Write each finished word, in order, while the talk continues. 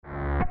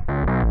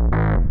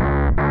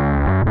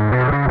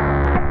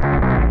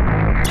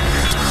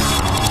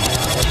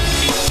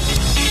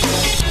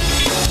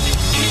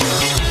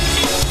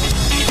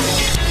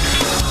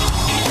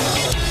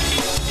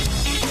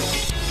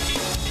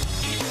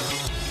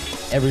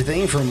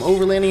Everything from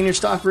overlanding in your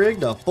stock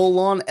rig to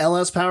full-on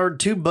LS-powered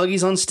 2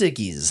 buggies on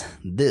stickies.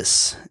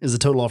 This is the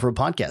Total Off-Road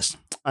Podcast.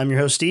 I'm your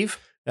host, Steve.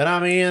 And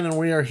I'm Ian, and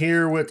we are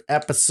here with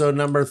episode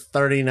number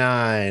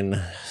 39.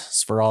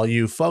 It's for all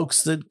you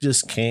folks that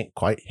just can't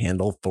quite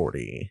handle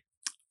 40.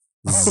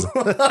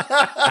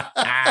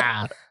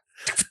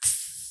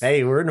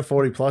 Hey, we're in the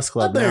 40 plus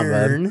club now,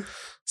 bud.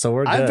 So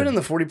we're good. I've been in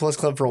the 40 plus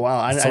club for a while.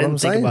 I didn't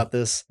think about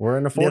this. We're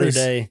in the 40s. The other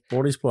day,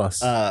 40s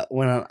plus.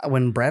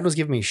 when Brad was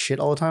giving me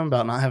shit all the time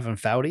about not having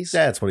Foudies.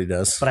 Yeah, that's what he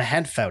does. But I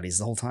had Foudies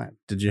the whole time.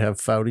 Did you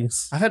have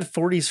Foudies? I've had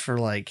 40s for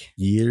like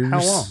years.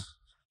 How long?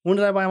 When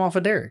did I buy them off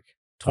of Derek?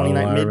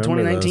 Mid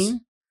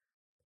 2019?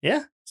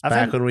 Yeah.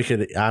 Back when we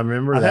could, I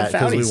remember that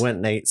because we went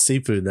and ate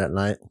seafood that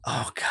night.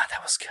 Oh, God,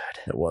 that was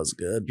good. It was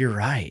good. You're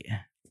right.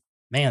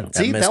 Man,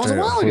 see, that was a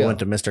while ago. We went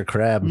to Mr.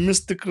 Crab.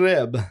 Mr.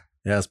 Crab.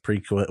 Yeah, it's way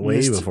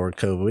before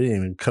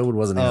COVID. COVID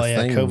wasn't even a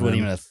thing. COVID wasn't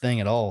even a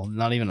thing at all.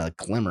 Not even a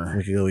glimmer.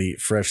 We could go eat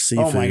fresh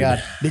seafood. Oh my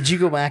God. Did you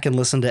go back and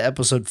listen to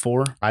episode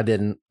 4? I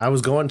didn't. I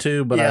was going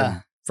to, but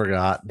I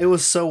forgot. It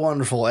was so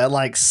wonderful. At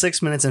like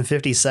 6 minutes and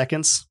 50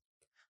 seconds,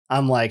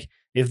 I'm like,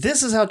 if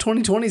this is how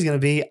 2020 is going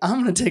to be,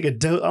 I'm going to take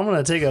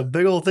a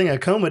big old thing of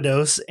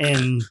Commodose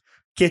and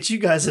catch you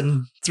guys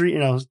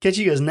catch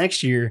you guys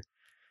next year.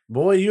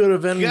 Boy, you would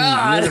have been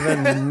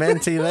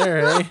mentee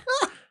there, eh?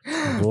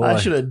 Boy. I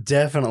should have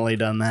definitely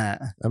done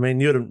that. I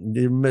mean,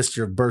 you missed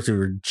your birth of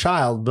your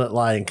child, but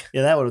like,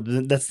 yeah,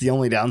 that's the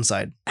only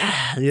downside.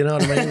 You know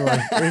what I mean?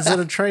 Like, is it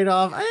a trade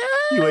off?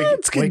 You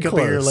wake up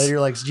a year later,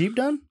 like, is Jeep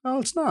done? Oh,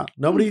 it's not.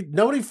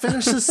 Nobody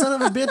finished this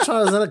son of a bitch while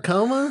I was in a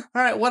coma.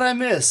 All right, what I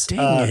missed?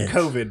 Dang it.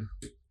 COVID.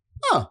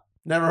 Oh,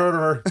 never heard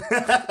of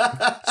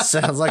her.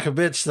 Sounds like a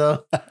bitch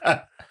though.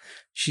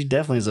 She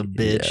definitely is a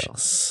bitch.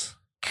 Yes.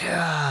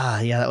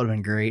 God, yeah, that would have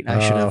been great. I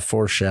should have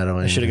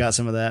foreshadowing. I should have got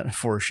some of that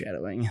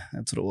foreshadowing.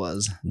 That's what it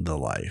was. The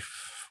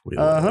life we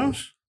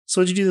live. So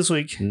what'd you do this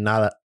week?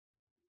 Nothing.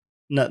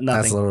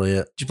 That's literally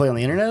it. Did you play on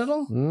the internet at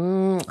all?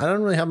 I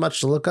don't really have much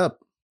to look up.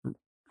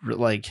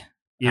 Like,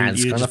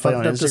 it's kind of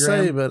fucked up to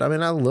say, but I mean,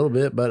 not a little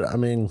bit, but I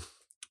mean,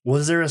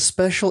 was there a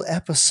special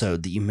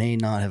episode that you may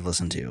not have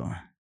listened to?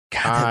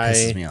 God, that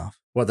pisses me off.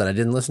 What, that I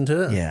didn't listen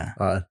to it?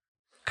 Yeah.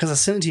 Because I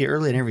sent it to you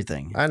early and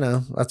everything. I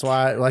know. That's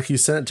why, like, you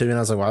sent it to me, and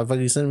I was like, why the fuck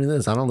are you sending me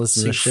this? I don't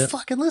listen to this shit.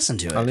 Fucking listen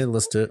to it. I don't need to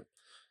listen to it.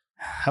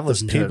 I've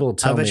listened to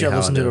it. I bet you I've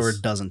listened to it over a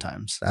dozen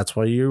times. That's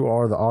why you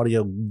are the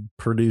audio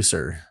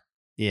producer.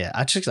 Yeah,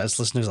 I just listened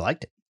to it because I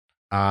liked it.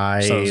 I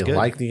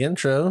like the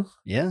intro.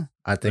 Yeah.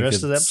 I think the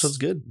rest of the episode's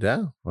good.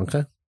 Yeah.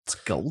 Okay. It's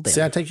golden.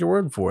 See, I take your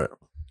word for it.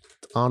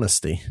 It's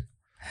honesty.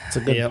 It's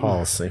a good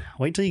policy.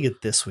 Wait till you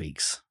get this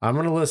week's. I'm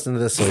going to listen to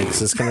this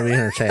week's. It's going to be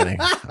entertaining.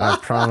 I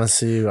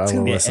promise you I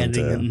will listen to it. It's going to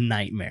be an editing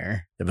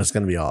nightmare. If it's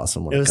going to be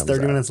awesome. It was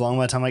 30 minutes long.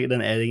 By the time I get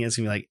done editing, it's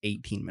going to be like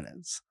 18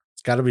 minutes.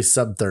 It's got to be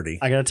sub 30.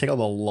 I got to take all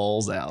the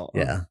lulls out.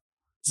 Yeah.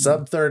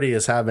 Sub 30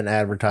 is having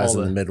advertised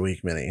in the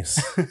midweek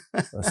minis.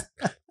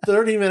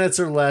 30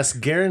 minutes or less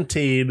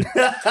guaranteed.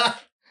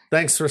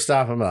 Thanks for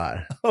stopping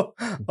by.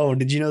 Oh,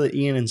 did you know that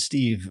Ian and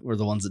Steve were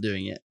the ones that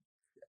doing it?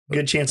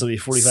 Good chance it'll be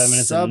 45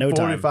 minutes in no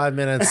time. 45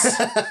 minutes.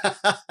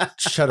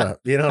 Shut up.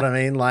 You know what I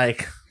mean?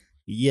 Like,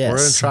 yes. We're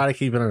going to try to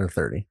keep it under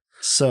 30.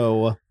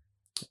 So,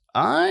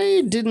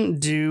 I didn't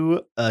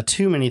do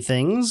too many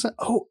things.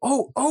 Gosh,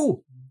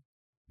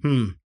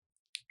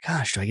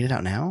 do I get it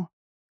out now?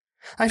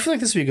 I feel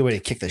like this would be a good way to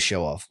kick the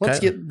show off. Let's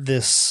get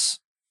this.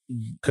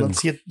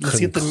 Let's get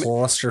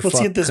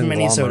this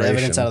mini-sode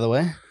evidence out of the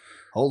way.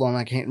 Hold on,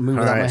 I can't move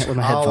without my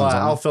headphones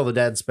on. I'll fill the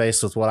dead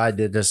space with what I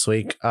did this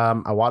week.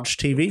 I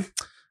watched TV.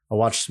 I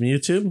watched some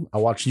YouTube. I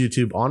watched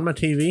YouTube on my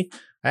TV.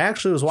 I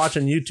actually was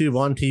watching YouTube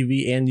on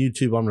TV and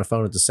YouTube on my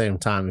phone at the same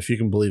time, if you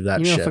can believe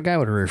that shit. If a guy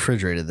would have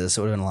refrigerated this,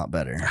 it would have been a lot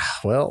better.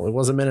 Well, it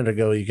was a minute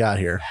ago you got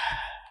here.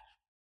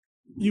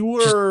 You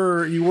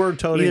were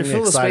toting either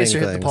fill the space or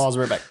hit the pause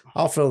right back.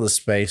 I'll fill the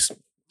space.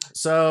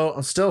 So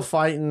I'm still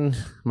fighting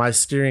my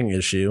steering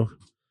issue.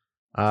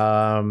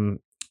 I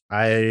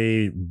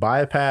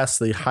bypassed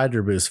the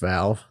Hydro Boost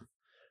valve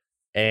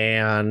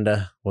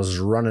and was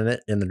running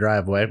it in the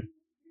driveway.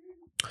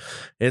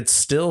 It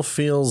still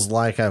feels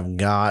like I've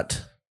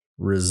got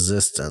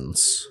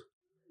resistance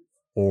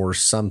or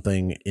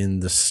something in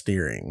the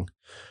steering.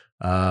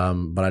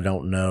 But I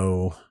don't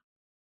know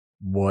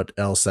what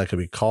else that could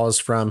be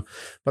caused from.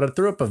 But I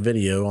threw up a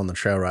video on the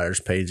Trail Riders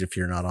page. If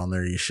you're not on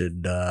there, you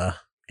should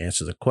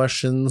answer the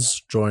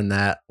questions, join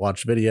that,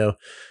 watch the video.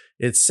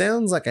 It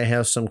sounds like I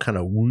have some kind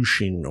of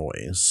whooshing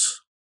noise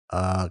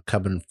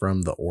coming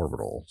from the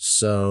orbital.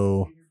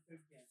 So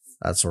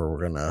that's where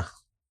we're going to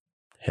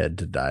head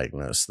to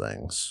diagnose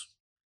things.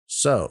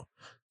 So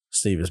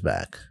Steve is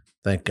back.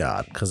 Thank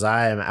God. Because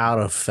I am out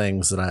of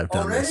things that I've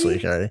done this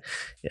week already.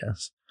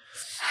 Yes.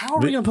 How are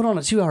we going to put on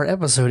a 2-hour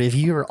episode if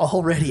you're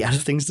already out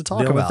of things to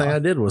talk about? The only thing I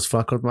did was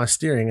fuck with my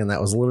steering, and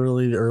that was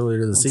literally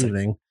earlier this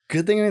evening.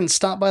 Good thing I didn't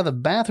stop by the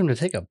bathroom to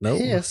take a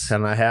piss.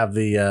 And I have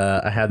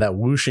I had that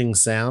whooshing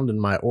sound in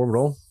my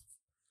orbital.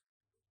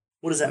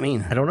 What does that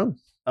mean? I don't know.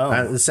 Oh,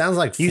 it sounds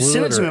like you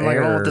sent it to me. I'm like,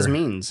 I don't know what this air.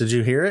 means. Did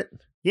you hear it?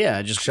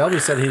 Yeah, just Shelby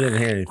said he didn't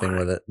hear anything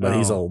with it, but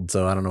he's Oh. old,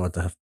 so I don't know what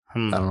I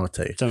don't know what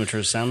to tell you.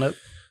 Temperature sound up.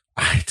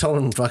 I told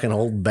him fucking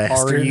old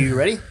bastard. Are you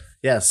ready?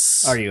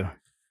 Yes. Are you?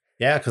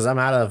 Yeah, because I'm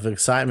out of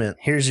excitement.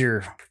 Here's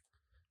your.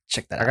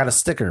 Check that out. I got a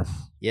sticker.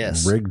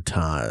 Yes. Rig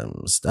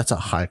Times. That's a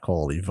high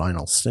quality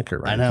vinyl sticker,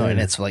 right? I know, there. and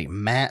it's like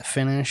matte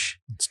finish.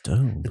 It's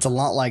dope. It's a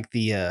lot like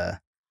the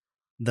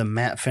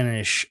matte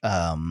finish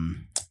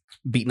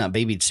Beaten Up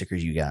Baby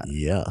stickers you got.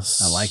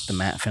 Yes. I like the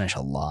matte finish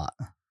a lot.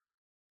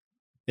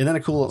 Isn't that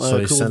a cool? So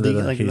he cool sent deal?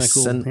 it. Like, He isn't that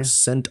cool? sent Yeah.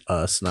 sent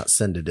us, not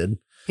sended it.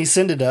 He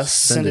sended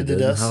us.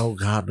 Oh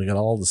God, we got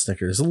all the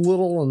stickers. The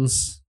little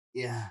ones.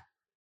 Yeah.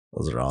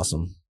 Those are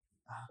awesome.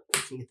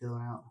 Can you get the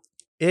one out?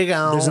 Here you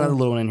go. There's another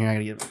little one in here. I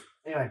gotta get.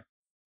 Anyway.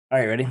 All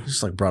right, ready?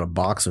 Just like brought a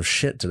box of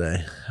shit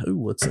today. Ooh,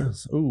 what's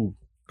this? Ooh,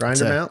 grinder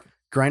It's a- mount.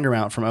 Grinder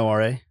mount from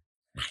ORA.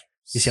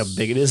 You see how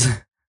big it is?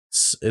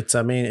 It's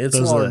I mean, it's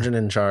Those are large the- and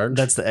in charge.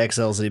 That's the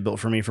XLs that he built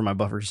for me for my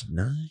buffers.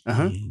 nice.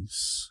 Uh-huh.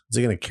 Is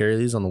he gonna carry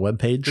these on the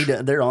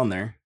webpage? They're on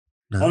there.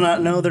 No. Well,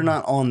 no, they're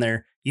not on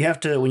there. You have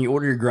to, when you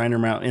order your grinder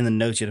mount in the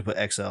notes, you have to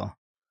put XL. All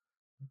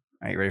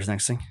right, ready for the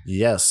next thing?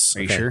 Yes.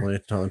 Are you sure?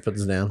 Let me put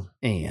this down.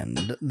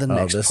 And the Oh,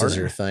 next this part. is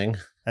your thing.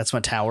 That's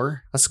my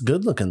tower. That's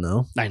good looking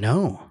though. I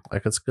know.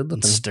 Like it's good looking.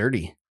 It's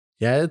sturdy.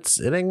 Yeah, it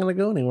ain't gonna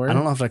go anywhere. I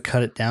don't know if I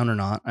cut it down or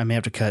not. I may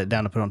have to cut it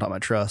down to put it on top of my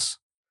truss.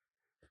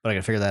 But I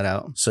can figure that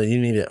out. So you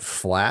need it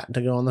flat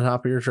to go on the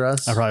top of your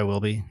truss? I probably will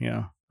be,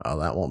 yeah. Oh,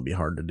 that won't be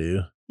hard to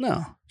do.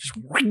 No. Just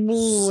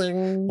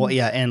well,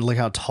 yeah, and look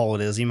how tall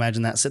it is. You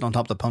imagine that sitting on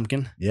top of the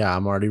pumpkin? Yeah,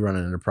 I'm already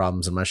running into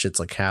problems and my shit's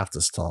like half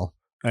this tall.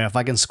 I mean, if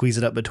I can squeeze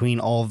it up between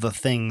all of the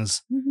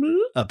things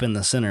up in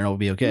the center, it'll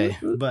be okay.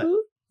 But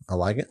I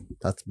like it.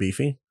 That's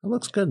beefy. It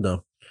looks good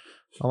though.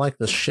 I like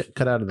the shit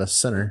cut out of the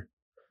center.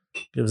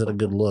 Gives it a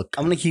good look.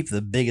 I'm gonna keep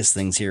the biggest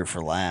things here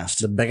for last.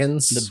 The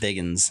biggins. The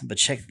biggins. But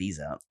check these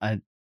out.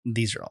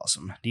 These are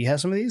awesome. Do you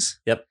have some of these?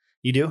 Yep.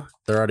 You do?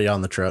 They're already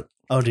on the truck.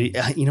 Oh, do you?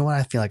 You know what?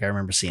 I feel like I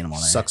remember seeing them on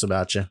there. Sucks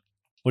about you.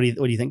 What do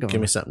you think of Give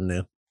them? me something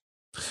new.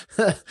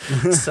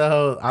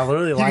 So I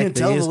really You like can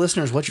tell these the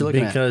listeners what you're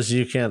looking at. because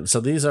you can. So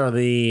these are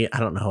the, I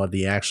don't know what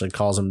he actually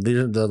calls them. These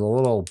are the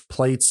little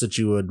plates that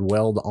you would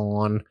weld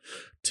on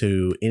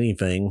to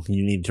anything.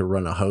 You need to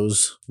run a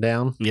hose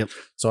down. Yep.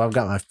 So I've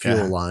got my fuel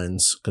Yeah.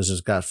 lines because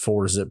it's got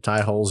 4 zip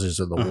tie holes. These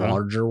are the Uh-huh.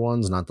 larger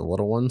ones, not the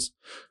little ones.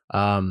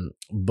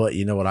 But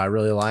you know what I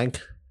really like?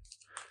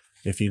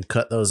 If you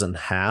cut those in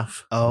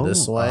half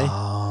this way,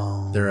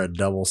 they're a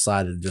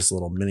double-sided, just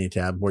little mini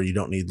tab where you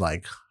don't need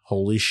like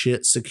holy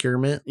shit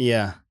securement.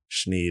 yeah,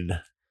 Just need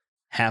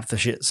half the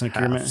shit half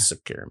securement.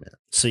 securement.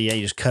 So yeah,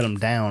 you just cut them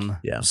down.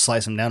 Yeah.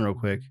 Slice them down real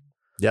quick.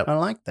 Yep. I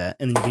like that.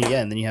 And then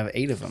and then you have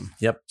 8 of them.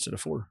 Yep. Instead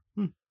of 4.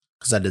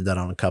 Because I did that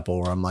on a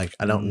couple where I'm like,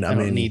 I don't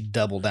mean, need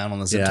double down on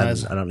the zip yeah,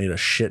 ties. I don't need a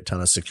shit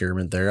ton of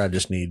securement there. I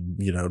just need,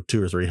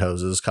 2 or 3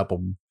 hoses, couple.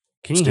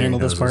 Can you steering handle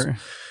this hoses. part?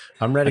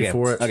 I'm ready Okay,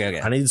 for it. okay.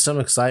 I need some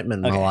excitement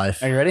in Okay. my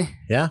life. Are you ready?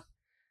 Yeah.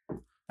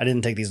 I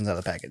didn't take these ones out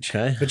of the package.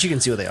 Okay. But you can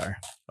see what they are.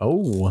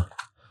 Oh,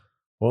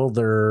 well,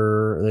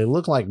 they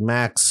look like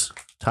Max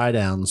tie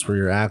downs for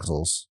your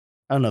axles.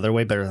 Oh no, they're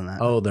way better than that.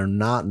 Oh, they're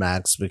not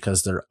Max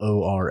because they're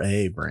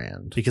ORA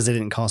brand. Because they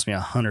didn't cost me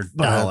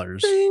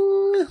 $100.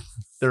 Ding!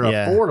 They're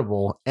Yeah.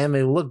 affordable and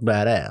they look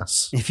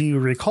badass. If you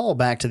recall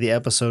back to the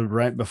episode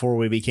right before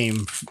we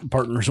became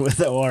partners with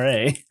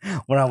ORA,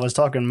 when I was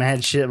talking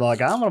mad shit,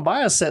 like, I'm going to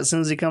buy a set as soon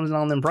as he comes in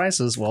on them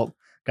prices. Well,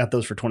 got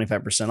those for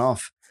 25%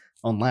 off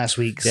on last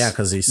week's Yeah,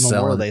 because he's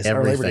Memorial selling Day or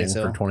Labor Day everything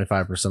sale. for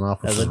 25%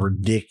 off, which As is a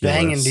ridiculous.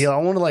 banging deal.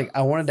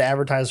 I wanted to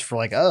advertise for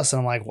like us,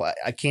 and I'm like, well,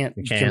 I can't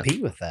You can't.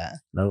 compete with that.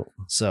 Nope.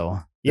 So,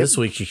 yep. This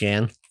week you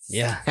can.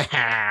 Yeah.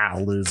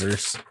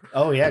 Losers.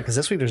 Oh, yeah, because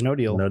this week there's no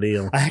deal. No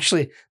deal. I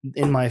actually,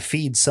 in my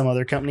feed, some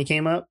other company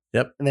came up.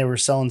 Yep. And they were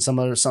selling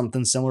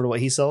something similar to what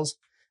he sells.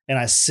 And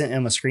I sent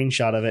him a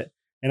screenshot of it.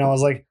 And I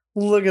was like,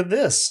 look at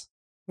this.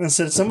 And I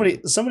said,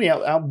 somebody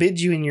outbid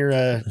you in your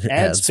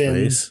ad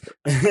spend. space.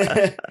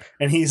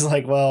 And he's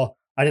like, well,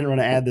 I didn't run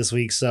an ad this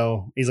week.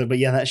 So he's like, but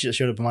yeah, that shit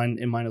showed up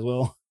in mine as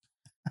well.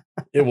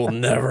 It will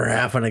never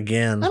happen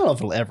again. I don't know if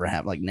it'll ever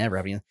happen. Like, never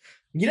happen.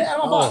 Get it out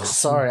of my Oh, box.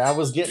 sorry. I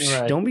was getting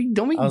ready. Don't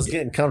be. I was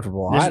getting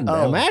comfortable. There's-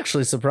 I'm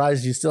actually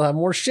surprised you still have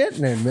more shit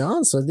in there, to be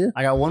honest with you.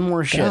 I got one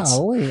more shit.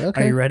 Golly,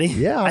 okay. Are you ready?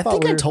 Yeah, I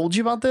think we I were, told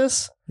you about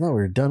this. no, we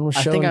were done with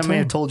I show think I and may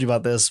have tell. told you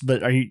about this,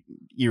 but are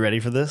you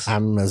ready for this?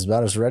 I'm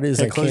about as ready as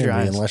Hey, I close can your be,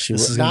 eyes. unless you.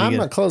 This is No, gonna be I'm good.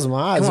 not closing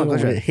my eyes. Come on, I'm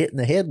close gonna your get hit in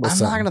the head with I'm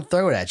something. not going to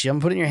throw it at you.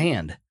 I'm putting it in your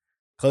hand.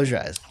 Close your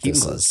eyes. Keep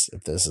them closed.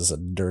 If this is a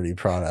dirty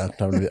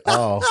product, I'm gonna be.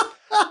 Oh,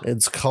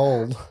 it's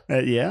cold.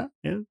 Yeah.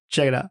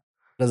 Check it out.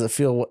 Does it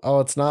feel? Oh,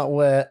 it's not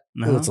wet.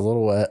 No. Ooh, it's a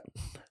little wet.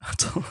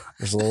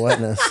 There's a little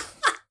wetness.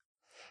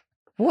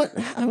 What?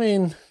 I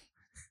mean,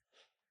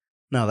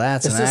 No,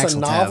 that's is an this a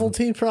axle tab.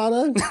 novelty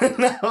product?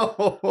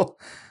 No,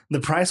 the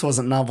price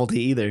wasn't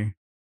novelty either.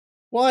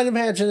 Well, I'd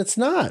imagine it's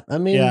not. I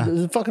mean, Yeah.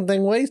 the fucking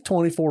thing weighs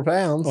 24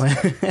 pounds.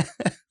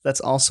 That's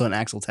also an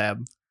axle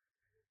tab,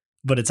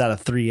 but it's out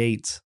of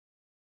 3/8.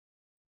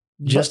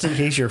 Just in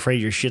case you're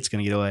afraid your shit's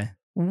gonna get away.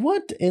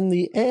 What in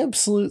the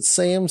absolute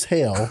Sam's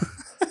hell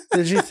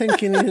did you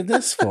think you needed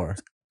this for?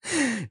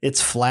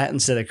 It's flat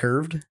instead of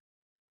curved.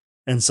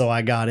 And so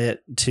I got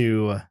it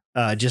to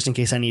just in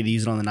case I need to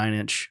use it on the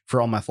 9-inch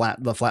for all my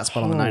the flat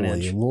spot on the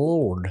 9-inch. Holy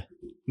Lord.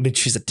 But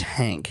she's a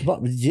tank. But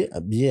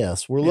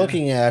yes, we're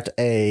looking at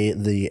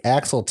the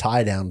axle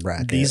tie down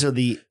bracket. These are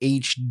the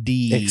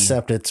HD.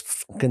 Except it's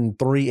fucking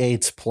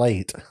 3/8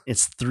 plate.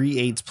 It's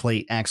 3/8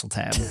 plate axle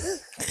tab.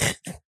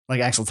 Like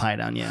axle tie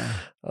down, yeah.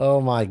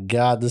 Oh my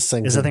God, this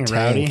thing is that thing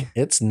rowdy?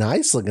 It's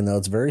nice looking though.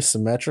 It's very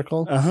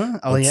symmetrical.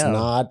 Oh it's yeah.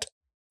 Not.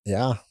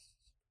 Yeah.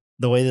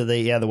 The way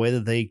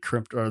that they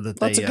crimped or that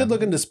That's they a good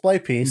looking display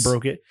piece.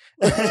 broke it.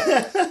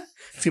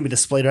 It's gonna be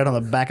displayed right on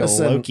the back of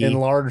Loki.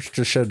 Enlarged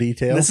to show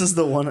detail. This is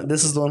the one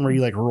where you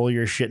like roll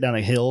your shit down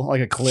a hill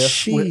like a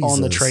cliff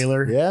on the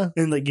trailer. Yeah.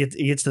 And like it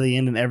gets to the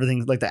end and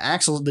everything like the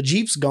axle, the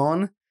Jeep's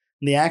gone.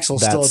 And the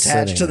axle's still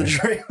attached to the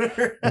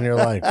trailer. And you're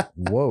like,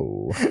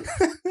 whoa.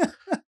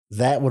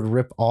 That would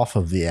rip off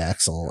of the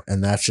axle,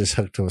 and that's just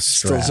hooked to a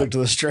strap. Still hooked to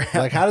the strap.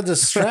 Like, how did the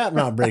strap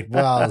not break?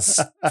 Well,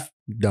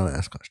 don't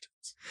ask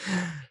questions.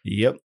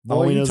 Yep.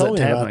 Well, you told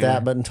me about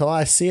that, but until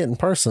I see it in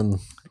person,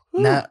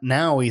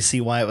 now we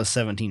see why it was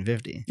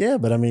 $1,750. Yeah,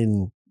 but I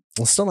mean,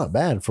 it's still not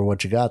bad for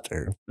what you got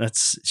there.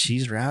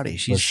 She's rowdy.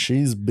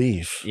 She's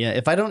beef. Yeah.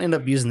 If I don't end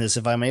up using this,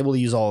 if I'm able to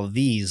use all of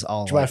these,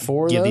 I'll buy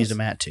 4 give of these those? to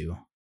Matt too.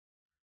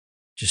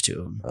 Just 2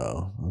 of them.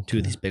 Oh, okay. 2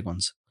 of these big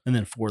ones. And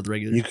then 4 of the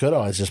regular. You could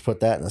always just put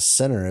that in the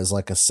center as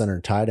like a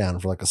center tie down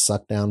for like a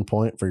suck down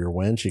point for your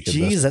winch. You could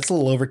Jeez, that's a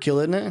little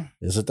overkill, isn't it?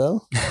 Is it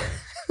though?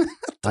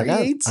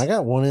 3/8? I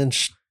got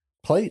 1-inch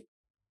plate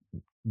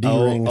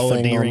D-ring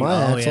thing on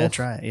my axle. Yeah,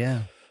 try it.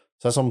 Yeah.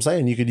 So that's what I'm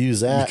saying. You could use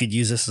that. You could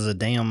use this as a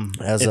dam.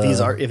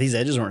 If these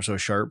edges weren't so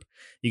sharp,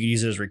 you could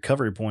use it as a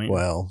recovery point.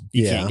 Well,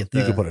 you can't get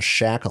you could put a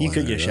shackle. You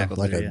could get a shackle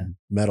like through, a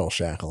metal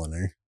shackle in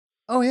there.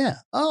 Oh yeah,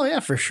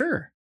 for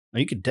sure.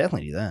 You could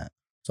definitely do that.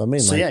 So I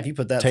mean, so if you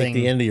put that take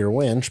the end of your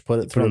winch, put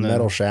it through a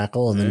metal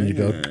shackle, and then you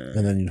go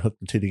and then you hook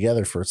the 2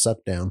 together for a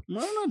suck down.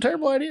 Well, not a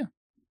terrible idea.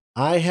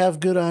 I have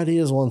good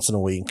ideas once in a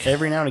week.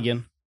 Every now and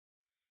again.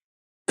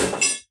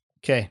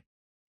 Okay.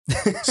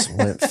 Just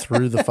went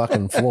through the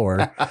fucking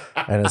floor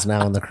and is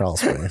now in the crawl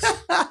space.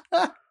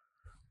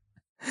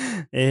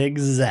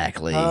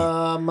 Exactly.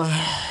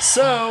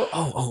 So,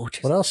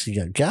 what else you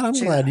got? God, I'm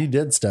glad you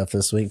did stuff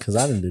this week because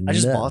I didn't do. I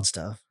just bought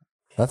stuff.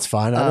 That's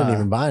fine. I didn't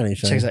even buy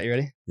anything. Check this out. You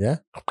ready? Yeah.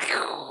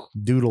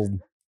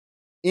 Doodled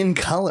in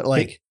color,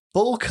 like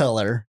full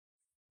color,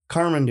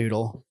 Carmen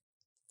doodle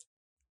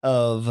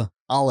of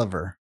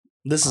Oliver.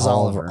 This is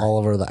Oliver.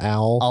 Oliver the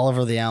owl.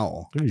 Oliver the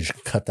owl. You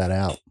should cut that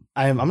out.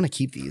 I'm going to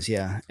keep these,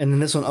 yeah. And then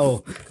this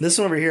one, this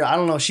one over here, I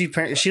don't know. She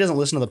doesn't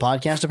listen to the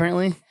podcast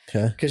apparently.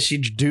 Okay. Because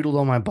she doodled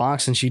on my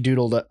box and she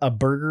doodled a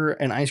burger,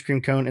 an ice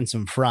cream cone, and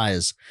some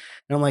fries.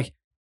 And I'm like,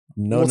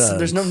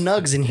 there's no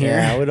nugs in here.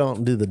 Yeah, we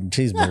don't do the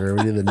cheeseburger.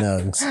 We do the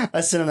nugs.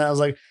 I sent him that. I was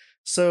like,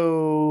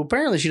 so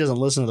apparently she doesn't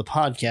listen to the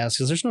podcast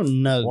because there's no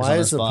nugs. Why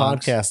is the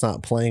box. podcast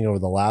not playing over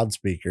the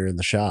loudspeaker in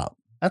the shop?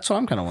 That's what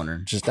I'm kind of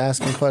wondering. Just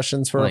asking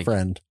questions for a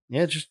friend.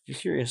 Yeah, just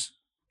curious.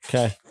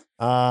 Okay.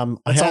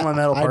 That's all my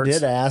metal parts. I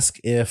did ask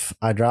if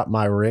I dropped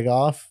my rig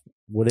off,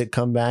 would it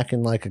come back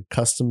in like a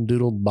custom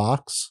doodled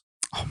box?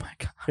 Oh my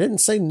God. I didn't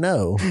say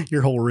no.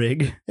 Your whole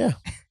rig? Yeah.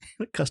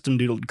 A custom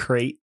doodled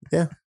crate?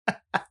 Yeah.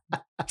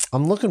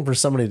 I'm looking for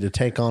somebody to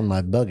take on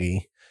my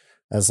buggy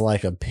as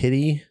like a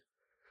pity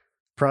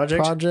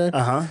project.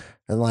 Uh-huh.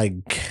 And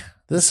like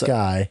this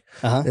guy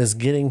is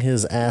getting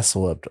his ass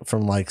whooped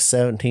from like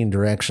 17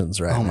 directions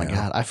right now. Oh my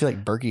God. I feel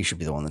like Berkey should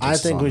be the one that I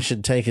think we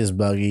should take his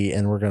buggy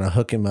and we're going to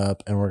hook him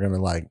up and we're going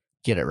to like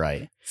get it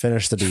right.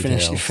 Finish the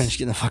details. Finish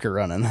getting the fucker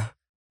running.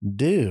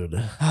 Dude.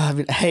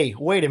 Hey,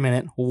 wait a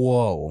minute.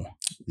 Whoa.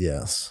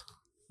 Yes.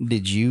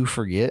 Did you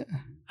forget?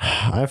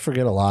 I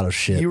forget a lot of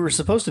shit. You were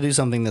supposed to do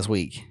something this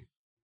week.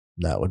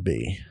 That would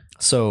be.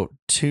 So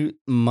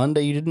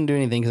Monday you didn't do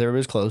anything because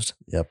everybody's closed.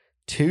 Yep.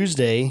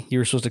 Tuesday you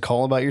were supposed to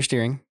call about your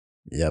steering.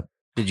 Yep.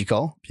 Did you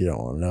call? You don't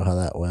want to know how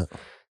that went.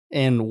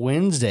 And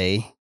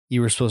Wednesday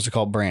you were supposed to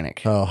call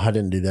Brannick. Oh, I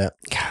didn't do that.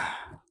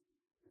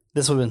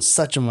 This would have been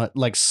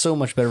so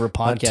much better of a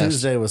podcast.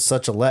 Tuesday was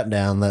such a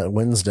letdown that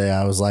Wednesday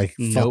I was like,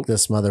 fuck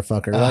this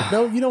motherfucker. Like,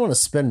 no, you don't want to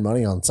spend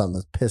money on something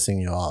that's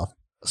pissing you off.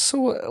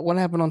 So what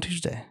happened on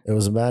Tuesday? It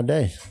was a bad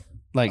day.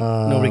 Like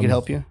nobody could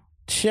help you?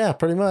 Yeah,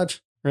 pretty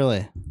much.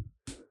 Really?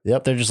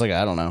 Yep. They're just like,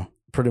 I don't know.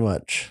 Pretty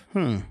much.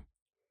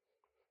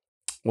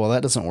 Well,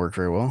 that doesn't work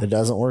very well. It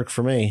doesn't work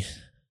for me.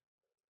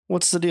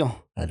 What's the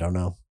deal? I don't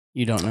know.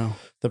 You don't know.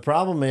 The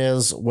problem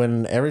is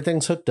when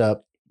everything's hooked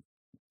up,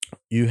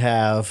 you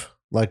have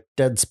like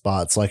dead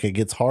spots. Like it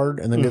gets hard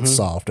and then gets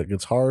soft. It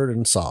gets hard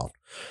and soft.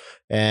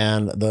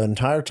 And the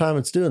entire time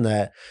it's doing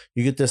that,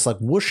 you get this like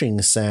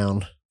whooshing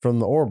sound from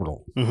the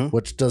orbital,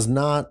 which does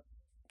not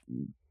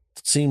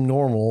seem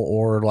normal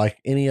or like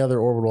any other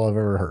orbital I've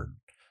ever heard.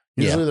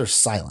 Usually they're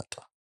silent.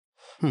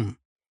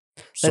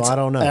 So I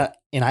don't know.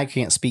 And I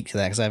can't speak to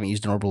that because I haven't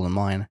used an orbital in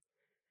mine.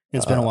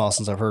 It's been a while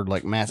since I've heard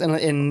like Matt's.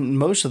 And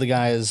most of the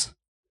guys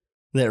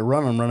that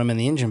run them in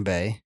the engine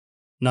bay.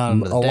 not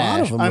into the A dash.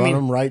 lot of them run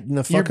them right in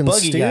the your fucking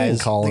buggy steering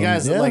guys, column. the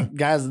guys yeah.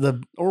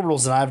 the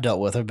orbitals that I've dealt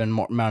with have been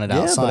mounted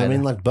outside. But I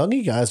mean, like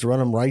buggy guys run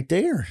them right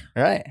there.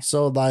 Right.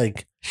 So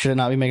like, should it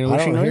not be making a I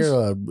whooshing don't noise?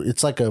 hear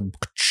it's like a,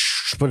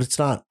 but it's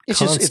not. It's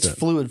constant. just it's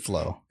fluid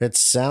flow. It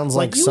sounds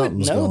like you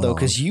something's would know going though, on.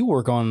 because you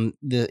work on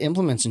the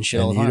implements and shit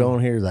all And the you time.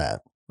 don't hear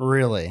that.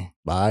 Really?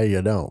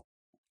 You don't.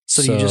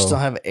 So do you just still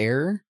have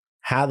air?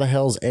 How the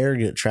hell's air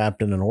get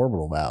trapped in an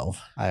orbital valve?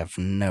 I have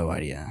no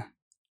idea.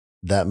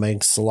 That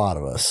makes a lot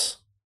of us.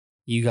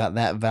 You got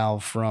that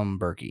valve from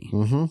Berkey.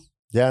 Mm-hmm.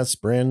 Yeah, it's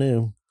brand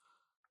new.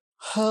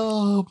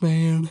 Oh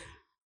man.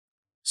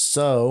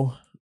 So,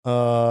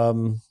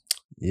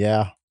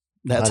 yeah.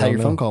 That's I how don't your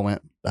know. phone call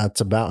went.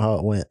 That's about how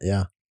it went.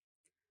 Yeah.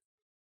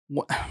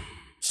 What?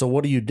 So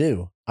what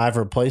do? I've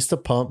replaced the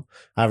pump.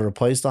 I've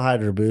replaced the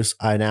hydro boost.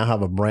 I now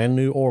have a brand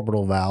new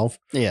orbital valve.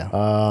 Yeah.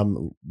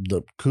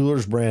 The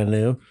cooler's brand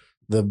new.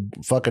 The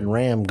fucking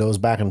ram goes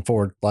back and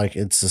forth like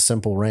it's a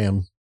simple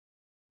ram.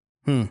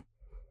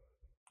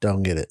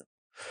 Don't get it.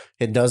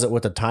 It does it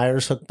with the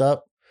tires hooked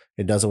up.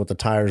 It does it with the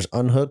tires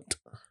unhooked.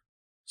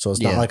 So it's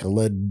not like a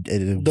lid.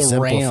 It the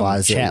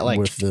exemplifies ram it chat, like,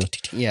 with the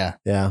yeah.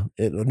 yeah.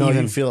 No, you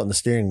can feel it in the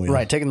steering wheel.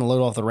 Right. Taking the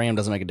load off the ram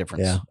doesn't make a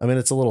difference. Yeah. I mean,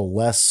 it's a little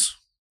less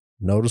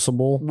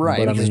noticeable. Right,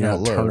 But I because mean, you're no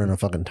not load. turning a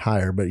fucking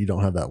tire, but you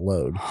don't have that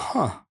load.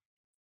 Huh.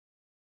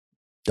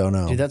 Don't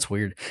know. Dude, that's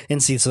weird.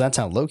 And see, so that's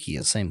how Loki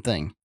is. Same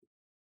thing.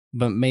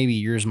 But maybe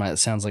yours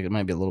sounds like it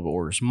might be a little bit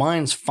worse.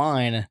 Mine's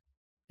fine.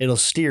 It'll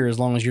steer as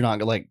long as you're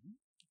not like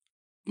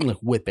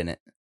whipping it.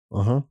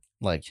 Uh-huh.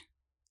 Like,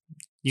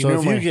 So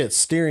if you get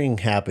steering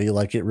happy,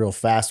 like get real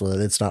fast with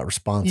it, it's not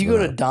responsive. you go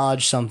to enough.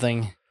 dodge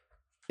something,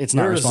 it's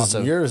not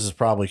responsive. Yours is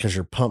probably because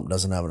your pump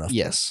doesn't have enough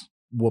Yes.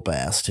 whoop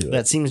ass to it.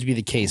 That seems to be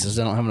the case, is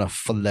they don't have enough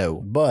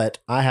flow. But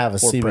I have a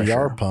CBR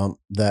pressure. pump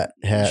that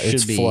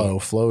it's flow.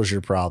 Flow's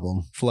your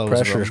problem. Flow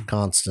Pressure is is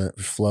constant.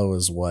 Flow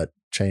is what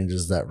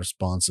changes that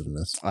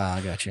responsiveness.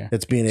 I got you.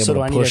 It's being able So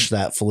do I to need push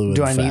that fluid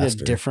Do I faster. need a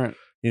different?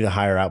 You need a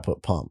higher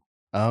output pump.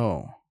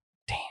 Oh,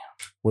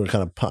 What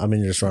kind of pump? I mean,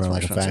 you're just running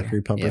That's like a more expensive.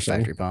 factory pump Yeah, or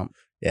something? factory pump.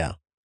 Yeah.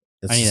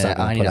 It's I need just not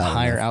gonna I need put a out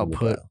higher enough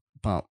fluid. output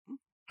pump.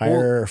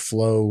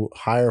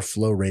 Higher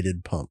flow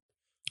rated pump.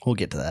 We'll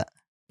get to that.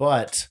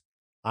 But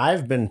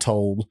I've been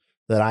told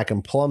that I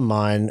can plumb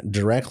mine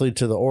directly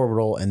to the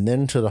orbital and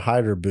then to the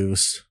hydro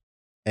boost,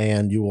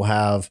 and you will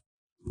have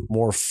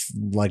more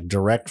like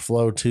direct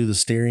flow to the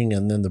steering,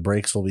 and then the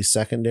brakes will be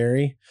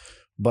secondary.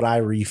 But I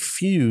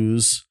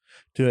refuse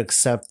to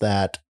accept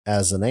that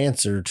as an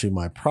answer to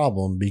my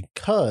problem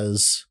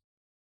because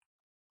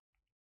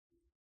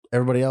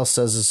everybody else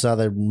says it's how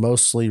they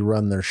mostly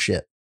run their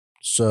shit.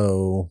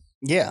 So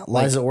Yeah,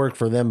 why does it work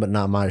for them but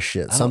not my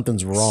shit?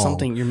 Something's wrong.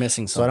 Something you're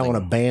missing. So I don't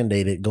want to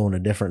band-aid it, go in a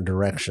different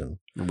direction.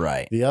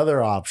 Right. The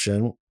other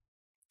option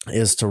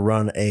is to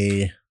run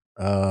a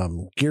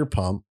gear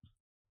pump,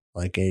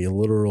 like a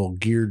literal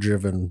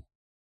gear-driven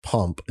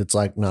pump. It's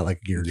like not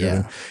like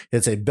gear-driven. Yeah.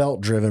 It's a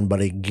belt-driven,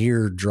 but a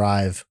gear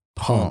drive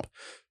pump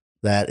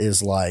that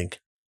is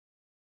like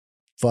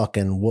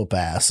fucking whoop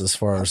ass as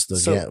far as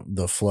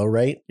the flow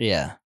rate.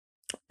 Yeah.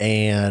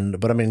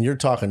 But I mean, you're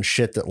talking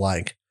shit that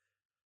like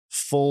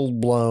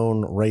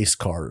full-blown race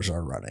cars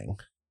are running.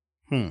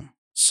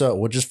 So,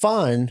 which is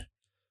fine,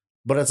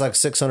 but it's like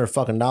 $600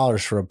 fucking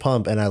dollars for a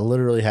pump, and I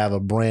literally have a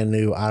brand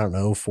new, I don't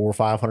know, $400 or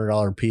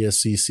 $500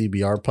 PSC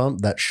CBR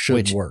pump that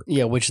should work.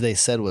 Yeah, which they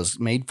said was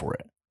made for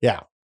it.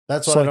 Yeah,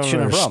 that's what So I it don't shouldn't have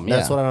a understand. problem,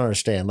 That's yeah. what I don't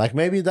understand. Like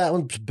maybe that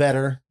one's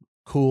better,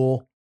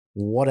 cool,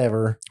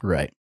 whatever.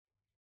 Right.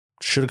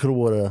 Shoulda, coulda,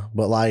 woulda.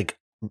 But like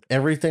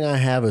everything I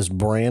have is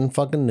brand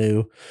fucking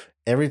new.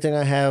 Everything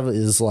I have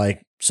is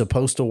like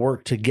supposed to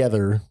work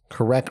together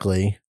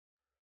correctly.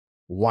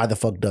 Why the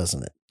fuck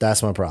doesn't it?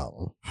 That's my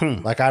problem.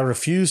 Like I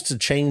refuse to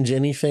change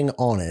anything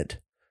on it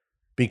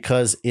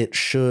because it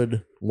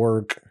should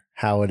work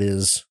how it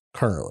is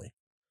currently.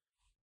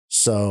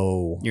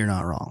 So You're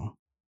not wrong.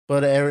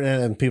 but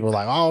and people are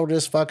like, oh,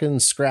 just fucking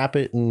scrap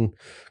it and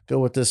go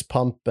with this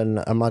pump.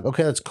 And I'm like,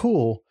 okay, that's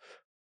cool.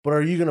 But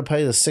are you going to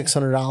pay the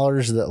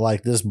 $600 that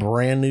like this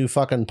brand new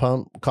fucking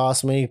pump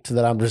cost me to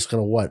that I'm just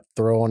going to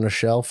throw on the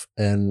shelf?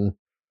 And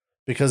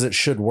because it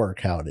should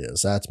work how it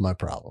is. That's my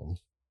problem.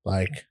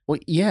 Like, Well,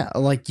 yeah,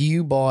 like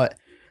you bought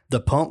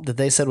the pump that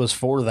they said was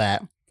for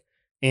that,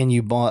 and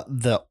you bought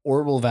the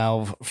orbital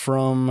valve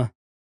from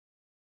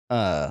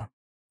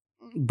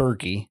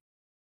Berkey.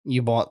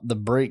 You bought the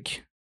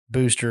brake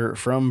booster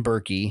from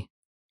Berkey.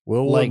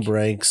 Willwood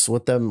brakes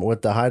with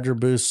the Hydro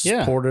Boost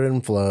Yeah. ported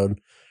and flowed.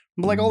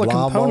 But like all the Blah,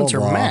 blah, components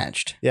blah. are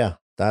matched. Yeah,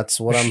 that's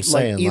what I'm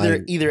saying.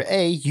 Like either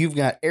A, you've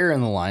got air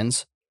in the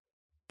lines,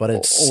 but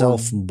it's or-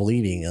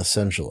 self-bleeding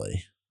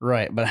essentially.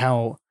 right? But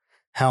how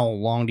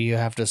long do you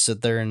have to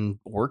sit there and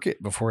work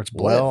it before it's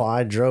bled? Well,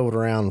 I drove it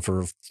around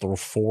for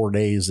 4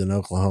 days in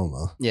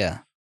Oklahoma, yeah.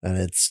 and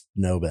it's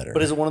no better.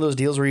 But is it one of those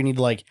deals where you need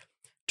to like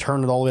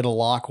turn it all the way to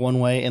lock one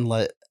way and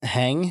let it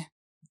hang,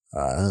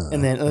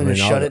 and then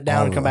shut I'll- it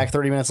down and come I'll- back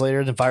 30 minutes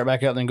later, then fire it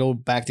back up, then go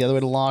back the other way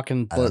to lock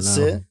and I let it don't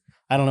sit? know.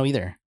 I don't know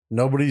either.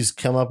 Nobody's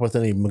come up with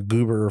any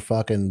MacGyver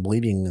fucking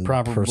bleeding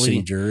Proper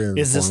procedure.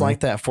 Is this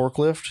like that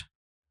forklift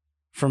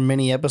from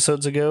many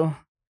episodes ago?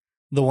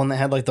 The one that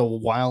had like the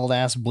wild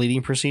ass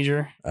bleeding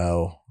procedure?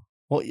 Oh.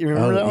 Well, you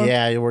remember that one?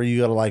 Yeah, where you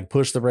got to like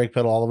push the brake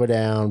pedal all the way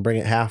down, bring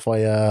it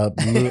halfway up,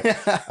 move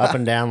up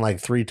and down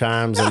like 3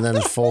 times, and then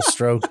full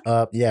stroke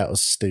up. Yeah, it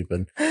was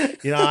stupid.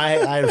 You know,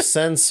 I have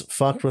since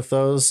fucked with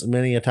those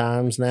many a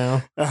times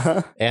now,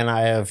 and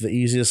I have the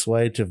easiest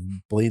way to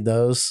bleed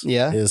those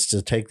is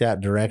to take that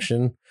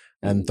direction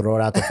and throw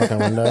it out the fucking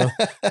window,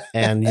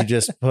 and you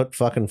just put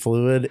fucking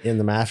fluid in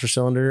the master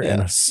cylinder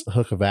and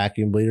hook a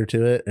vacuum bleeder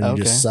to it, and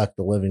you just suck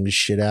the living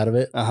shit out of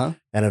it, and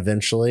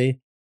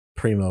eventually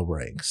primo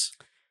breaks.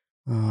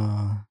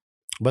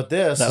 But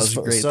this that was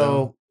great.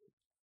 So,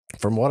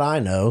 from what I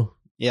know,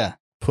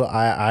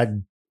 I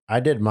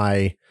did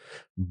my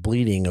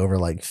bleeding over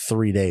like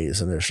 3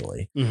 days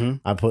initially.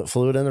 I put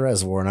fluid in the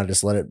reservoir and I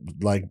just let it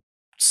like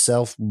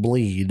self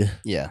bleed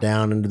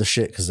down into the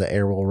shit because the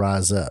air will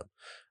rise up.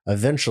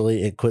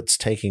 Eventually, it quits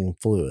taking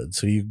fluid.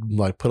 So you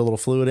like put a little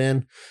fluid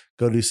in,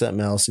 go do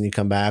something else, and you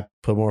come back,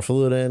 put more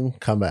fluid in,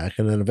 come back,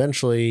 and then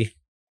eventually.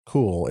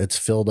 Cool. It's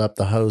filled up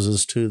the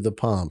hoses to the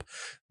pump.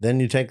 Then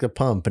you take the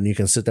pump and you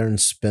can sit there and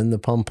spin the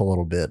pump a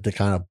little bit to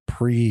kind of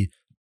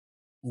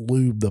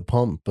pre-lube the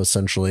pump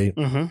essentially.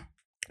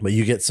 But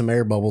you get some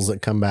air bubbles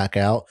that come back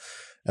out.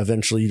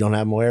 Eventually you don't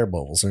have more air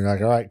bubbles. And you're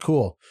like, all right,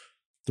 cool.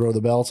 Throw the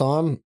belt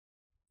on.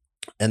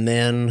 And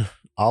then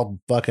I'll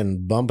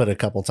fucking bump it a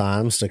couple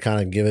times to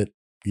kind of give it,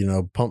 you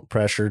know, pump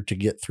pressure to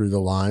get through the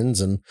lines.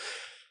 And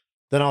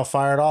then I'll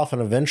fire it off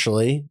and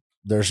eventually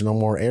there's no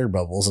more air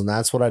bubbles. And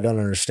that's what I don't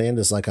understand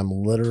is like, I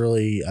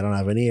don't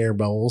have any air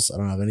bubbles. I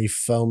don't have any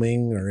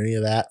foaming or any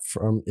of that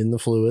from in the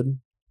fluid,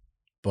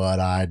 but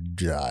I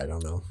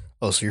don't know.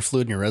 Oh, so your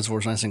fluid in your reservoir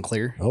is nice and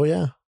clear? Oh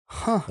yeah.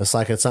 Huh. It's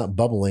like, it's not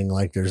bubbling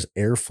like there's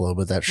airflow,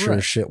 but that sure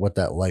as shit what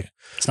that like.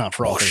 It's not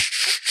frothy.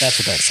 That's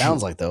what that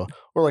sounds like though.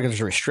 Or like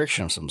there's a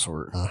restriction of some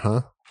sort.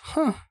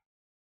 Huh.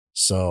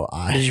 So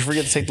did you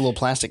forget to take the little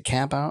plastic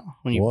cap out?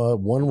 Well,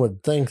 one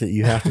would think that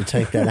you have to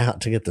take that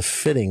out to get the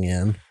fitting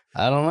in.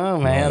 I don't know,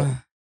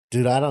 man.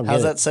 Dude, I don't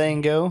How's that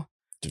saying go?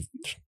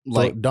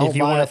 Like, don't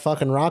buy a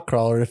fucking rock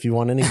crawler if you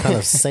want any kind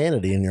of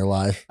sanity in your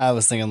life. I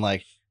was thinking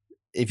like,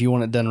 if you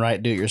want it done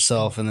right, do it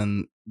yourself. And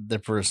then the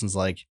person's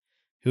like,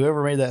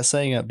 whoever made that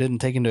saying up didn't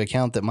take into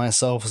account that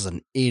myself is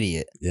an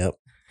idiot. Yep.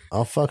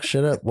 I'll fuck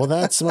shit up. Well,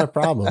 that's my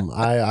problem.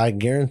 I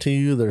guarantee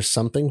you there's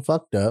something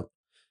fucked up.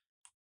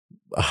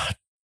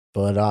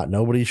 But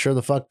nobody sure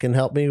the fuck can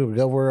help me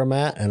go where I'm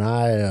at. And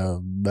I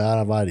out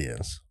of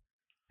ideas.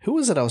 Who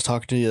was it I was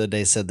talking to the other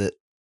day said that,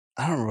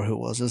 I don't remember who it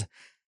was. I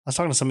was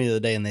talking to somebody the other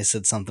day and they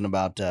said something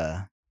about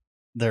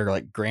their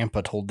like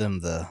grandpa told them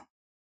the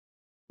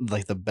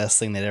best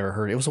thing they'd ever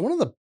heard. It was one of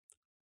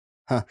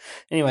the,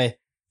 anyway,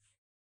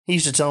 he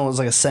used to tell them, it was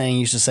like a saying, he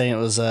used to say it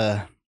was,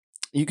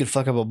 you could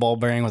fuck up a ball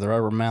bearing with a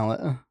rubber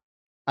mallet.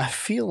 I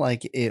feel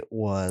like it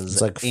was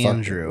it's like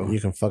Andrew. You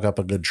can fuck up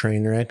a good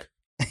train wreck.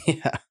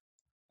 Yeah.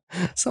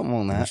 Something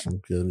on that.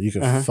 You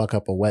can fuck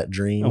up a wet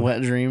dream. A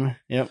wet dream.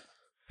 Yep.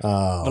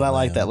 But I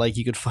like that. Like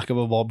you could fuck up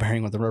a ball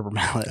bearing with a rubber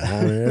mallet.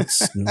 I mean,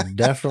 it's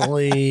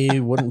definitely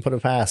wouldn't put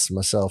it past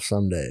myself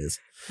some days.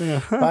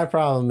 My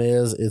problem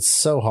is it's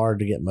so hard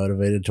to get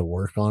motivated to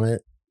work on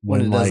it.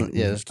 When it doesn't,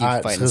 just keep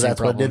fighting. Because that's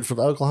what I did for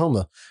the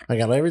Oklahoma. I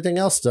got everything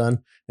else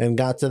done and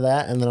got to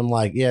that. And then I'm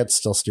like, yeah, it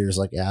still steers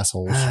like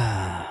assholes.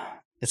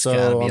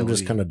 So I'm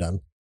just kind of done.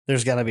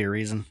 There's got to be a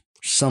reason.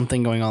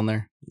 Something going on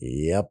there.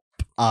 Yep.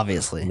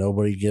 Obviously.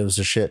 Nobody gives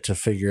a shit to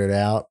figure it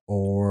out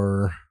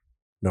or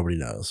nobody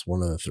knows.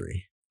 One of the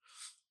three.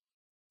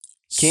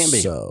 Can't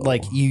be.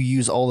 Like you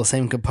use all the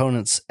same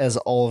components as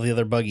all of the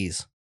other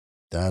buggies.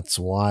 That's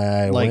why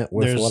I went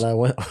with what I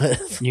went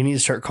with. You need to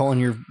start calling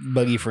your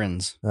buggy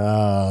friends.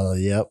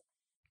 Yep.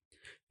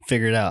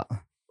 Figure it out.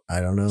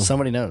 I don't know.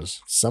 Somebody knows.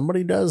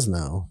 Somebody does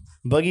know.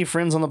 Buggy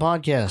friends on the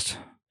podcast.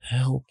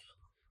 Help.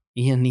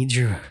 Ian needs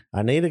you.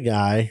 I need a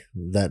guy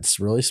that's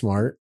really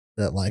smart,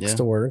 that likes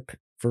to work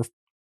for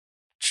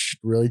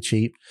really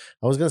cheap.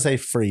 I was going to say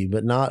free,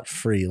 but not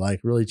free,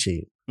 like really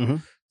cheap. Mm-hmm.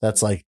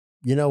 That's like,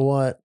 you know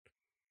what?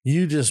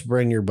 You just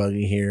bring your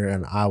buggy here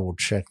and I will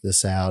check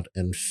this out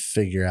and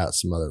figure out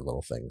some other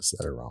little things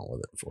that are wrong with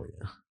it for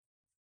you.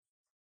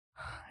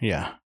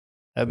 Yeah.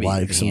 That'd be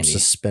like some handy.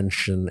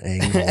 Suspension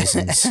angles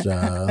and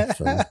stuff.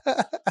 And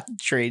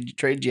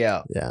trade you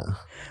out. Yeah.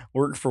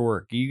 Work for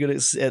work. You good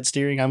at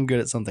steering? I'm good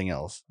at something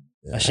else.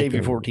 Yeah, I shave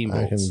you 14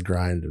 bolts. I can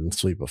grind and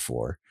sweep a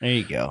 4. There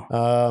you go.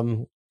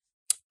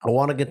 I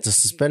want to get the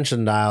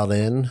suspension dialed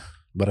in,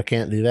 but I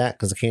can't do that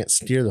because I can't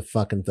steer the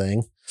fucking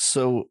thing.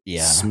 So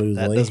yeah, smoothly.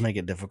 That does make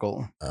it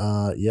difficult.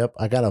 Yep.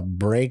 I got a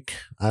brake.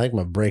 I think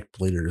my brake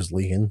bleeder is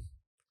leaking.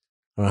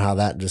 I don't know how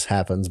that just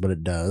happens, but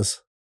it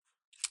does.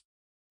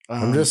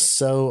 I'm just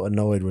so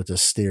annoyed with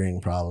this steering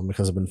problem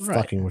because I've been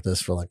fucking with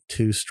this for like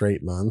 2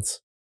 straight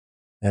months,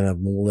 and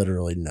I'm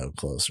literally no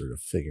closer to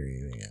figuring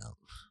anything out.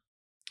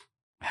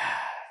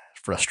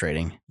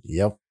 Frustrating.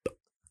 Yep.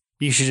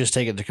 You should just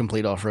take it to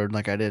complete off-road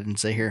like I did and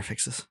say, here,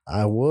 fix this.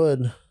 I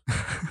would.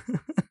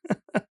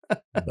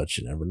 But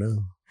you never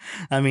know.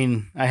 I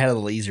mean, I had it a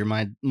little easier.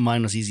 Mine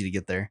was easy to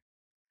get there.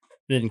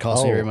 It didn't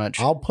cost me very much.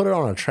 I'll put it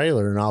on a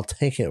trailer and I'll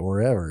take it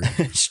wherever.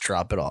 Just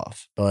drop it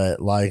off.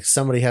 But like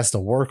somebody has to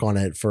work on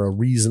it for a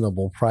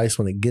reasonable price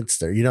when it gets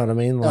there. You know what I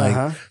mean? Like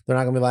they're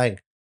not gonna be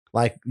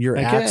like your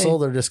axle.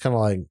 They're just kind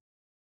of like,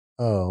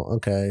 oh,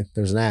 okay,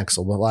 there's an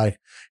axle. But like,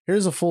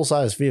 here's a full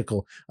size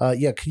vehicle.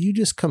 Yeah, can you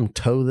just come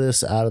tow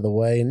this out of the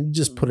way and you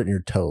just put it in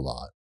your tow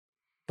lot?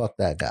 Fuck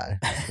that guy.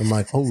 I'm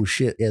like, oh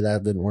shit, yeah,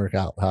 that didn't work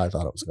out how I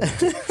thought it was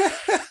going to.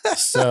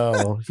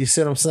 So you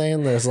see what I'm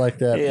saying? There's like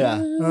that.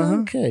 Yeah.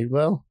 Okay.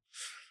 Well.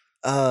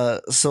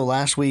 So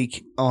last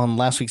week's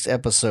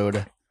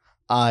episode,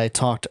 I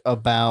talked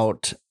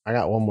about. I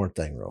got one more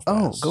thing real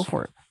fast. Oh, go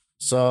for it.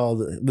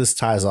 So this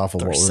ties off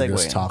of what we were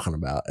just segueing. talking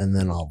about, and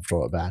then I'll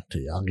throw it back to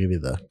you. I'll give you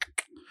the.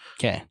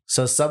 Okay.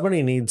 So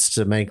somebody needs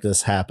to make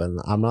this happen.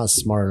 I'm not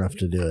smart enough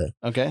to do it.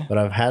 Okay. But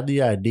I've had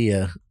the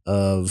idea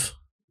of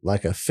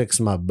like a fix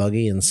my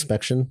buggy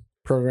inspection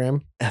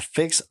program. A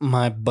fix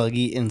my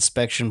buggy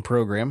inspection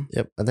program.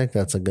 Yep. I think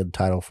that's a good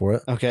title for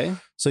it. Okay.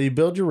 So you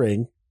build your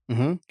rig,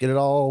 get it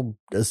all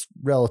as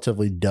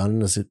relatively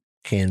done as it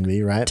can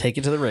be, right? Take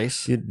it to the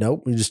race. You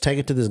just take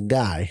it to this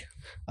guy.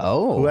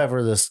 Oh.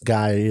 Whoever this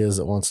guy is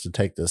that wants to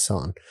take this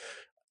on.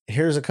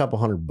 Here's a couple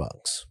 $100.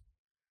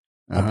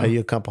 I'll pay you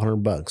a couple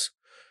 $100.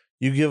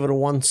 You give it a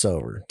once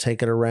over,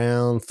 take it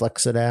around,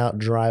 flex it out,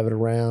 drive it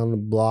around the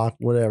block,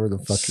 whatever the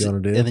fuck you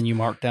want to do. And then you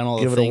mark down all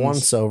the things. things. Give it a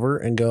once over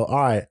and go, all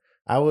right,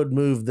 I would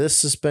move this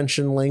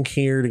suspension link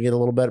here to get a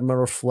little bit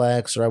more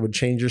flex, or I would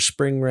change your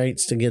spring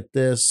rates to get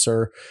this,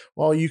 or,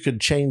 well, you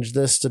could change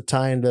this to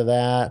tie into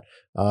that.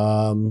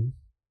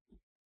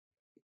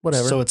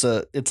 Whatever. So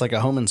it's like a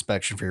home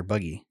inspection for your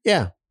buggy.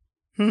 Yeah.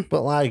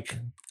 But like.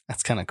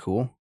 That's kind of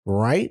cool.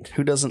 Right?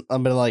 Who doesn't,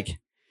 but like.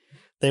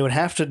 They would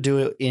have to do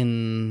it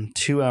in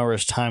 2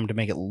 hours time to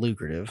make it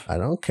lucrative. I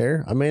don't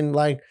care. I mean,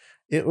 like,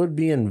 it would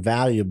be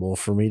invaluable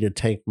for me to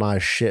take my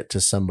shit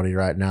to somebody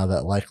right now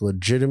that like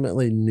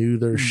legitimately knew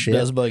their shit.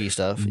 Does buggy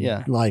stuff.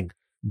 Yeah. Like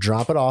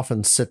drop it off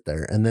and sit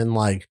there. And then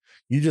like,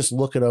 you just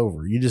look it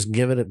over. You just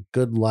give it a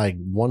good, like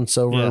once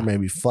over,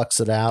 maybe flex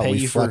it out.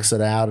 We flex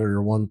it out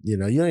or one, you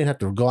don't even have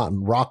to go out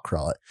and rock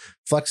crawl it.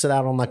 Flex it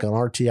out on like an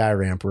RTI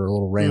ramp or a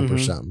little ramp or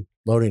something.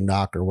 Loading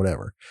dock or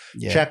whatever.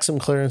 Yeah. Check some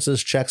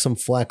clearances, check some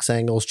flex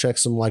angles, check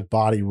some like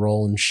body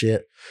roll and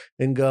shit,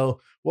 and go,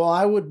 well,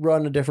 I would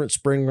run a different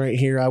spring rate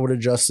here. I would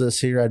adjust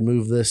this here. I'd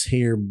move this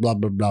here, blah,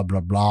 blah, blah,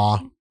 blah, blah.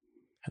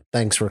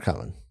 Thanks for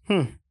coming.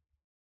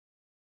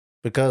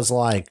 Because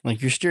like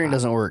your steering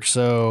doesn't work.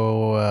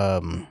 So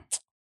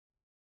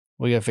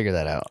we got to figure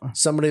that out.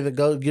 Somebody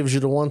that gives you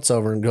the once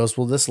over and goes,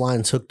 well, this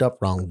line's hooked up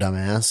wrong,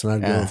 dumbass. And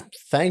I'd go,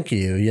 thank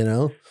you,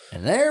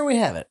 And there we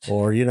have it.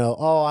 Or,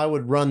 oh, I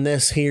would run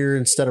this here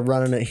instead of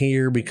running it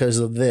here because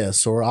of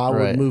this. Or I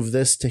would move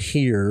this to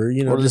here.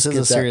 Or this is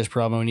a serious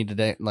problem. We need to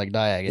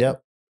diag it.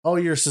 Yep. Oh,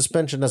 your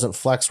suspension doesn't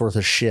flex worth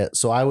a shit.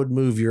 So I would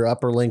move your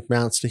upper link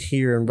mounts to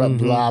here and blah,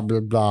 blah, blah,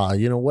 blah.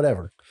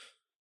 Whatever.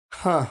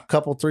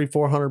 Couple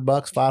 $300-400,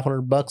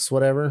 $500,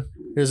 whatever.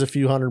 Here's a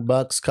few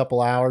 $100,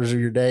 couple hours of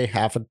your day,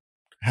 half a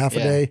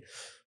day,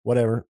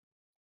 whatever.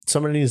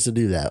 Somebody needs to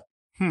do that.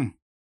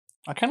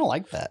 I kind of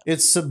like that.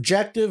 It's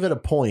subjective at a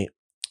point.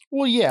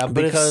 Well, yeah,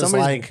 because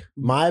like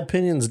my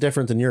opinion's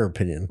different than your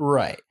opinion.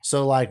 Right.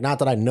 So like, not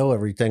that I know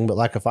everything, but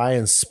like if I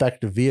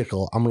inspect a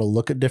vehicle, I'm going to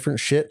look at different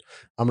shit.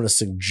 I'm going to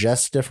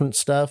suggest different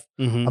stuff.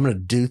 I'm going to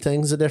do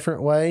things a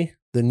different way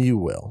than you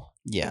will.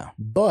 Yeah.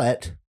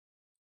 But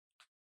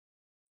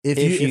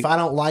if I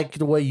don't like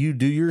the way you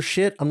do your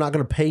shit, I'm not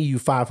going to pay you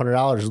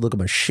 $500 to look at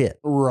my shit.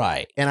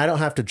 Right. And I don't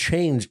have to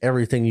change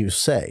everything you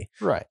say.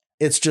 Right.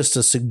 It's just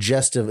a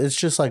suggestive. It's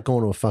just like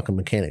going to a fucking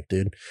mechanic,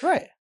 dude.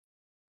 Right.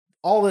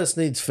 All this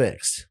needs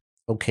fixed.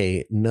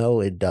 Okay. No,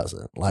 it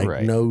doesn't.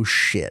 Like no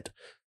shit.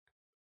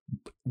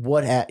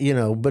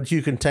 But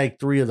you can take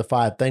 3 of the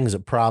 5 things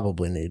that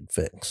probably need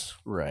fixed.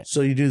 Right.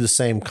 So you do the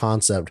same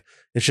concept.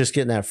 It's just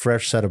getting that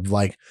fresh set of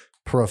like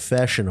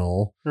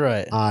professional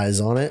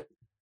eyes on it.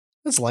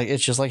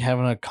 It's just like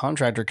having a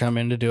contractor come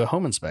in to do a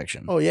home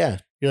inspection. Oh yeah.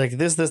 You're like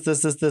this.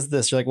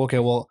 You're like, okay,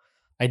 well,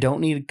 I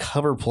don't need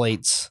cover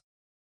plates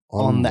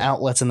on the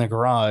outlets in the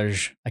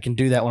garage. I can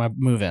do that when I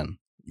move in.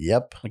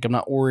 Yep. Like I'm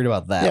not worried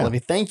about that. Yeah. Let me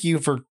thank you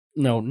for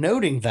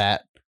noting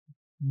that,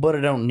 but I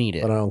don't need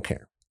it. But I don't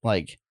care.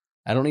 Like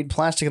I don't need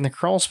plastic in the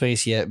crawl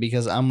space yet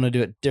because I'm going to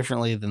do it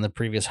differently than the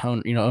previous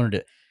owner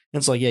did. And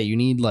it's like, yeah, you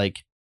need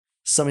like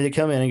somebody to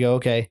come in and go,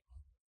 okay,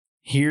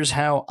 here's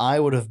how I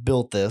would have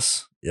built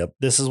this. Yep.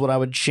 This is what I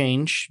would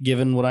change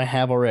given what I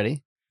have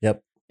already.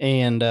 Yep.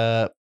 And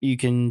you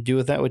can do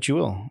with that what you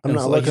will. I'm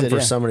not looking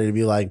for somebody to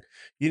be like,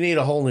 you need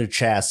a whole new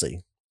chassis.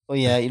 Well,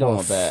 yeah, you don't Well,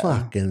 want that.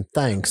 Fucking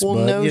thanks. Well,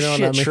 bud. no You know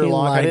shit, what I mean?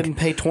 Sherlock. I Like, didn't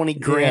pay 20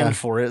 grand Yeah.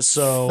 for it,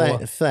 so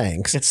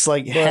thanks. it's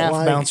like But, half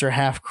like, bouncer,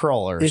 half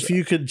crawler. If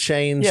you could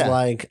change, Yeah.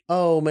 like,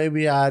 oh,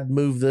 maybe I'd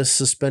move this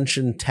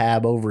suspension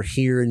tab over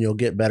here and you'll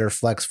get better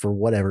flex for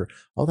whatever.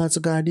 Oh, that's a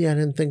good idea. I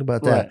didn't think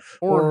about that. Right.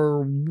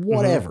 Or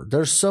whatever.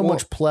 There's so Well-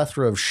 much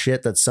plethora of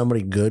shit that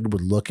somebody good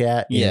would look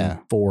at Yeah. in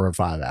 4 or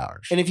 5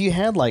 hours. And if you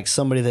had like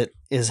somebody that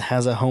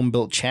has a home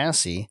built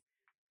chassis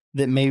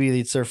that maybe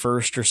it's their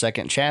first or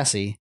second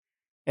chassis,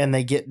 and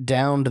they get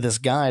down to this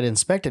guy to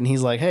inspect it, and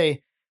he's like,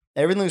 "Hey,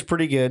 everything looks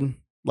pretty good.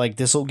 Like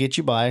this will get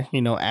you by.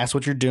 You know, ask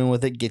what you're doing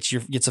with it. Gets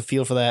a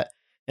feel for that."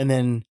 And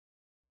then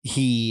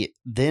he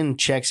then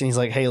checks and he's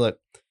like, "Hey, look,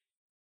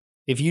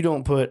 if you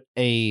don't put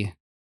a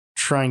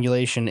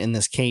triangulation in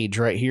this cage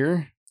right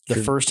here, the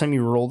Sure. first time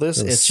you roll this,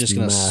 It'll it's just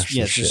gonna smash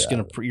the it's just shit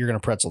gonna out of you're gonna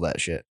pretzel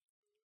that shit.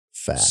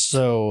 Fact.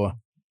 So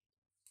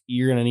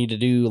you're gonna need to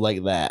do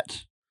like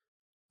that."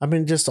 I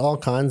mean, just all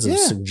kinds of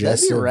That'd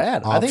suggestive be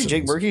rad. I think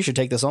Jake options. Berkey should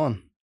take this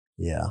on.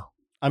 Yeah.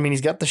 I mean,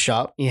 he's got the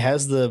shop. He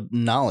has the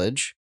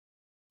knowledge.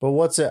 But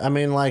what's it? I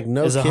mean, like,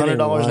 no Is kidding,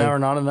 $100 an like, hour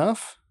not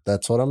enough?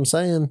 That's what I'm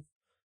saying.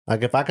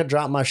 Like, if I could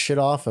drop my shit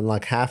off in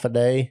like half a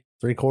day,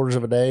 3/4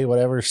 of a day,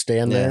 whatever,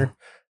 stand Yeah. there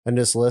and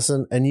just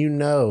listen, and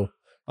Oh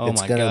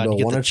it's my gonna god! go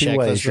Get one the or two checklist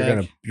ways.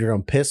 back. You're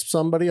gonna piss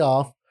somebody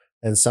off,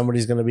 and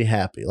somebody's gonna be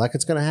happy. Like,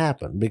 it's gonna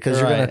happen because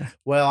you're Right. gonna.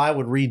 Well, I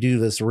would redo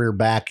this rear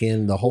back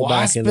end, the whole Well,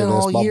 I back end of spent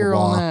this, all blah year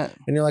blah on blah. that.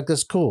 And you're like,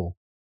 that's cool.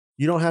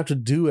 You don't have to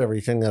do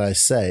everything that I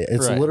say.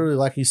 It's Right. literally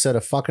like you said,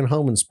 a fucking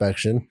home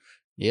inspection.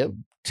 Yep.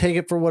 Take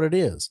it for what it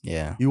is.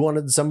 Yeah. You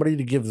wanted somebody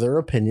to give their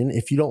opinion.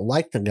 If you don't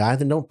like the guy,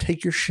 then don't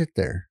take your shit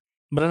there.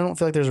 But I don't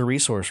feel like there's a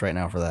resource right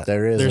now for that.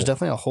 There is. There's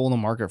definitely a hole in the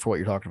market for what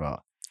you're talking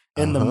about.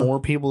 And the Uh-huh. more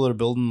people that are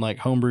building like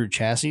homebrewed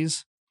chassis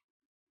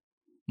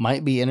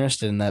might be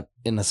interested in that,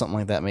 into something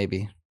like that,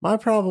 maybe. My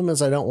problem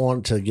is I don't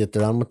want to get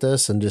done with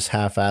this and just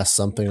half-ass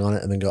something on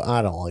it and then go,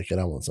 I don't like it.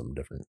 I want something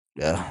different.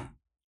 Yeah.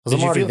 Because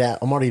Did you feel-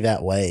 I'm already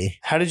that way.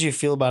 How did you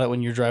feel about it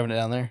when you're driving it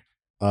down there?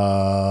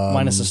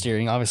 Minus the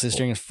steering. Obviously, the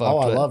steering is fucked. Oh,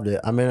 I but- loved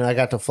it. I mean, I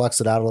got to flex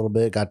it out a little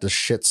bit. Got to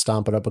shit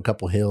stomp it up a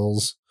couple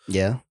hills.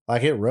 Yeah.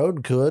 Like, it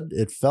rode good.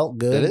 It felt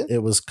good. Did it?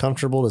 It was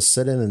comfortable to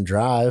sit in and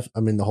drive. I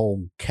mean, the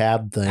whole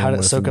cab thing. How'd it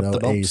with soak up no the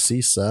bumps?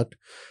 AC sucked.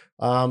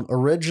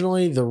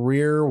 Originally, the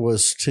rear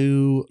was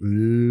too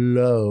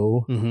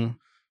low. Mm-hmm.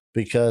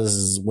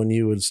 Because when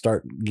you would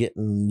start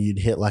getting, you'd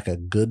hit like a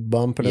good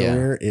bump in the Yeah.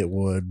 rear, it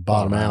would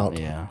bottom out.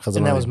 Yeah. Because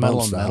And that was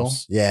metal on metal?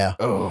 Yeah,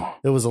 Oh.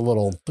 it was a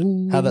little.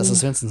 How that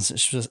suspension.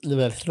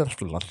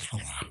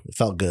 It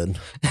felt good.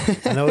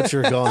 I know what you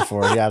were going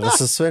for. Yeah, the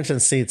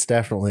suspension seats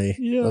definitely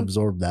Yeah.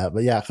 absorbed that.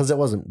 But yeah, because it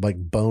wasn't like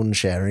bone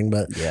shattering,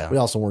 but Yeah. we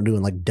also weren't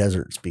doing like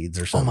desert speeds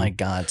or Oh something. my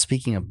God.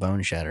 Speaking of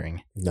bone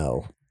shattering,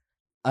 No.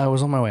 I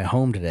was on my way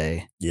home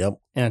today Yep.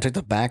 and I took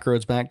the back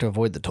roads back to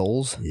avoid the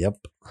tolls. Yep.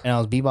 And I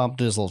was bebopped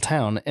to this little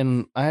town.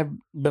 And I've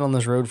been on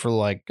this road for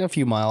like a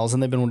few miles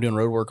and they've been doing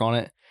road work on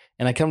it.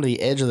 And I come to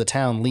the edge of the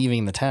town,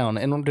 leaving the town,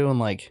 and I'm doing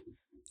like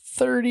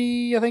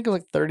 30, I think it was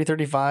like 30,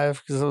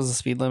 35 because that was the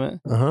speed limit.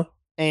 Uh huh.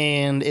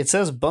 And it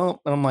says bump.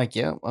 And I'm like,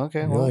 yeah,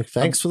 okay. Well, Like,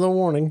 thanks for the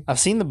warning. I've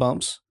seen the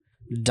bumps.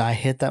 Did I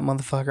hit that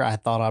motherfucker? I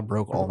thought I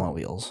broke all my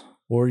wheels.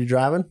 What were you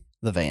driving?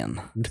 The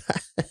van.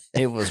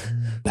 It was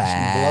Blowed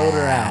bad.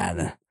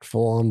 her out.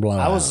 Full on blowout.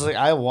 I was like,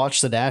 I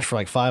watched the dash for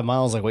like 5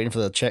 miles, like waiting for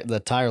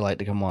the tire light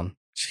to come on,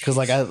 because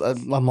like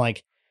I'm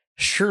like,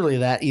 surely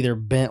that either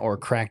bent or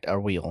cracked a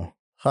wheel,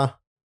 Huh.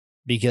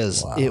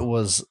 because Wow. it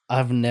was.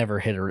 I've never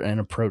hit an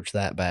approach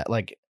that bad.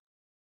 Like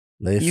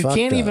They you fucked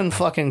can't up. even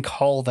fucking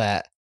call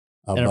that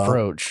A an bump.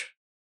 approach.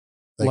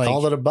 They like-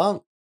 called it a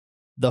bump.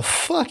 The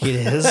fuck it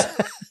is.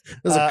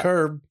 It was a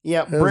curb.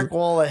 Yeah, was- brick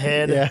wall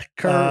ahead. Yeah,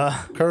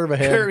 curb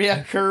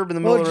ahead. Curb in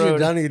the middle What of the would you road.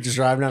 done? You just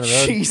driving down the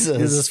road. Jesus.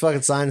 There's this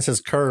fucking sign that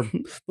says curb.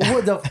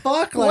 What the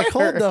fuck? Like,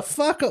 Where? hold the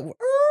fuck up.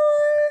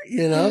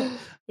 You know,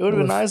 It would have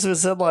been nice if it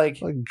said like,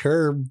 fucking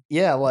curb.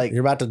 yeah, like,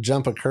 You're about to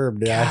jump a curb,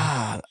 dude.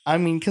 God. I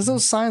mean, because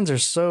those signs are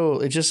so.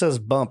 It just says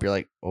bump. You're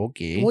like,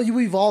 okay. Well,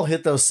 we've all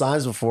hit those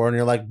signs before, and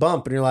you're like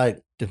bump, and you're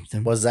like, Dum,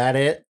 dum. was that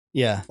it?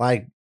 Yeah,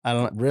 Like, I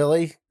don't.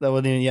 really? That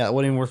wasn't even. Yeah, it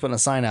wasn't even worth putting a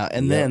sign out.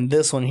 And Yep. then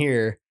this one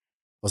here.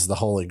 Was the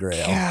holy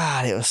grail?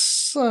 God, it was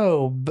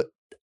so. But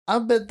I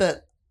bet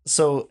that.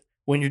 So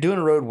when you're doing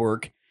road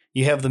work,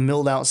 you have the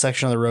milled out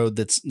section of the road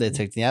they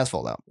take the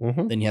asphalt out.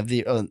 Mm-hmm. Then you have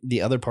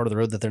the other part of the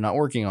road that they're not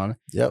working on,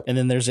 Yep. and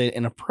then there's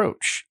an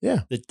approach.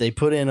 Yeah. That they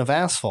put in of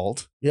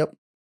asphalt. Yep.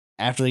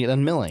 After they get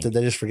done milling. Did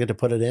they just forget to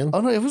put it in?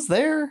 Oh no, it was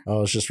there.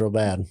 Oh, it's just real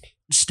bad.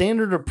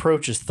 Standard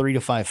approach is 3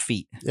 to 5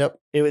 feet. Yep.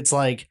 It's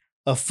like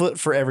a foot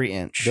for every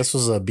inch. This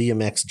was a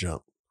BMX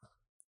jump.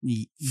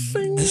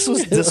 This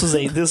was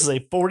a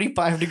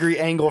 45-degree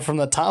angle from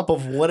the top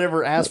of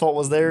whatever asphalt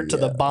was there to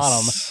the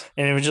bottom, Yes.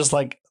 and it was just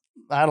like,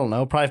 I don't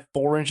know, probably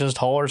 4 inches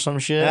tall or some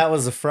shit. That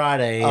was a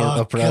Friday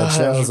Oh, approach. That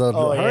gosh. was a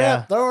Oh, hurry yeah.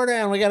 up, throw her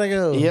down. We gotta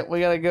go. Yep, we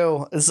gotta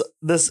go.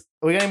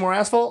 We got any more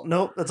asphalt?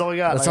 Nope, that's all we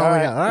got. That's Like, all we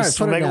got. All right, let's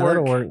put it make down.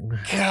 It'll work.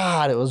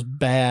 God, it was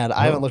bad.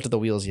 I haven't looked at the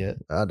wheels yet.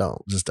 I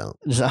don't. Just don't.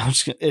 I'm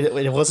just,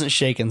 it wasn't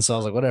shaking, so I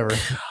was like, whatever.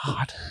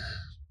 God.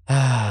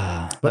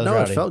 But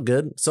no, it felt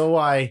good. So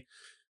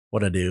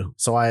what I do?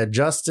 So I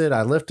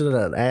lifted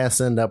an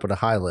ass end up with a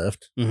high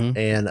lift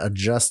and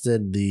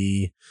adjusted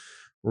the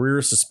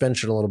rear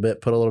suspension a little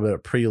bit, put a little bit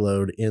of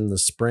preload in the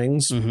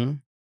springs,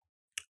 and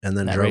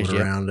then that drove it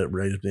around. It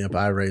raised me up.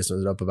 I raised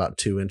it up about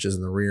 2 inches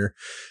in the rear,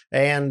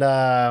 and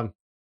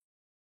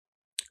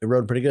it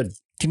rode pretty good.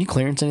 Can you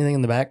clearance anything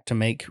in the back to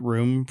make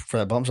room for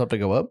that bump stop to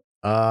go up?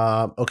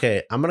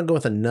 Okay, I'm gonna go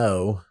with a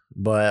no,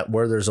 but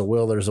where there's a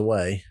will, there's a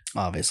way.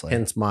 Obviously,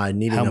 hence my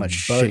needing a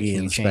buggy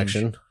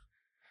inspection.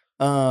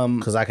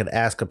 Because I could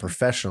ask a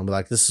professional, be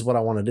like, "This is what I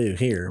want to do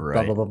here." Right.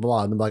 Blah blah blah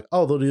blah. And they're like,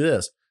 "Oh, they'll do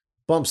this."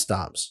 Bump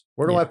stops.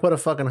 Where do I put a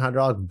fucking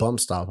hydraulic bump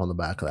stop on the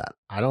back of that?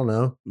 I don't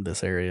know.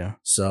 This area.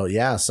 So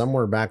yeah,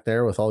 somewhere back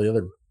there with all the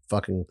other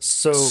fucking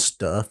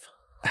stuff.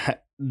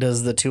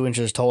 Does the 2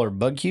 inches taller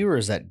bug you, or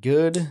is that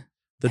good?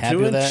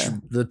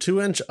 The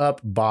 2 inch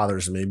up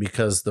bothers me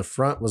because the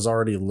front was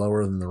already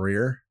lower than the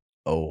rear.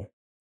 Oh.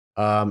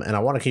 And I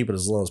want to keep it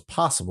as low as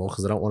possible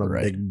because I don't want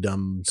a big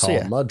dumb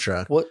tall mud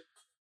truck. What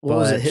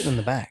was it hitting in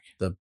the back?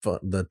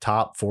 The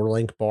top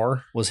 4-link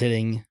bar was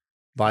hitting.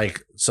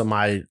 Like, so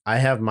I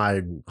have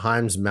my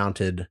Heims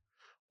mounted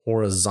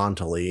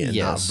horizontally and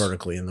not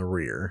vertically in the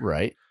rear.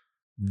 Right.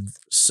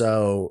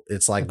 So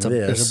it's like this.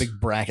 There's a big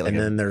bracket. And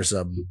then there's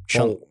a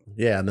bolt.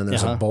 Yeah. And then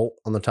there's a bolt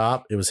on the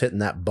top. It was hitting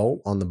that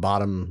bolt on the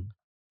bottom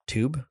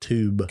tube.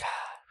 God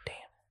damn.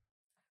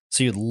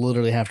 So you'd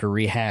literally have to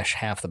rehash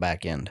half the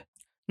back end.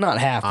 Not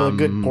half, but a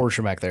good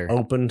portion back there.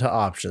 Open to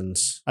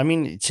options. I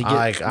mean, to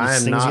get I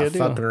am not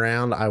fucking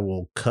around. I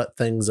will cut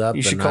things up.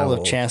 You should call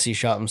the chassis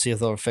shop and see if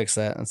they'll fix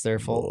that. It's their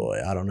fault.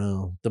 Boy, I don't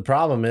know. The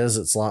problem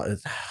is I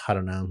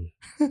don't know.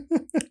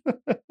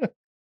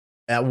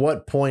 At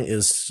what point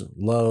is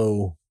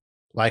low?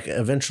 Like,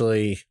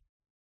 eventually.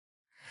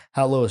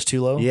 How low is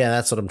too low? Yeah,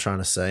 that's what I'm trying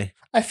to say.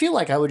 I feel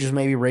like I would just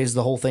maybe raise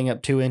the whole thing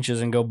up 2 inches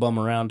and go bum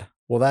around.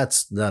 Well,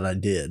 that I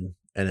did.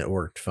 And it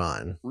worked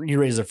fine. You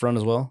raised the front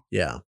as well?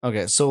 Yeah.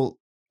 Okay, so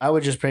I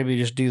would just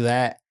do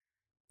that,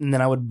 and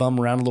then I would bum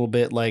around a little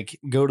bit, like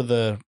go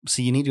to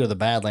you need to go to the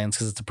Badlands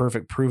because it's the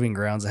perfect proving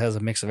grounds. It has a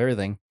mix of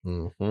everything.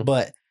 Mm-hmm.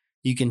 But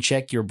you can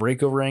check your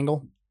breakover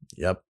angle.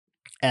 Yep.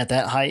 At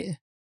that height.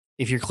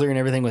 If you're clearing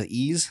everything with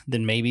ease,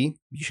 then maybe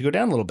you should go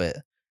down a little bit.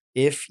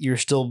 If you're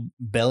still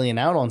bellying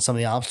out on some of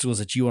the obstacles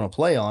that you want to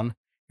play on,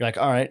 you're like,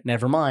 all right,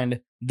 never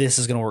mind. This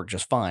is going to work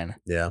just fine.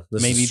 Yeah.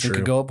 Maybe you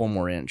could go up 1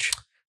 more inch.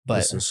 But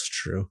this is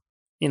true.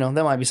 You know,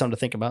 that might be something to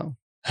think about.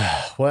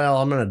 Well,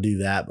 I'm going to do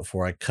that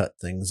before I cut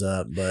things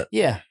up, but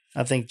yeah,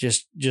 I think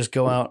just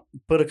go out,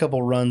 put a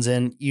couple runs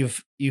in.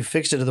 You've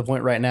fixed it to the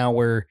point right now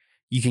where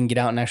you can get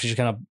out and actually just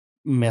kind of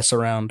mess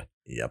around.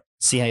 Yep.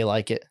 See how you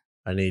like it.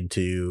 I need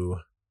to.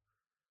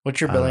 What's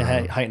your belly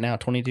height now?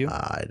 22?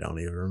 I don't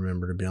even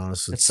remember, to be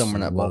honest. It's somewhere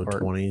in that low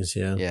ballpark. 20s.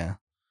 Yeah. Yeah.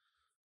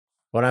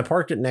 When I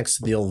parked it next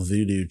to the old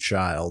Voodoo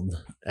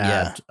Child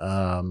at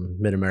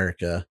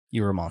Mid-America.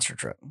 You were a monster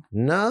truck.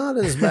 Not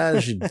as bad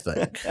as you'd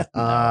think.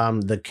 No.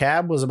 The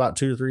cab was about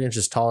 2 to 3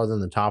 inches taller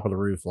than the top of the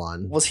roof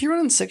line. Was he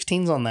running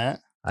 16s on that?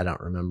 I don't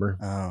remember.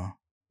 Oh.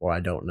 Or I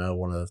don't know.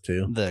 One of the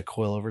two. The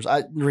coilovers.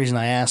 The reason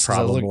I asked is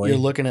you're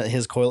looking at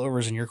his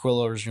coilovers and your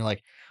coilovers and you're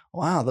like,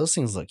 wow, those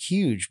things look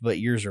huge, but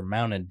yours are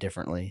mounted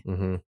differently.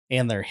 Mm-hmm.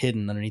 And they're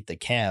hidden underneath the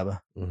cab.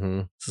 Mm-hmm.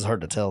 This is hard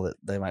to tell that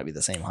they might be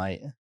the same height.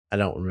 I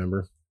don't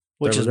remember.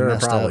 Which is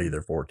probably up.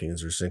 Either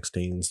 14s or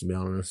 16s, to be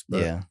honest.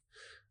 But, yeah.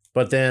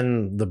 But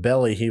then the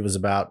belly, he was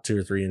about 2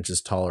 or 3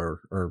 inches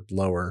taller or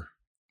lower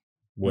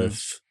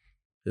with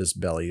his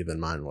belly than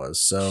mine was.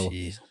 So,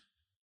 jeez.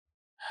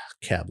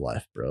 Cab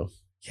life, bro.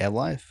 Cab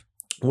life.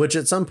 Which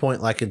at some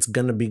point, like, it's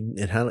going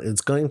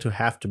to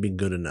have to be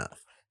good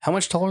enough. How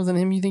much taller than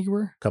him you think you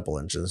were? A couple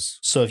inches.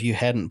 So if you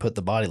hadn't put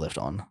the body lift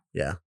on.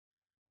 Yeah.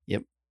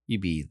 Yep.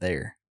 You'd be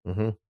there.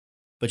 Mm-hmm.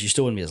 But you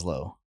still wouldn't be as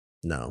low.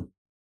 No.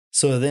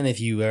 So then if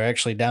you are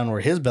actually down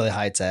where his belly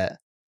height's at,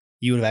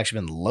 you would have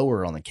actually been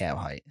lower on the cab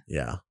height.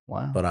 Yeah.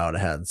 Wow. But I would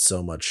have had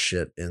so much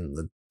shit in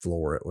the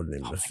floor, it wouldn't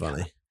even be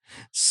funny. God.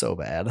 So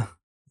bad.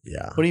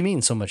 Yeah. What do you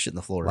mean so much shit in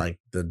the floor? Like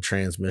the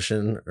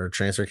transmission or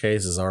transfer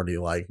case is already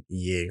like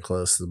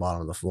close to the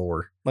bottom of the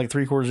floor. Like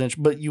 3/4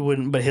 inch,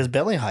 but his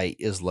belly height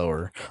is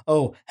lower.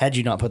 Oh, had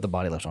you not put the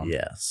body lift on?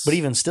 Yes. But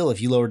even still,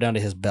 if you lower down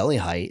to his belly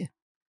height,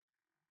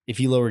 if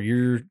you lower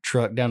your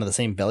truck down to the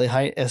same belly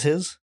height as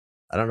his,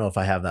 I don't know if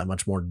I have that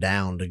much more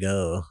down to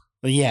go.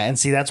 But yeah, and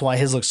see, that's why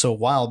his looks so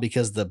wild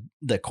because the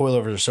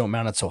coilovers are so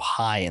mounted so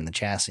high in the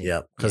chassis.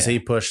 Yep, because he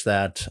pushed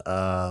that.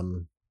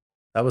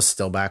 That was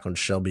still back when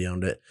Shelby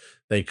owned it.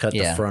 They cut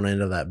the front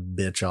end of that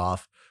bitch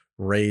off,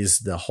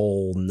 raised the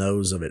whole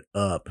nose of it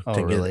up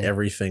to get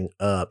everything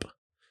up.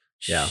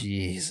 Yeah,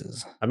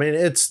 Jesus. I mean,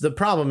 the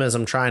problem is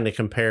I'm trying to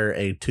compare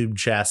a tube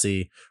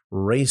chassis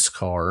race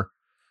car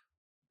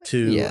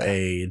to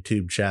a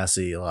tube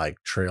chassis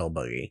like trail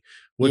buggy,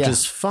 which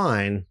is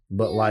fine,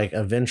 but like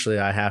eventually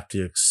I have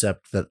to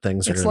accept that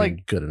things are going to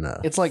be good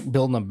enough. It's like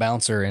building a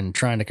bouncer and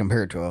trying to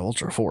compare it to an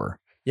Ultra 4.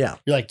 Yeah.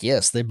 You're like,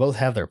 yes, they both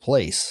have their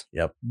place.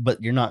 Yep.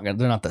 But they're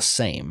not the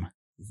same.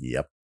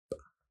 Yep.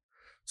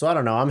 So I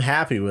don't know. I'm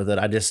happy with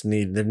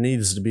it. There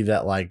needs to be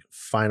that like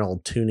final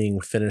tuning,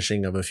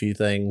 finishing of a few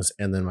things,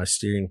 and then my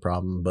steering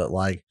problem. But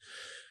like,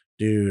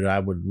 dude, I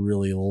would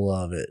really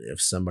love it if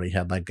somebody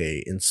had like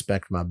a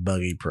inspect my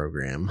buggy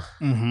program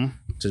to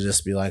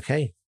just be like,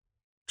 hey,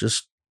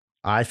 just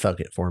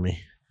iFuck it for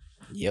me.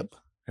 Yep.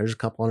 Here's a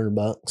couple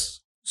 $100.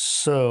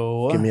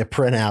 So Give me a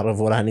printout of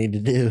what I need to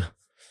do.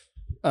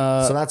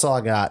 So that's all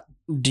I got.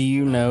 Do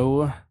you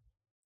know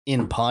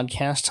in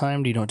podcast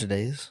time? Do you know what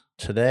today is?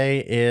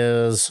 Today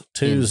is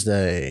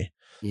Tuesday.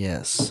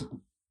 Yes.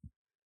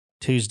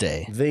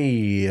 Tuesday.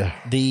 The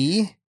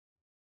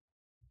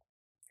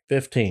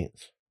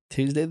 15th.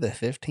 Tuesday the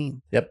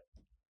 15th. Yep.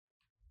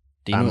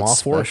 Do you know I'm what's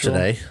off work special?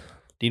 today.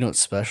 Do you know what's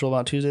special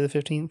about Tuesday the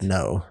 15th?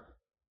 No.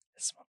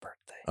 It's my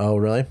birthday. Oh,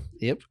 really?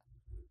 Yep.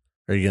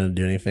 Are you going to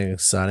do anything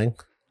exciting?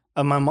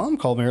 My mom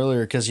called me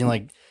earlier because,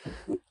 like,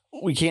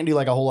 we can't do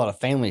like a whole lot of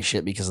family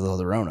shit because of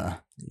the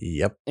Rona.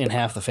 Yep. And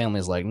half the family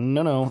is like,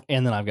 no.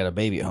 And then I've got a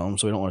baby at home,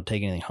 so we don't want to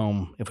take anything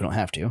home if we don't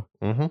have to.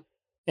 Mm-hmm.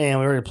 And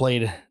we already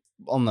played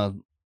on the,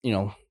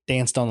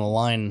 danced on the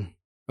line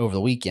over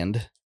the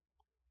weekend.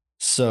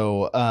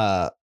 So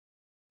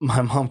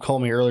my mom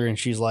called me earlier and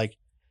she's like,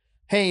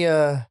 hey,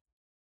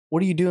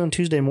 what are you doing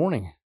Tuesday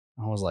morning?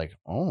 I was like,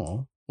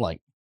 oh,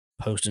 like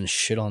posting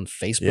shit on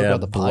Facebook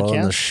about the blowing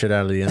podcast. the shit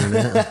out of the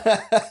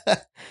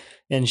internet.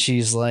 And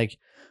she's like,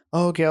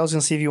 oh, okay, I was going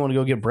to see if you want to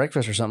go get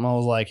breakfast or something. I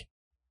was like,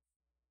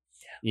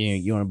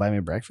 you want to buy me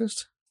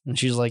breakfast? And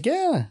she's like,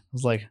 yeah. I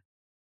was like,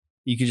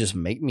 you could just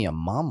make me a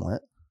momlet.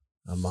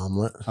 A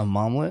momlet? A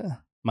momlet?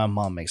 My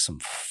mom makes some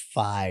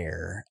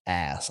fire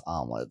ass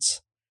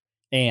omelets.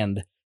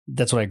 And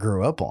that's what I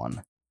grew up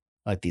on.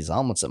 Like these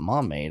omelets that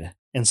mom made.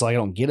 And so I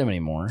don't get them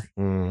anymore.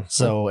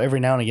 So every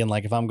now and again,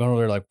 like if I'm going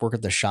over there, like work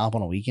at the shop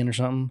on a weekend or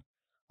something,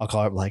 I'll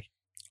call her up like,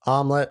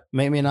 omelet.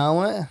 Make me an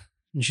omelet.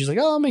 And she's like,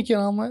 oh, I'll make you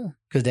an omelet.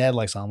 Because dad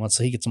likes omelets,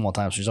 so he gets them all the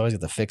time. So she's always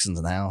got the fixings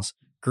in the house.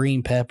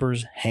 Green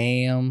peppers,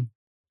 ham,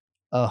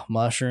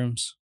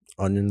 mushrooms.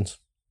 Onions.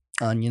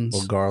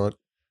 Little garlic.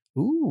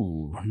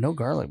 Ooh, no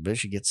garlic, but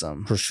she gets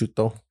some.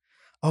 Prosciutto.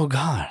 Oh,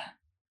 God.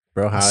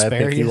 Bro, how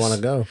epic you want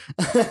to go?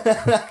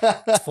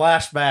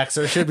 Flashbacks.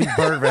 There should be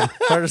bourbon.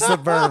 Where's the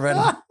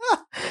bourbon?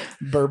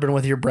 Bourbon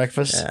with your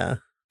breakfast? Yeah.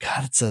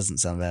 God, it doesn't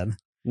sound bad.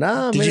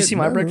 No, Did you see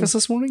my breakfast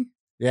this morning?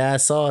 Yeah, I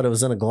saw it. It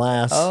was in a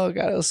glass. Oh,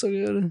 God, it was so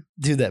good.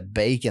 Dude, that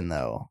bacon,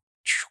 though.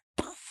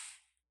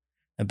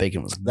 That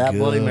bacon was that good.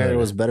 Bloody Mary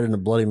was better than the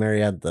Bloody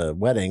Mary at the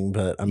wedding,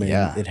 but I mean,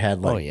 it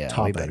had like way better.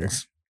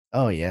 toppings.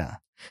 Oh, yeah.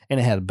 And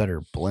it had a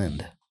better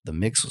blend. The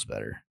mix was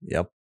better.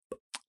 Yep.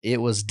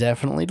 It was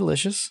definitely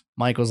delicious.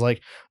 Mike was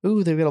like,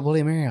 ooh, they've got a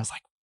Bloody Mary. I was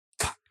like,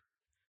 fuck.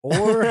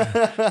 Or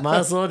might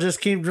as well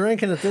just keep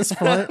drinking at this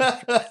point.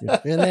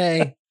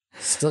 NA.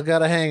 Still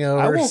got a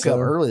hangover. I woke up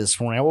early this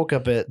morning. I woke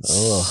up at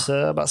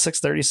about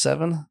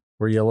 6:37.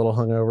 Were you a little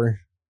hungover?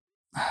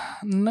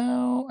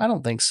 No, I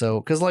don't think so.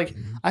 Because like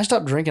I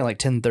stopped drinking like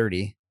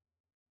 10:30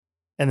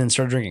 and then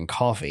started drinking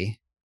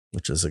coffee.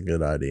 Which is a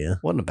good idea.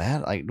 Wasn't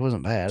bad. Like, it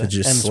wasn't bad. Did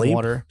you and sleep? Some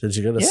water. Did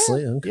you go to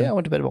sleep? Okay. Yeah, I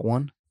went to bed about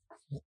 1.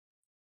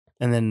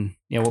 And then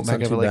woke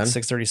back up at like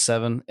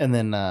 6:37.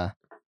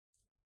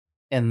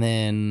 And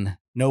then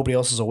nobody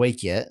else is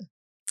awake yet.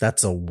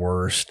 That's the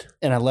worst.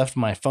 And I left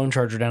my phone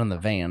charger down in the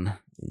van.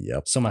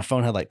 Yep. So my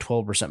phone had like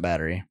 12%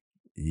 battery.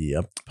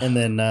 Yep. And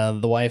then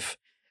the wife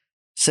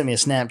sent me a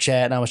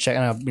Snapchat and I was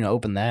checking. I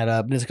opened that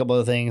up. And there's a couple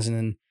other things. And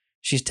then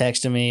she's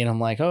texting me and I'm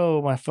like,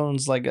 oh, my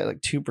phone's like got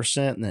like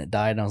 2%. And then it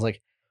died. And I was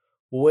like,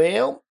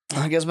 well,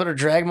 I guess I better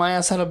drag my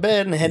ass out of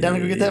bed and head down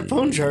and go get that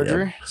phone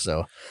charger. Yep.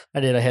 So I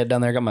did. I head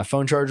down there, got my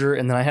phone charger.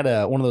 And then I had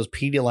one of those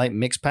Pedialyte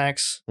mix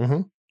packs,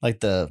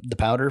 like the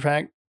powder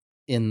pack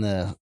in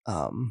the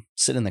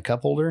sitting in the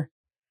cup holder.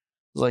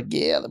 I was like,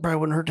 yeah, that probably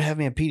wouldn't hurt to have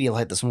me a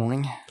Pedialyte this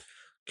morning.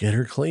 Get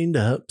her cleaned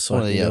up so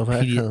I can go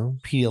back home.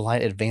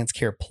 Pedialyte Advanced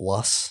Care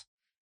Plus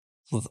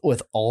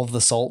with all of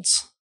the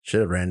salts.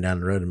 Should have ran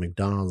down the road to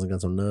McDonald's and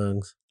got some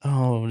nugs.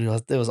 Oh,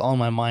 it was on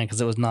my mind because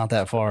it was not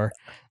that far.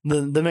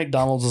 The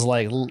McDonald's was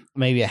like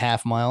maybe a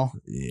half mile.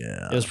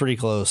 Yeah. It was pretty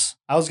close.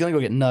 I was going to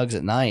go get nugs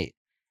at night,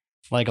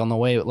 like on the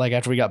way, like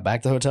after we got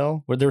back to the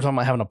hotel, where they were talking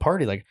about having a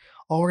party. Like,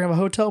 oh, we're going to have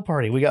a hotel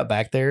party. We got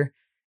back there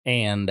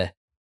and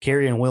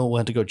Carrie and Will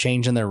went to go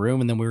change in their room,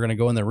 and then we were going to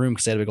go in their room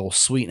because they had a big old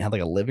suite and had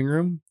like a living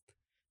room,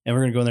 and we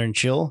are going to go in there and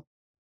chill.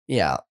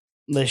 Yeah,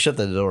 they shut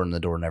the door, and the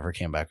door never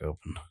came back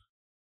open.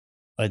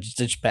 I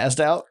just passed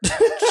out.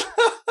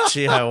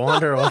 Gee, I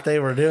wonder what they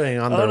were doing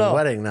on their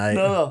wedding night.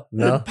 No,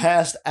 it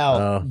passed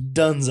out.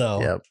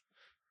 Dunzo. Yep,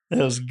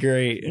 it was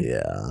great.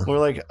 Yeah, we're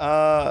like,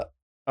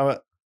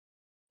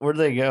 where'd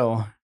they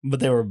go? But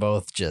they were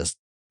both just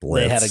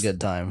Blitz. They had a good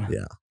time.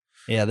 Yeah.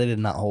 Yeah, they did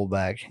not hold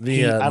back. I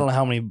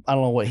don't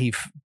know what he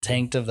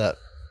tanked of that.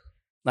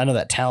 I know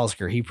that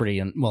Talisker, he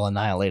pretty well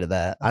annihilated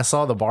that. I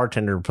saw the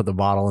bartender put the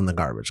bottle in the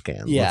garbage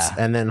can. Yeah.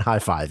 And then high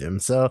five him.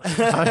 So,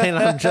 I mean,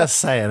 I'm just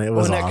saying it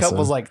was awesome. That cup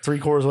was like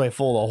 3/4 way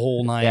full the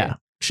whole night. Yeah.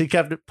 She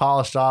kept it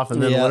polished off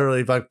and then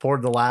literally like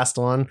poured the last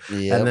one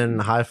and then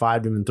high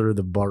fived him and threw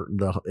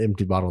the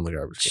empty bottle in the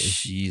garbage can.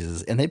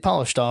 Jesus. And they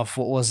polished off,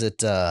 what was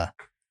it?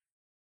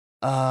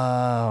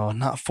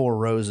 Not Four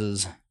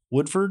Roses.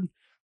 Woodford?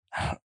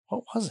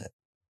 What was it?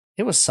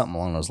 It was something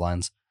along those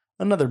lines.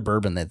 Another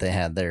bourbon that they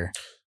had there.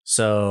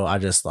 So I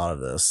just thought of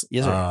this.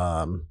 Yes,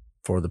 sir.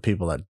 For the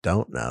people that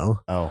don't know,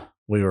 Oh.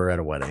 we were at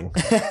a wedding.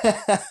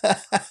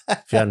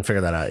 If you hadn't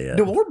figured that out yet.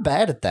 Dude, we're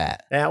bad at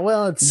that. Yeah,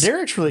 well, it's...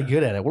 Derek's really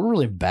good at it. We're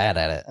really bad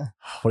at it.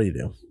 What do you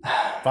do?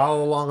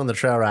 Follow along on the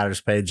Trail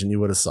Riders page and you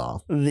would have saw.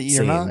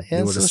 You're not. You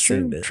Yes, would have that's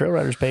true. seen it. Trail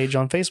Riders page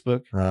on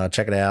Facebook.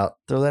 Check it out.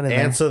 Throw that in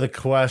Answer the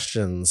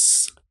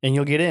questions. there. And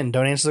you'll get in.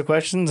 Don't answer the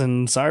questions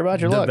and sorry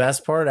about your The luck.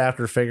 best part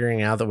after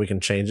figuring out that we can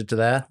change it to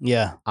that,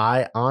 Yeah.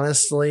 I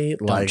honestly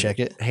Don't check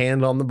it.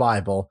 hand on the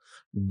Bible.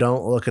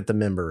 Don't look at the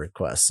member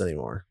requests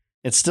anymore.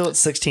 It's still at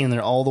 16.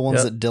 They're all the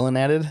ones Yep. that Dylan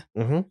added.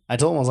 Mm-hmm. I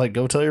told him, I was like,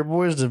 go tell your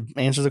boys to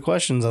answer the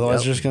questions. Otherwise,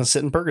 Yep. they're just going to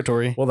sit in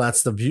purgatory. Well,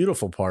 that's the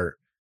beautiful part.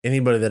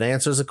 Anybody that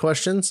answers the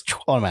questions,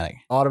 Automatic.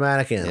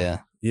 automatic in. Yeah.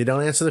 You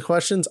don't answer the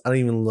questions, I don't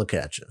even look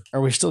at you.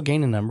 Are we still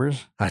gaining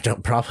numbers? I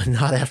don't, probably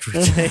not after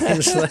we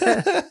change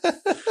that.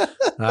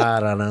 I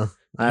don't know.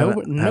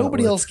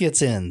 Nobody else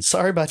gets in.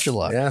 Sorry about your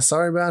luck. Yeah,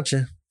 sorry about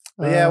you.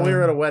 But yeah, we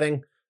were at a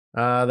wedding.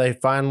 They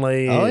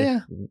finally. Oh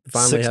yeah,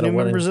 finally 6 had new a wedding.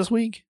 members this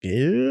week.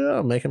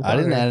 Yeah, making. I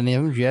didn't add any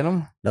of them. Did you add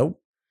them?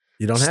 Nope.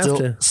 You don't still,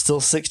 have to. Still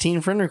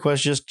 16 friend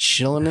requests just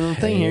chilling in the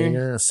thing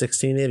here. Yeah,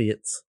 16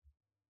 idiots.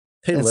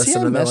 Hey, And see,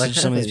 listen, I and they're messaged like,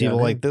 some of these "Hey, people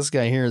yeah, like this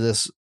guy here.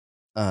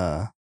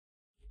 I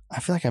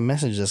feel like I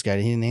messaged this guy.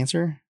 He didn't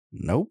answer.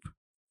 Nope.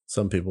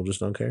 Some people just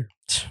don't care.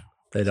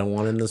 They don't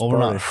want in this Well, we're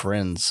party. not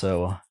friends,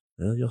 so.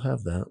 Well, you'll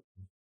have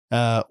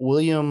that.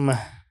 William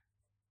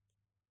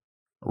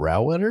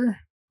Rowetter?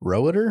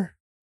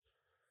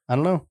 I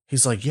don't know.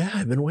 He's like, yeah,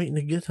 I've been waiting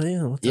to get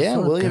in. What the Yeah,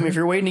 fuck, William, guy? if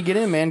you're waiting to get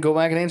in, man, go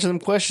back and answer them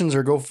questions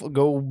or go.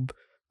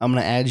 I'm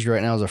going to add you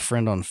right now as a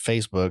friend on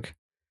Facebook,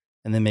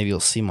 and then maybe you'll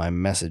see my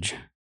message.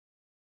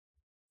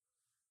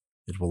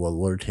 It will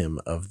alert him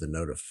of the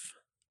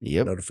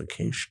Yep.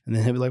 notification. And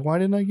then he'll be like, why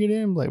didn't I get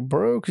in? I'm like,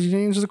 bro, because you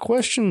didn't answer the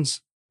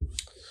questions.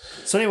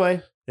 So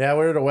anyway. Yeah, we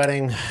were at a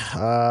wedding.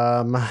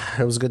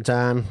 It was a good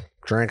time.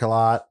 Drank a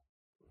lot.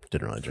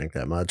 Didn't really drink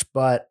that much,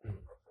 but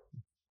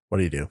what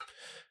do you do?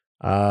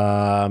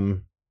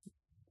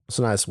 It's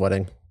a nice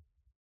wedding.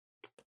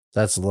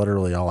 That's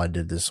literally all I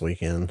did this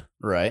weekend,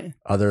 Right.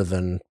 other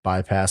than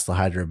bypass the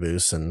Hydro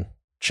Boost and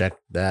check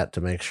that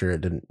to make sure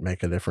it didn't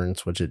make a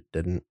difference, which it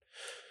didn't.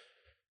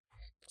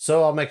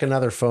 So I'll make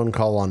another phone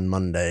call on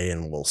Monday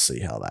and we'll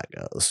see how that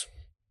goes.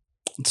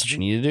 That's what you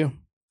need to do.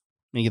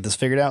 You get this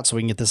figured out so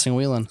we can get this thing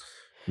wheeling.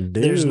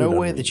 There's no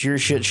way that your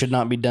shit should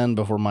not be done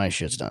before my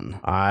shit's done.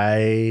 I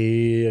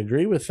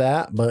agree with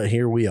that, but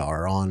here we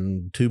are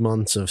on 2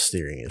 months of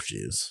steering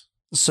issues.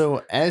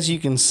 So as you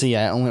can see,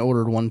 I only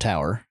ordered one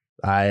tower.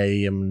 I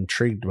am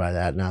intrigued by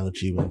that now that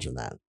you mentioned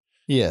that.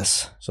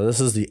 Yes. So this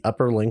is the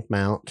upper link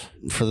mount.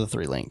 For the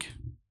 3-link.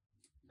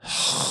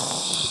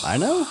 I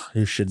know.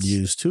 You should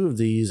use 2 of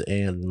these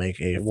and make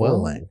a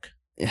 4-link.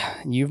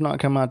 You've not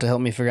come out to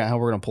help me figure out how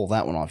we're going to pull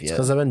that one off yet.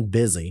 Because I've been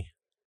busy.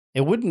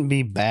 It wouldn't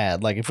be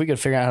bad. Like if we could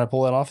figure out how to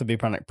pull that off, it'd be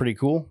pretty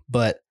cool.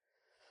 But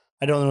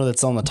I don't know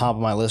that's on the top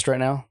of my list right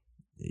now.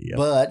 Yep.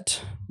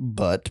 But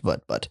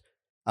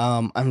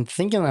I'm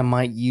thinking I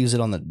might use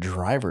it on the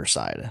driver's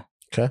side.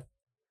 Okay.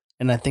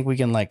 And I think we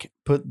can like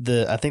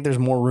I think there's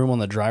more room on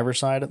the driver's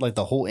side. Like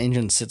the whole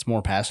engine sits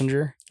more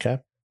passenger.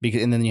 Okay.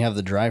 And then you have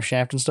the drive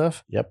shaft and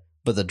stuff. Yep.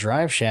 But the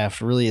drive shaft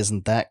really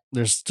isn't that.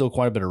 There's still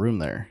quite a bit of room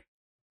there.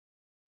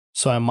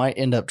 So I might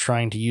end up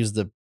trying to use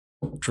the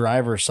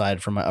driver's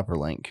side for my upper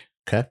link.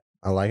 Okay.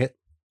 I like it.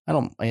 I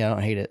don't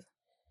hate it.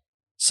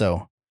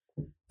 So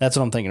that's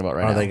what I'm thinking about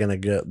right now. Are they going to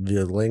get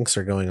the links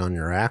are going on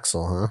your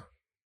axle, huh?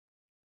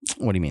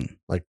 What do you mean?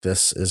 Like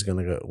this is going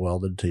to get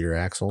welded to your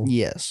axle?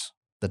 Yes.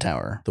 The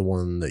tower. The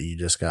one that you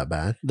just got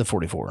back? The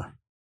 44.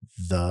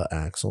 The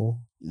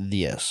axle?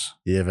 Yes.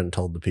 You haven't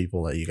told the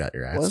people that you got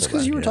your axle. Well, that's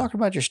because back you were yet. talking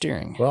about your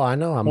steering. Well, I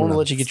know. I want to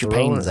let you get your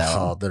pains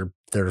out. Oh,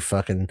 they're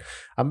fucking.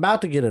 I'm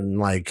about to get in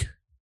like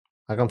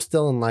I'm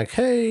still in like,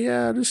 hey,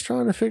 yeah, just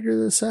trying to figure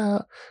this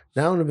out.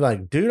 Now I'm gonna be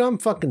like, dude, I'm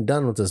fucking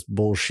done with this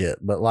bullshit.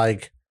 But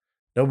like,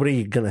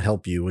 nobody gonna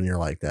help you when you're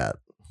like that.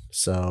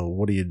 So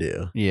what do you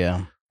do?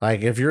 Yeah.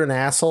 Like, if you're an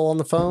asshole on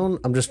the phone,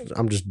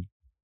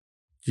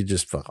 you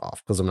just fuck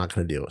off because I'm not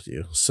gonna deal with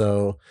you.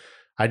 So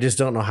I just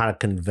don't know how to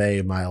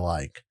convey my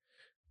like,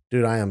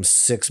 dude, I am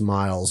 6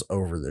 miles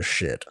over this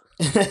shit.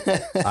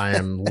 I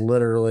am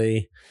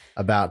literally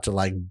about to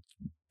like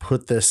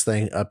put this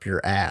thing up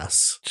your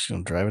ass. Just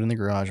gonna drive it in the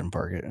garage and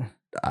park it.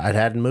 I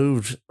hadn't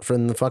moved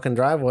from the fucking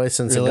driveway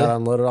since Really? it got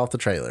unloaded off the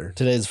trailer.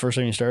 Today's the first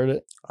time you started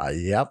it?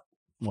 Yep.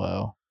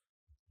 Wow.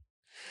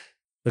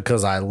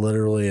 Because I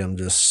literally am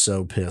just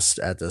so pissed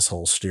at this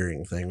whole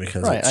steering thing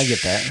because Right, it I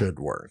get that. should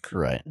work.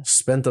 Right.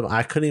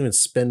 I couldn't even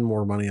spend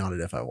more money on it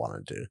if I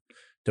wanted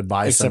to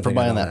buy Except for something.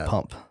 buying I don't that have.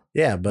 pump.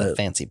 Yeah, That but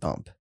fancy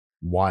pump.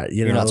 why?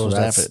 You're not supposed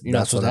to have it. You're not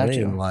that's supposed what to I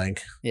have mean. to.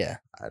 Like, Yeah.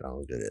 I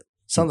don't get it.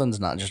 Something's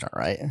not just not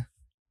right.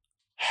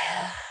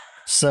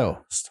 So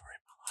Story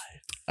of my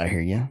life. I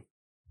hear you.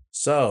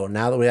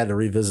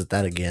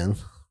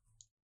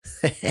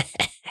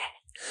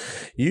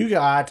 You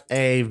got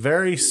a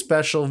very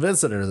special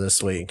visitor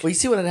this week. Well, you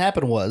see what had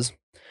happened was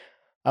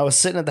I was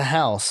sitting at the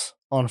house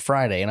on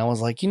Friday and I was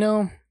like,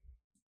 it'd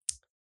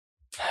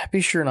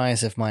be sure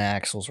nice if my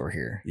axles were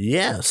here.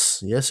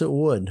 Yes, it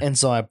would. And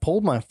so I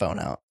pulled my phone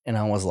out and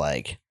I was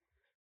like,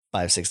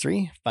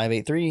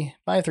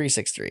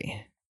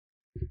 563-583-5363.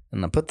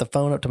 And I put the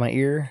phone up to my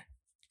ear.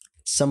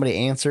 Somebody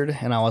answered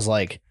and I was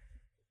like,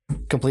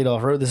 Complete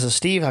Off-Road, this is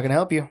Steve. How can I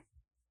help you?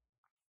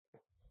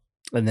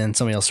 And then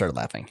somebody else started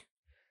laughing.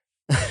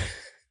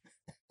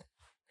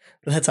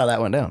 That's how that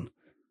went down.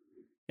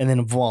 And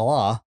then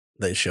voila,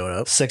 They showed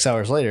up. 6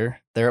 hours later,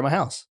 they're at my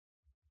house.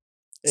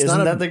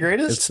 Isn't that the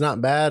greatest? It's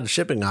not bad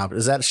shipping option.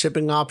 Is that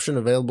shipping option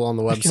available on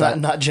the website?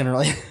 Not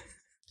generally.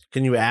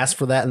 Can you ask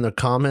for that in the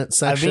comment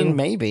section? I mean,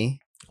 maybe.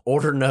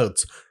 Order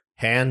notes.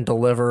 Hand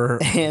deliver.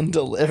 Hand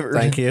delivered.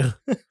 Thank you.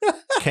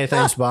 Okay,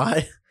 thanks,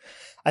 bye.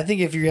 I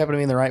think if you happen to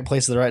be in the right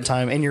place at the right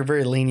time and you're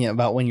very lenient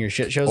about when your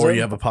shit shows up. Or you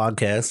have a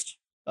podcast.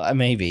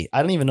 Maybe.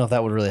 I don't even know if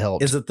that would really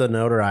help. Is it the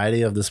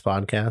notoriety of this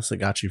podcast that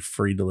got you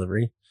free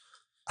delivery?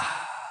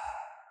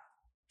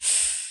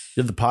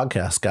 You're the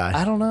podcast guy.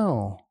 I don't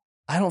know.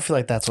 I don't feel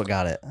like that's what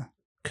got it.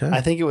 Okay. I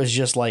think it was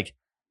just like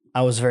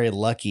I was very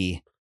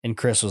lucky and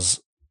Chris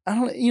was,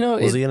 Was he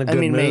in a good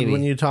mood maybe.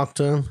 when you talked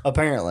to him?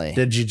 Apparently.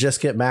 Did you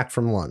just get back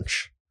from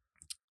lunch?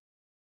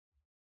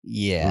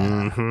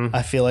 Yeah. Mm-hmm.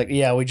 I feel like,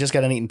 we just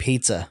got done eating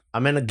pizza.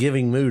 I'm in a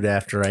giving mood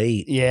after I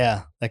eat.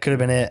 Yeah. That could have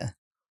been it.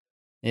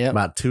 Yeah.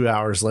 About 2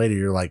 hours later,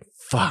 you're like,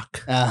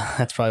 fuck.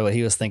 That's probably what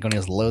he was thinking when he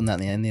was loading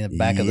that in the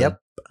back of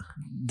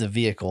the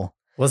vehicle.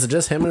 Was it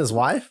just him and his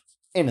wife?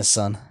 And his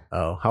son.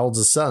 Oh, how old's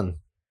his son?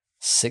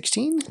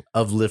 16?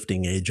 Of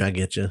lifting age, I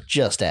get you.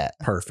 Just at.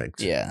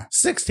 Perfect. Yeah.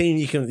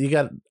 16,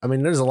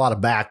 there's a lot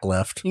of back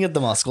left You get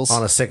the muscles.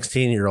 on a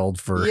 16-year-old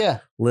for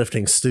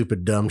lifting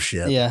stupid dumb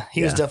shit. Yeah.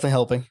 He was definitely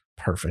helping.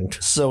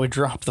 Perfect. So we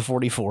dropped the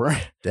 44.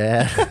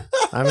 Dad,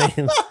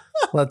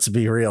 let's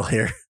be real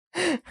here.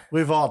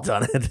 We've all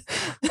done it.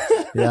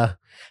 Yeah.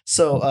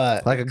 So,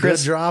 like a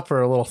Chris good drop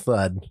or a little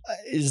thud?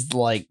 is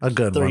like A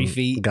good 3 one.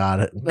 feet.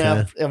 Got it. Okay.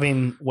 Yeah, I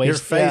mean, waist, Your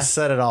face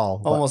said it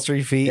all. almost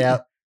 3 feet. Yeah.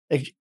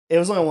 It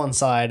was only on one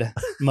side,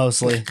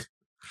 mostly.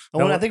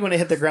 And I think when it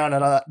hit the ground,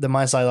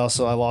 my side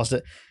also, I lost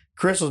it.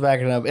 Chris was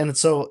backing up. And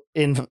so,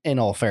 in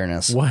all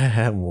fairness, What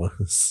happened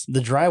was...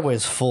 the driveway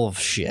is full of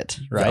shit,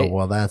 right? Oh,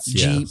 well, that's...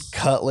 Jeep, yes.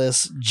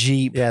 Cutlass,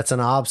 Jeep. Yeah, it's an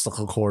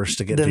obstacle course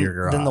to get to your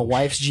garage. Then the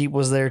wife's Jeep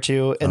was there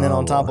too. And then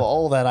on top of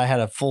all that, I had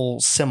a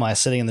full semi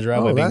sitting in the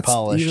driveway being that's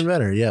polished. even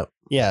better, yep.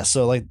 Yeah,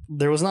 so like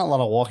there was not a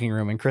lot of walking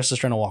room, and Chris is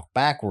trying to walk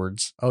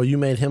backwards. Oh, you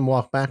made him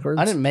walk backwards?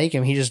 I didn't make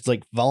him. He just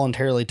like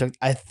voluntarily took.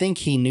 I think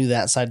he knew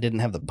that side didn't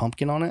have the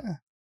pumpkin on it.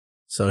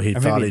 So he Or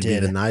thought maybe he'd it be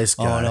the did. nice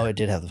guy. Oh no, it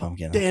did have the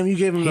pumpkin. Damn, you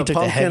gave him He the took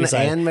the pumpkin heavy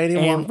side. and made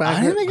him walk And backwards?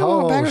 I didn't make him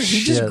walk backwards.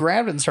 He just shit.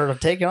 grabbed it and started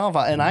taking off.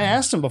 And I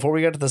asked him before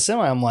we got to the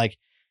semi. I'm like,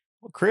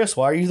 well, Chris,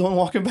 why are you the one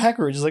walking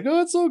backwards? He's like,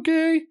 oh, it's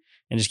okay,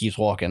 and just keeps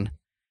walking.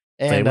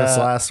 And Famous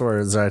last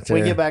words right there.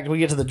 we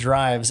get to the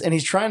drives, and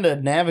he's trying to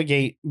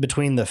navigate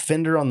between the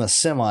fender on the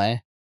semi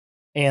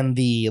and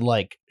the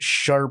like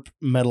sharp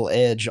metal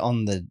edge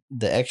on the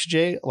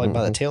XJ, like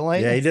by the tail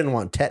light. Yeah, he didn't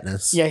want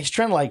tetanus. Yeah, he's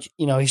trying to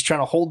he's trying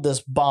to hold this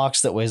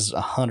box that weighs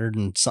 100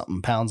 and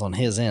something pounds on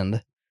his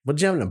end.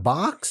 What'd you have in a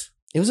box?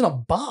 It was in a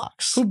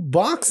box. Who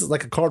boxes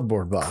like a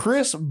cardboard box?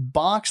 Chris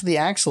boxed the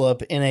axle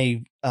up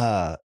in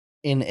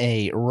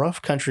a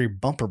rough country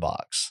bumper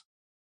box.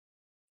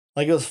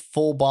 Like it was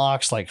full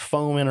box, like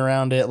foaming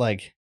around it,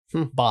 like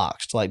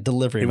boxed, like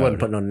delivery He mode. wasn't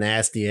putting no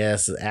nasty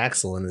ass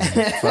axle in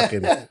his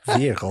fucking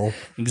vehicle.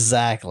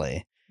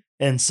 Exactly.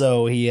 And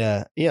so he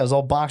it was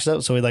all boxed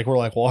up. So we're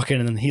like walking,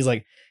 and then he's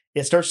like,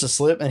 it starts to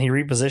slip, and he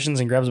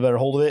repositions and grabs a better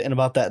hold of it. And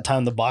about that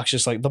time, the box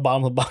just like the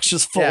bottom of the box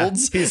just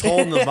folds. Yeah, he's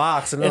holding the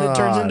box, and, and it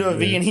turns into a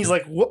V, and he's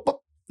like, whoop. Whoop.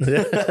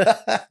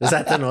 Is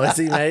that the noise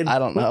he made? I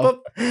don't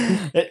know.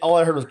 All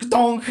I heard was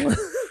donk. I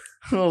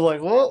was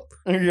like, well,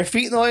 are your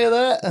feet in the way of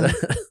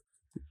that?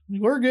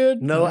 We're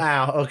good. No,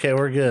 ow. Okay,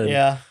 we're good.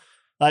 Yeah.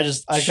 I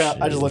just looked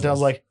down. I was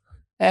like,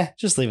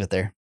 just leave it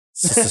there.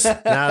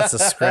 Now it's a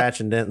scratch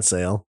and dent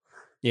sale.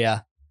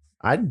 Yeah.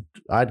 I'd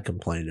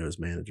complain to his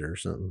manager or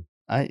something.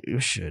 You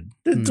should.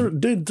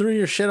 Dude threw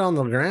your shit on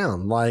the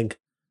ground. Like,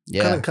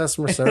 what kind of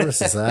customer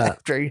service is that?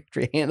 After you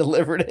hand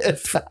delivered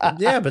it.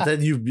 Yeah, but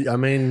then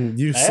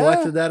you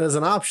selected that as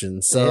an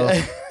option. So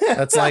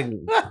that's like,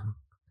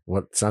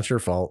 it's not your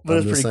fault. But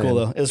it's pretty cool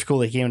though. It was cool.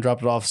 They came and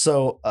dropped it off.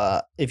 So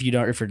if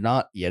you're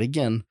not yet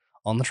again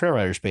on the Trail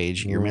Riders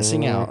page, you're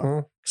missing out,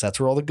 because that's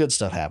where all the good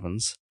stuff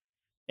happens.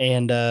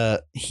 And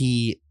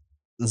he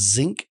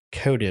zinc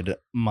coated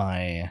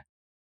my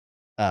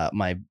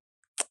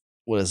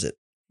what is it?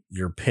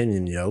 Your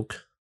pinion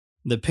yoke.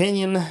 The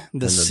pinion,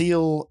 the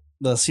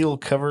seal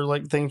cover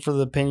like thing for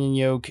the pinion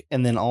yoke,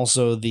 and then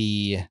also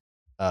the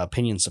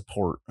pinion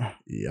support.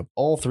 Yep.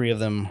 All three of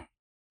them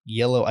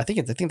yellow. I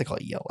think they call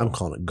it yellow. I'm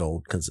calling it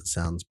gold because it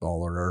sounds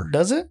baller.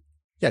 Does it?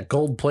 Yeah,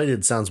 gold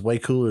plated sounds way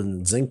cooler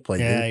than zinc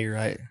plated. Yeah, you're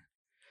right.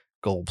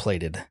 Gold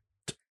plated.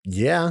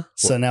 Yeah.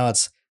 So now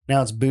it's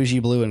Now it's bougie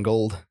blue and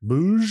gold.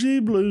 Bougie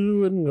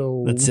blue and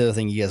gold. That's the other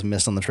thing you guys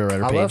missed on the Trail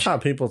Rider I page. love how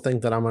people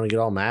think that I'm going to get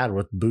all mad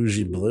with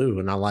bougie blue.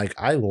 And I like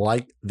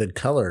the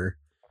color.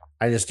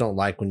 I just don't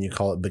like when you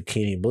call it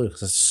bikini blue.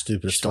 That's the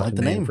stupidest Just don't like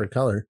the name name. for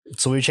color.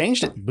 So we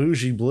changed it.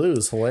 Bougie blue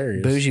is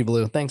hilarious. Bougie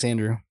blue. Thanks,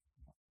 Andrew.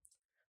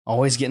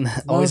 Always getting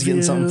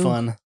you. something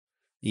fun.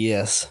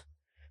 Yes.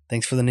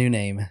 Thanks for the new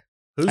name.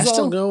 Who's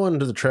all going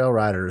to the Trail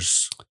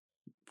Riders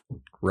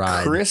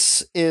ride?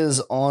 Chris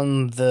is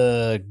on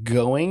the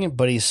going,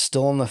 but he's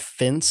still on the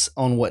fence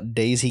on what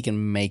days he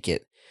can make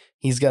it.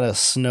 He's got a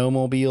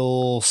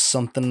snowmobile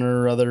something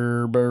or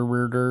other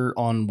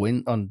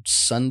on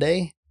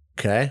Sunday.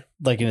 Okay.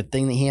 Like in a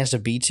thing that he has to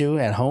be to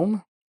at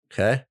home.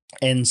 Okay.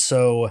 And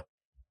so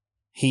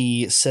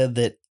he said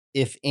that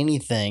if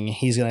anything,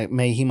 he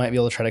might be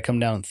able to try to come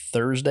down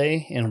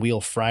Thursday and wheel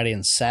Friday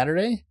and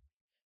Saturday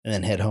and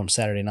then head home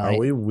Saturday night. Are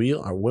we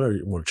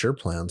what's your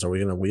plans? Are we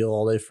going to wheel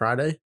all day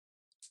Friday?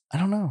 I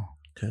don't know.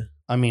 Okay.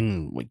 I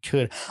mean, we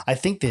could. I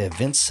think the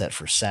event's set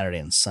for Saturday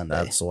and Sunday.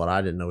 That's what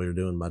I didn't know we were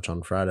doing much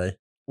on Friday.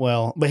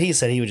 Well, but he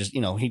said he would just,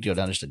 he'd go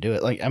down just to do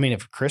it. Like, I mean,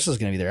 if Chris is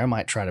going to be there, I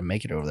might try to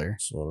make it over there.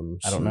 That's what I'm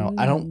I don't know.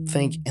 I don't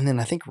think. And then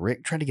I think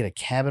Rick tried to get a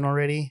cabin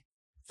already.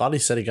 Thought he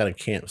said he got a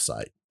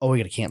campsite. Oh, we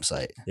got a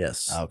campsite.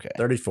 Yes. Okay.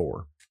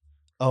 34.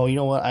 Oh, you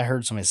know what? I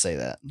heard somebody say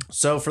that.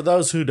 So for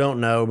those who don't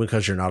know,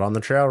 because you're not on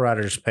the Trail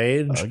Riders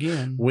page,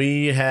 Again.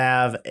 we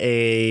have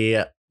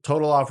a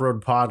Total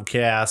Off-Road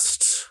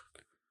podcast.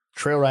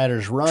 Trail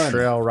Riders Run.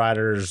 Trail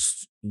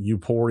Riders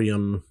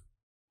Uporium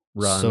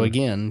Run. So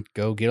again,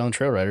 go get on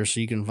Trail Riders so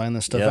you can find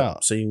this stuff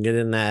out. So you can get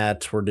in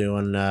that. We're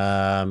doing,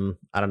 I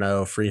don't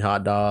know, free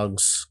hot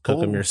dogs.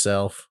 Cook them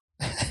yourself.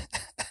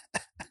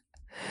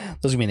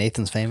 Those are going to be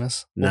Nathan's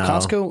Famous. No.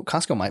 Well,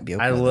 Costco might be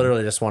open. I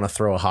literally just want to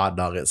throw a hot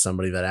dog at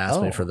somebody that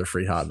asked me for the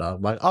free hot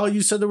dog. Like, oh,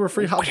 you said there were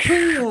free hot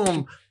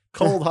dogs.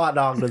 Cold hot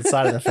dog to the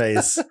side of the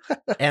face.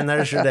 And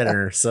there's your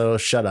dinner. So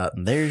shut up.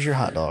 There's your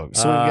hot dog.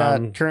 So we've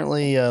got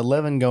currently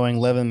 11 going,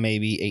 11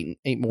 maybe,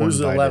 8 more Who's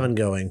invited. 11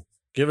 going?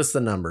 Give us the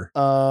number.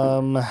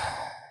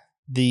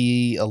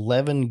 The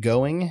 11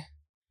 going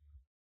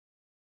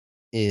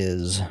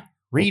is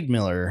Reed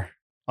Miller.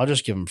 I'll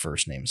just give them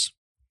first names.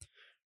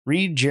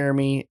 Reed,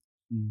 Jeremy,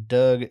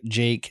 Doug,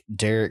 Jake,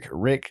 Derek,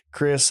 Rick,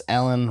 Chris,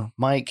 Alan,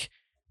 Mike,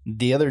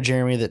 the other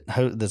Jeremy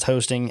that's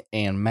hosting,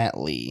 and Matt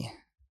Lee.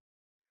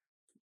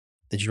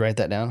 Did you write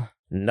that down?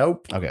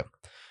 Nope. Okay.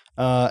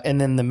 And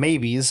then the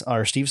maybes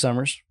are Steve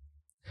Summers.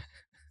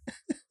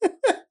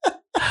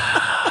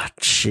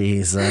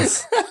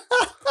 Jesus.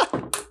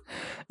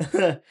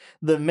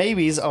 The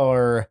maybes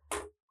are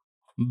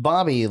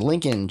Bobby,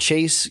 Lincoln,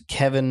 Chase,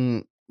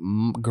 Kevin,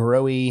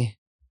 Growy,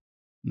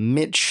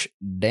 Mitch,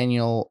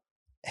 Daniel,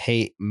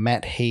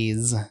 Matt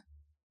Hayes,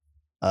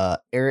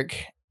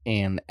 Eric,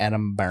 and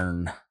Adam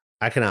Byrne.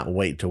 I cannot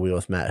wait to wheel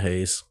with Matt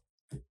Hayes.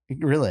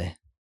 Really?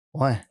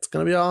 Why? It's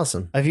going to be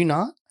awesome. Have you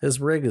not? His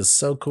rig is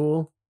so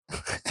cool.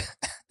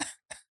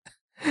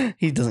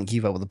 He doesn't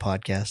keep up with the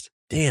podcast.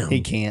 Damn.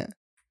 He can't.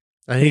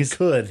 He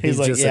could. He's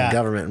like, just a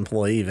government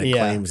employee that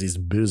claims he's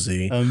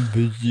busy. I'm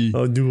busy.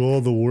 I'll do all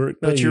the work.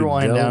 Put your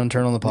wine down and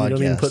turn on the podcast. You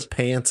don't even put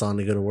pants on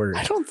to go to work.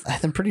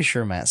 I'm pretty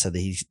sure Matt said that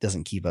he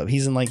doesn't keep up.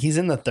 He's in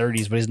the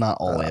 30s, but he's not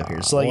all the way up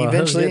here. So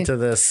eventually, get to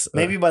this.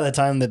 Maybe by the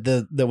time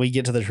that we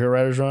get to the Trail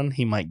Riders Run,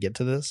 he might get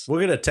to this.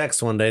 We'll get a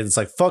text one day that's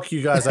like, "Fuck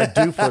you guys, I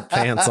do put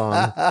pants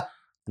on."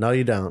 No,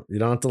 you don't. You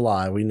don't have to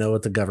lie. We know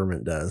what the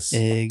government does.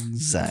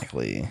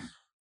 Exactly.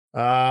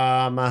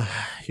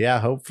 Yeah,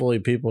 hopefully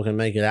people can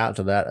make it out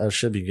to that. That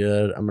should be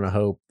good. I'm gonna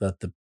hope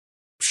that the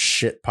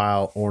shit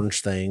pile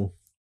orange thing,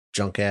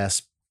 junk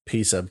ass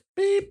piece of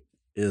beep,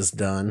 is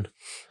done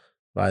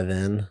by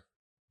then.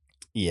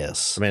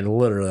 Yes. I mean,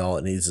 literally all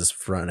it needs is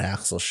front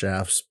axle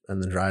shafts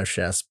and the drive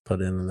shafts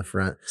put in the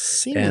front.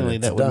 Seemingly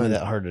that wouldn't be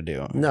that hard to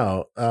do.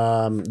 No.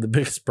 The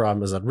biggest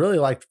problem is I'd really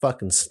like to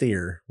fucking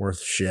steer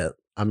worth shit.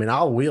 I mean,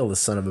 I'll wheel the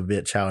son of a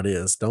bitch how it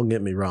is. Don't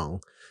get me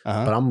wrong.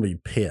 But I'm gonna be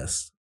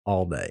pissed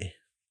all day.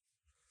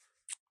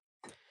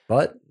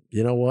 But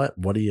you know what?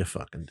 What do you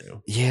fucking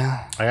do?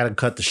 Yeah. I got to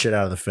cut the shit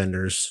out of the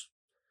fenders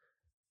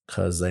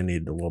because they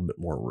need a little bit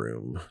more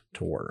room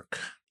to work.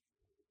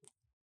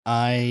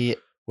 When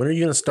are you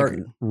going to start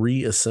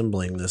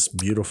reassembling this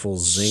beautiful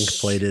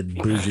zinc-plated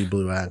bougie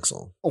blue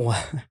axle?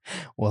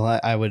 Well,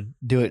 I would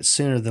do it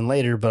sooner than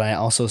later, but I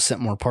also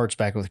sent more parts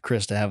back with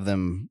Chris to have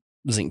them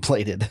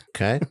zinc-plated.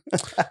 Okay.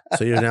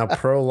 So you've now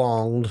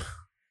prolonged...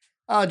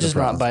 Just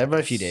not by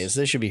a few days.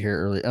 They should be here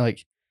early,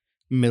 like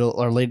middle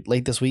or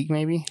late this week,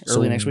 maybe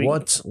early next week. I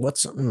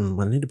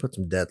need to put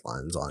some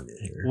deadlines on you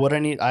here. What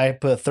I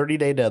put a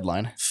 30-day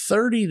deadline.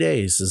 30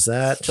 days. Is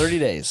that 30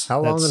 days?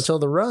 How long until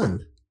the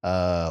run?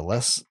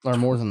 Less or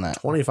more than that.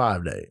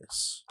 25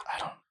 days. I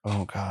don't.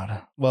 Oh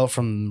God. Well,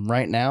 from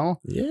right now,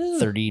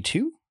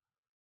 32.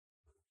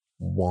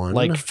 1,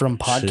 like from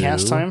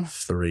podcast 2, time.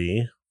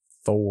 3,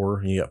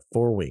 4. You got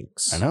 4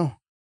 weeks. I know.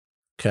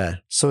 Okay.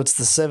 So it's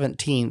the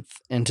 17th,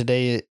 and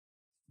today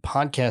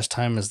podcast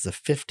time is the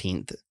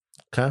 15th.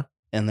 Okay.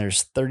 And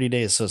there's 30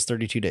 days, so it's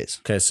 32 days.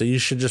 Okay, so you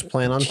should just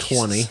plan on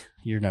 20.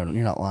 You're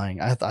not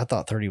lying. I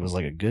thought 30 was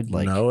like a good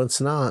like. No,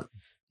 it's not.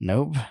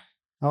 Nope.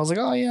 I was like,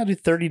 oh yeah, I do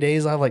 30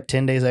 days. I have like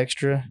 10 days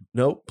extra.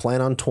 Nope.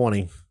 Plan on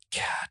 20.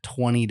 God,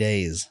 20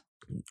 days.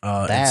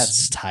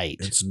 That's tight.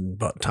 It's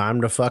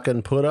time to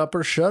fucking put up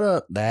or shut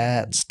up.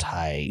 That's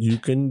tight. You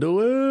can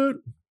do it.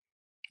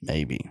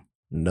 Maybe.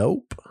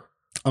 Nope.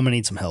 I'm gonna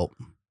need some help.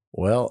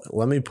 Well,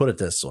 let me put it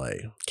this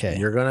way. Okay.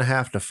 You're going to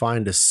have to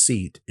find a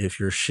seat if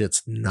your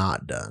shit's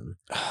not done.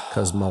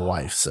 Because my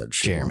wife said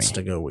she wants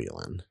to go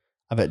wheeling.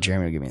 I bet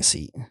Jeremy will give me a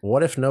seat.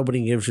 What if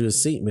nobody gives you a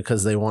seat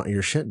because they want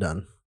your shit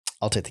done?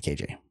 I'll take the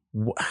KJ.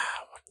 Wow.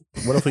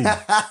 What if we...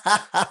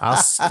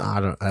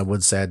 I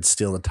would say I'd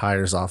steal the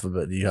tires off of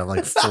it. You have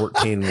like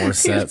 14 more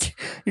sets.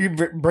 You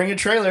bring a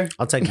trailer.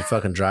 I'll take your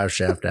fucking drive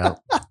shaft out.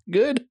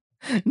 Good.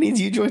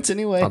 Needs U-joints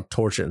anyway. I'll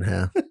torch it in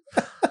half.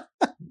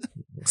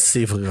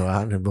 See if we go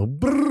out and go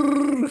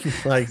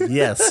brrr. Like,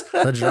 yes,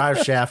 the drive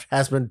shaft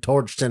has been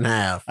torched in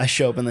half. I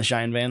show up in the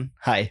Shine van.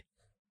 Hi.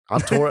 I'll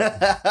torch.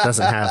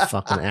 Doesn't have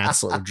fucking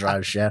axle or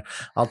drive shaft.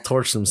 I'll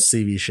torch some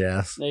CV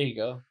shafts. There you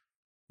go.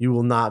 You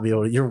will not be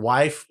able to. Your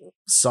wife,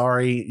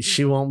 sorry,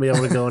 she won't be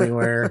able to go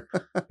anywhere.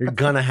 You're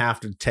gonna have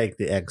to take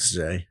the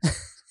XJ.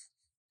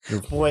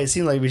 Boy, it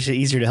seemed like it'd be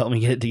easier to help me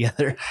get it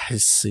together.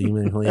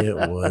 Seemingly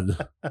it would.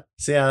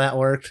 See how that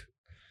worked?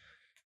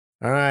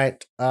 All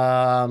right.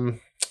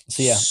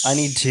 So yeah, I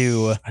need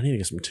to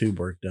get some tube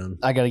work done.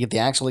 I got to get the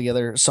axle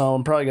together. So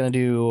I'm probably going to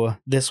do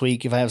this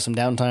week, if I have some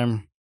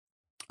downtime,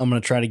 I'm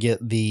going to try to get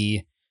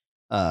the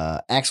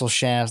axle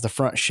shafts, the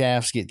front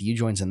shafts, get the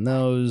U-joints in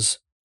those,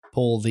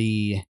 pull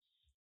the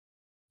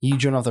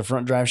U-joint off the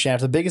front drive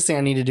shaft. The biggest thing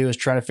I need to do is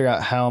try to figure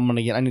out how I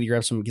need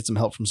to get some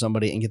help from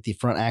somebody and get the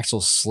front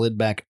axle slid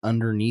back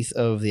underneath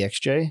of the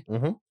XJ.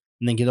 Mm-hmm.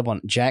 And then get up on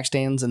jack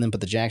stands and then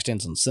put the jack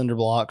stands on cinder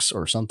blocks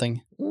or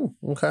something.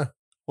 Okay.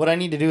 What I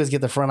need to do is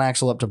get the front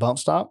axle up to bump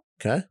stop.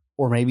 Okay.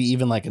 Or maybe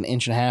even like 1.5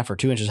 inches or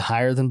 2 inches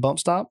higher than bump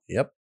stop.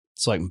 Yep.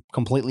 So like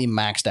completely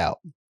maxed out.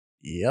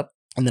 Yep.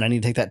 And then I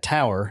need to take that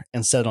tower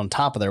and set it on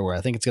top of there where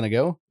I think it's going to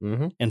go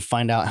and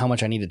find out how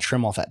much I need to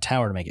trim off that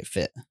tower to make it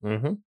fit.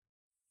 Mm-hmm.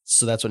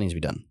 So that's what needs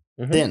to be done.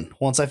 Mm-hmm. Then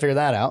once I figure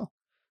that out,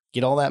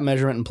 get all that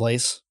measurement in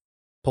place,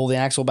 pull the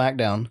axle back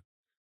down,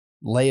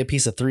 lay a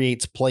piece of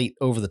 3/8 plate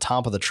over the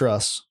top of the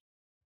truss,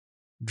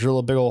 drill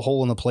a big old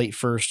hole in the plate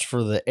first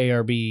for the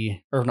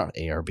ARB, or not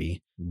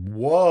ARB.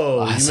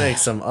 Whoa, you make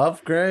some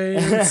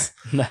upgrades?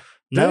 no,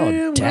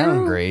 Damn,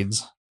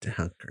 downgrades.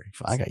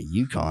 Downgrades. I got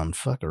Yukon.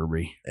 Fuck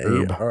Irby.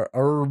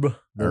 Herb.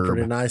 They're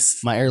pretty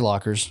nice. My air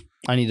lockers.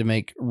 I need to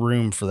make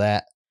room for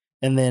that.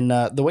 And then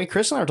the way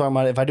Chris and I were talking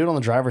about it, if I do it on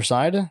the driver's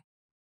side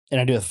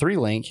and I do a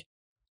 3-link,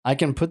 I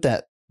can put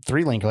that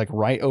 3-link like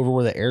right over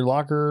where the air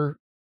locker,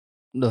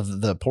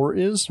 the port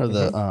is, or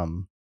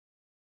the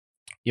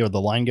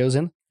the line goes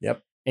in.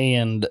 Yep.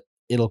 And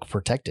it'll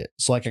protect it.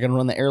 So like I can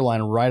run the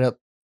airline right up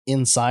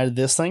inside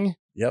this thing.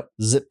 Yep.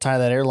 Zip tie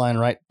that airline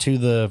right to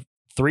the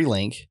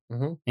 3-link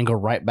and go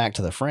right back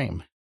to the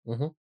frame.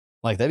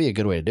 Like that'd be a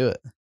good way to do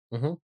it.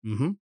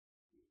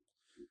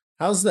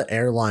 How's the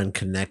airline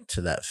connect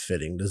to that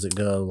fitting? Does it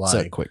go like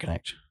it's a quick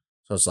connect?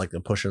 So it's like the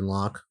push and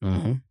lock.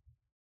 I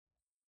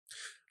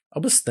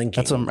was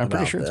thinking I'm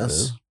pretty sure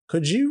this.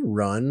 Could you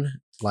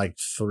run like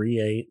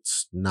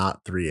 3/8,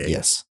 not 3/8?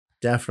 Yes.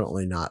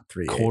 Definitely not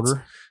 3/8.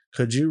 Quarter.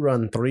 Could you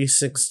run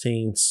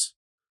 3/16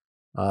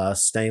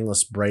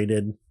 stainless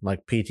braided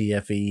like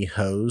PTFE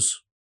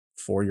hose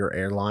for your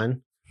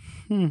airline?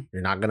 You're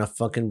not gonna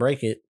fucking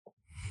break it.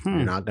 You're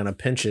not gonna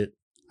pinch it.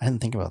 I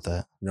didn't think about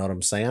that. You know what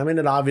I'm saying? I mean,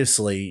 it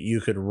obviously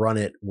you could run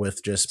it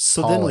with just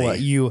so poly. Then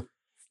what?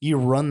 You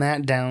run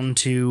that down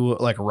to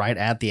like right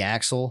at the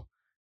axle,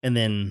 and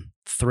then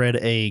thread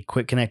a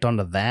quick connect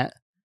onto that,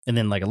 and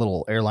then like a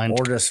little airline,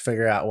 or just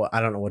figure out what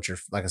I don't know what your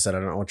like I said I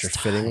don't know what your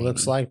fitting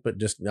looks like, but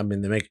just I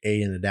mean they make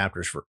AN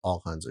adapters for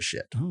all kinds of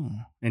shit.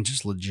 And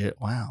just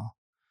legit. Wow,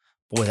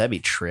 boy, that'd be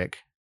trick.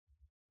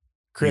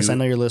 Chris, I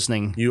know you're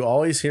listening. You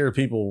always hear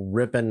people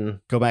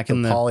ripping go back the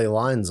in the poly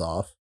lines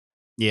off.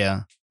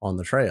 Yeah. On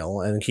the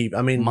trail and keep.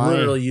 I mean,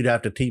 literally, you'd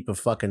have to keep a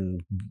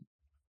fucking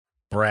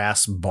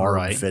brass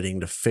barb fitting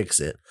to fix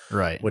it,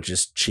 right? Which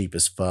is cheap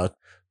as fuck.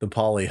 The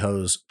poly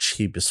hose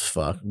cheap as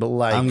fuck. But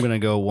like, I'm gonna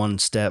go one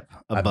step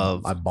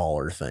above. I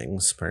baller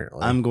things.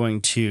 Apparently, I'm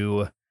going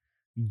to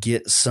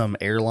get some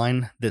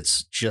airline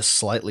that's just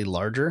slightly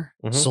larger.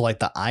 So like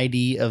the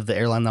ID of the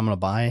airline that I'm gonna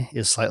buy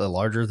is slightly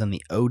larger than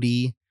the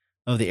OD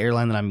of the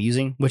airline that I'm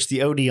using, which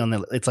the OD on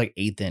it's like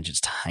 1/8 inch.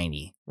 It's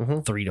tiny,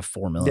 3 to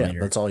 4 millimeter. Yeah,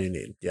 that's all you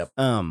need. Yep.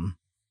 I'm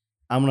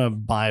gonna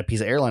buy a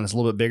piece of airline that's a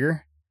little bit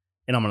bigger,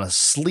 and I'm gonna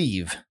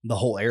sleeve the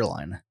whole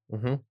airline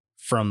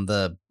from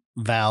the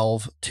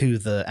valve to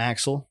the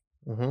axle,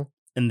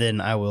 and then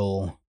I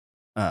will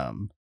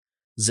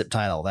zip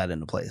tie all that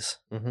into place.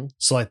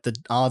 So like the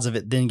odds of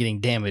it then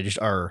getting damaged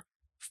are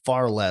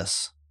far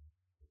less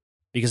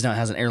because now it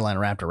has an airline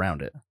wrapped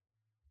around it.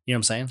 You know what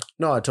I'm saying?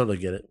 No, I totally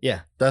get it.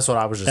 Yeah. That's what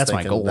I was just That's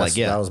thinking. my goal. Like,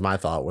 yeah. That was my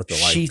thought with the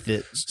like sheath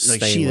it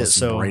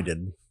so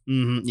braided.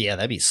 Yeah,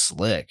 that'd be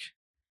slick.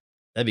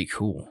 That'd be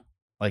cool.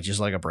 Like just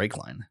like a brake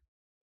line.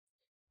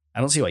 I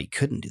don't see why you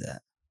couldn't do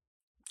that.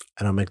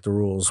 I don't make the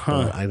rules,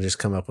 Huh. but I just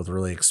come up with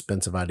really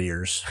expensive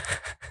ideas.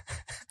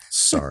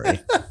 Sorry.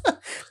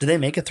 Do they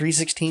make a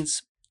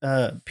 3/16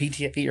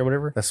 PTFE or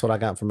whatever? That's what I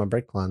got for my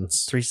brake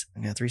lines.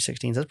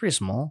 3/16. That's pretty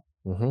small.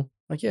 Mm-hmm.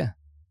 Like, yeah.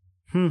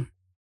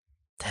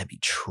 That'd be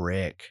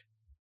trick.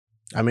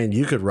 I mean,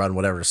 you could run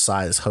whatever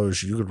size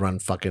hose. You could run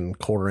fucking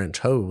 1/4-inch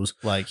hose.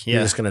 Like, You're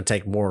yeah. just going to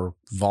take more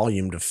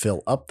volume to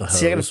fill up the hose.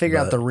 See, I got to figure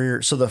out the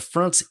rear. So the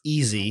front's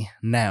easy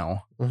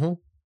now Mhm.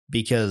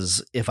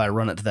 because if I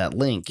run it to that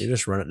link, You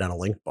just run it down a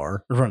link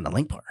bar. run the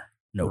link bar.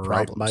 No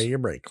right problems. by your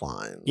brake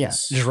lines. Yeah,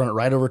 just run it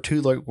right over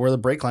to like where the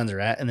brake lines are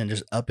at, and then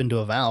just up into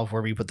a valve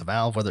wherever you put the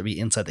valve, whether it be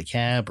inside the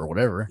cab or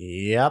whatever.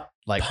 Yep.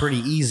 Like pretty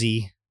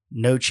easy,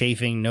 no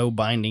chafing, no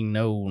binding,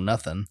 no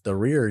nothing. The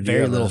rear, do you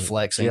Very have little a-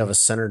 flexing. Do you have a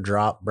center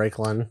drop brake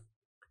line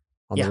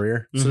on Yeah. the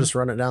rear? So Mhm. just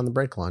run it down the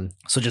brake line.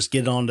 So just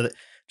get it onto the,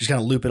 just kind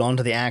of loop it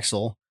onto the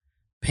axle,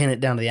 pin it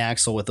down to the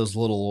axle with those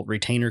little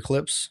retainer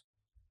clips,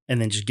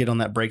 and then just get on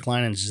that brake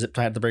line and zip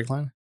tie it to the brake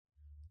line.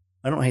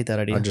 I don't hate that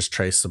idea. I just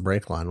trace the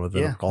brake line with it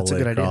Yeah, all that's the a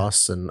way good idea.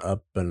 across and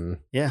up and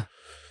Yeah.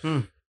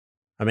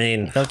 I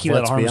mean, That'll keep it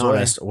out let's of be harm's way.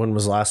 honest. When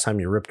was the last time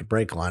you ripped a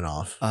brake line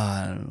off?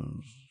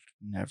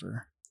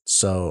 Never.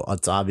 So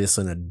it's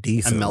obviously in a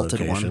decent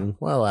melted location. one.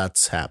 Well,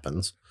 that's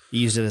happens.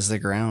 Used it as the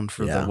ground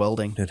for Yeah. the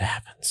welding. It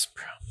happens,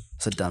 bro.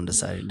 It's a dumb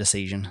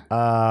decision.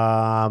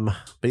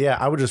 But yeah,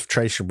 I would just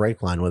trace your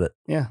brake line with it.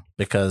 Yeah.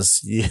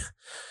 Because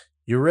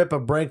you rip a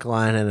brake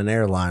line and an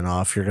air line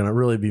off, you're gonna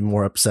really be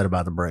more upset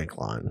about the brake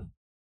line.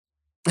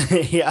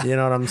 Yeah. You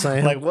know what I'm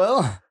saying? Like,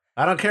 well,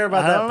 I don't care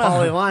about I that don't know.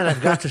 poly line.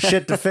 I've got the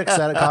shit to fix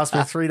that. It cost me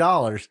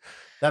 $3.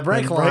 That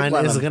brake The brake line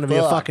line is I'm going to be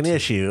a fucked. fucking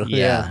issue.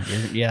 yeah.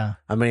 Yeah.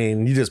 I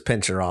mean, you just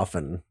pinch her off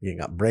and you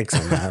got brakes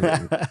on that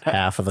and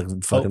half of the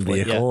fucking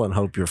Hopefully, vehicle and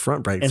hope your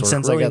front brakes And work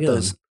since really I got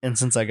good.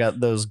 since I got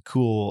those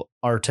cool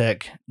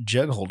Artec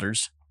jug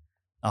holders,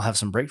 I'll have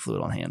some brake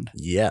fluid on hand.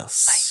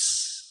 Yes.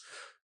 Nice.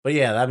 But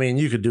yeah, I mean,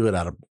 you could do it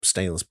out of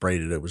stainless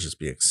braided. It would just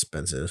be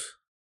expensive.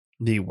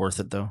 Be worth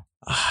it though.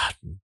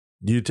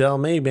 You tell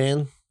me,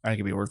 man. I think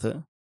it'd be worth it.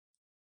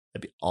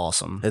 That'd be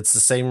awesome. It's the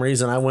same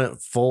reason I went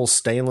full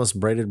stainless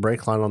braided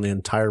brake line on the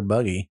entire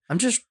buggy.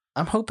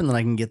 I'm hoping that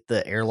I can get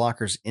the air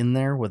lockers in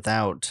there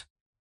without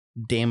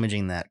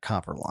damaging that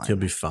copper line. You'll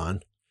be fine.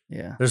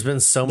 Yeah. There's been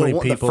so The many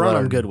one- the people front that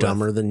I'm are good with.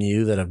 dumber than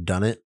you that have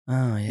done it.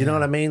 Oh yeah. You know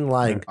what I mean?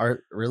 Like,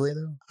 Are really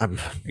though? I'm,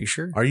 Are you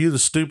sure? are you the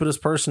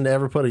stupidest person to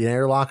ever put an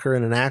air locker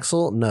in an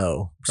axle?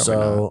 No. Probably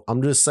So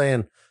I'm just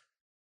saying,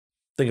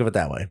 think of it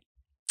that way.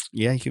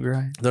 Yeah, you could be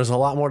right. There's a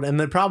lot more, and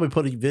they probably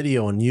put a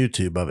video on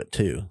YouTube of it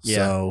too. Yeah.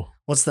 So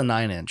What's the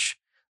 9-inch?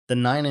 The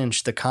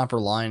 9-inch, the copper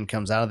line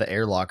comes out of the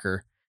air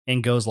locker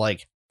and goes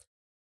like,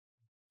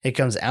 it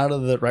comes out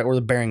of the right where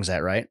the bearing's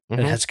at, right?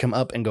 And it Mhm. has to come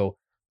up and go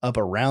up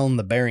around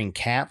the bearing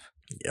cap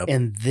yep.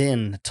 and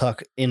then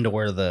tuck into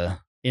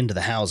into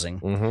the housing.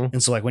 Mm-hmm.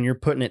 And so like when you're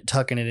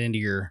tucking it into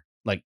your,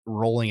 like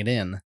rolling it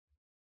in,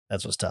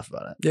 that's what's tough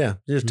about it. Yeah.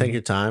 You just take Mhm.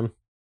 your time,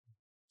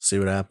 see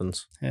what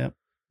happens.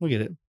 We'll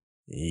get it.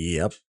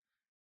 Yep.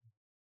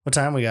 What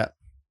time we got?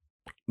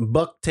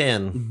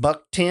 $1.10.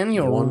 $1.10.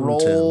 You'll 1:10.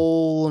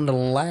 roll into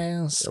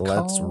last.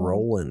 Let's call.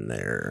 roll in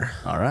there.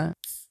 All right.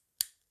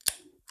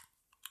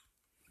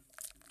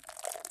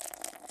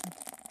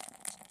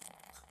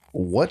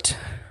 What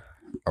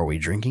are we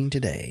drinking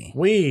today?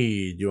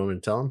 Weed. You want me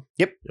to tell them?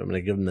 Yep. You want me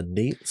to give them the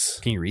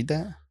deets? Can you read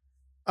that?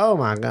 Oh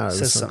my God. Says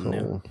This is so something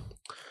cool.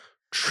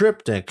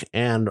 Triptych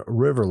and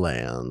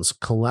Riverlands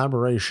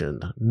collaboration.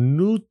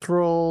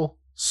 Neutral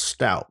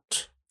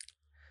Stout.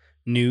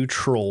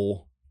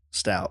 Neutral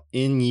Stout.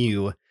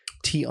 NUTROLL.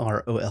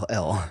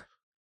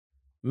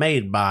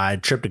 Made by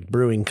Triptych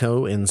Brewing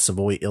Co. in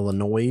Savoy,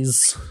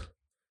 Illinois.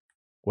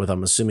 With,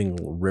 I'm assuming,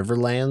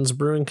 Riverlands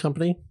Brewing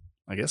Company.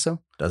 I guess so.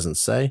 Doesn't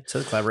say. It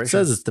says collaboration. It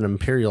says it's an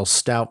imperial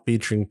stout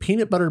featuring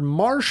peanut butter,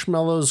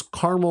 marshmallows,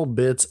 caramel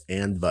bits,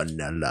 and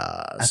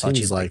vanilla. I thought Seems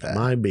you'd like like that.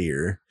 my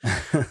beer.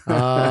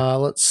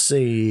 Let's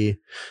see.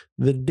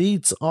 The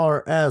deets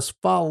are as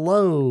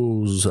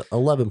follows: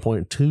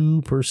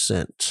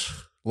 11.2%.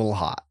 A little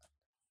hot.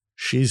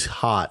 She's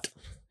hot.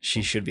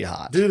 She should be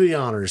hot. Do the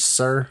honors,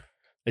 sir.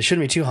 It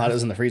shouldn't be too hot. It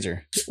was in the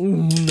freezer.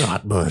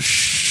 Not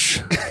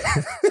Bush.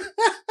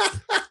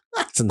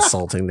 It's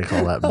insulting to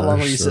call that Bush. How long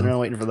were you sitting so- around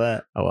waiting for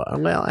that? Oh,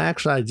 well,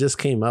 actually, I just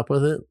came up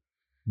with it,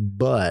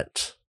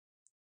 but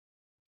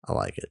I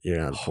like it. You're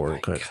gonna pour my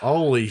it quick. God.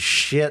 Holy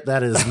shit,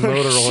 that is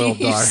motor oil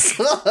dark.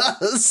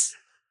 Jesus.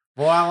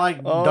 Boy, I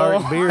like Oh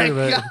dark my beer,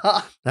 but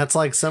God. that's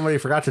like somebody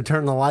forgot to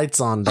turn the lights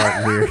on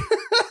dark beer.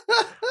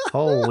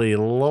 Holy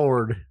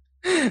Lord.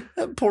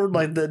 That poured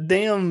like the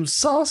damn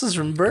sauces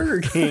from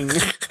Burger King.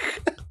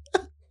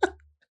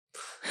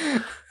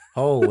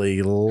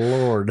 Holy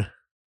Lord.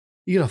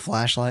 You get a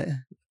flashlight?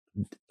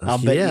 I'll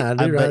bet yeah, I you,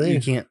 do I right bet you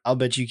there. can't. I'll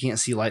bet you can't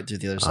see light through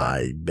the other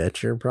side. I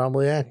bet you're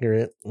probably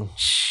accurate.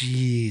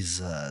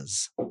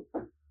 Jesus,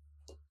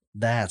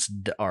 that's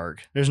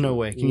dark. There's no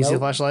way. Can you see a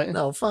Nope. flashlight?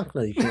 No, fuck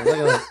no, you can't. Look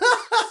at that.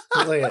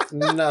 Look at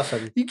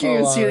nothing. You can't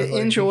even see it an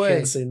inch You away.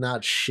 can't see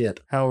not shit.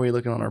 How are we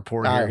looking on our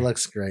pour Ah, here? it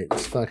looks great.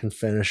 Let's fucking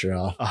finish it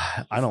off.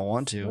 I don't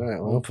want to. All right,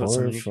 We'll well, put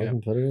some in your cup.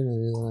 fucking put it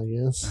in there,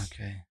 I guess.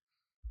 Okay.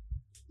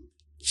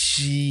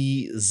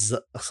 Jeez.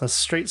 That's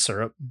straight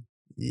syrup.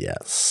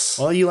 Yes.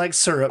 Well, you like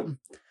syrup.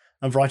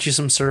 I brought you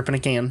some syrup in a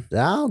can.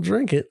 I'll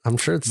drink it. I'm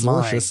sure it's My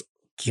delicious.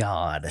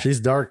 God. She's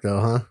dark though,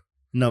 huh?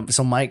 No,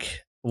 so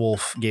Mike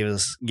Wolf gave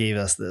us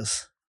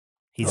this.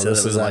 He said this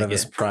it was is out like of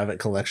his it. private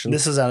collection.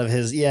 This is out of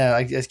his, yeah,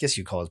 I guess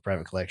you call it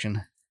private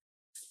collection.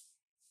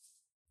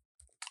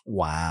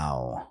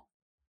 Wow.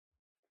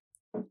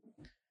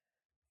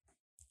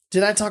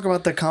 Did I talk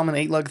about the common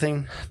 8-lug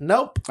thing?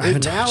 Nope. I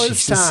haven't Now touched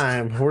it's Jesus.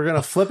 time. We're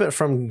gonna flip it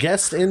from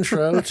guest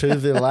intro to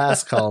the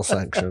last call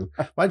section.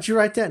 Why'd you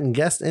write that in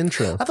guest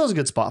intro? I thought it was a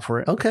good spot for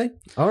it. Okay.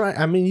 All right.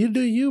 I mean, you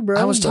do you, bro.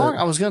 I was but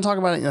I was going to talk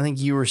about it, and I think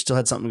you were still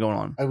had something going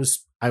on.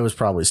 I was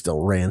probably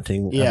still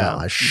ranting Yeah, about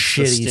my the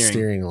shitty steering.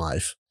 steering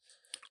life.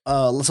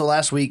 So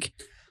last week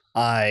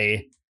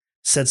I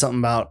said something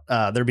about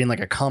there being like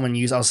a common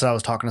use. I was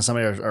talking to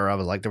somebody, or I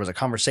was like, there was a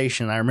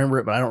conversation. I remember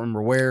it, but I don't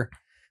remember where.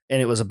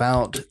 And it was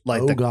about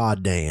like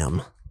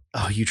goddamn.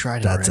 oh, you tried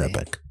it That's already.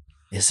 epic.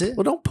 Is it?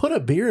 Well, don't put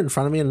a beer in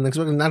front of me and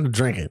expect me not to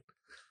drink it.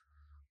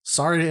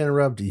 Sorry to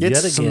interrupt It yet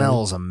again.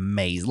 smells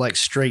amazing, like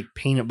straight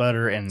peanut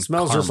butter and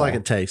Smells just like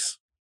caramel. it tastes.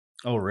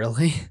 Oh,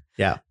 really?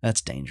 Yeah.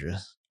 That's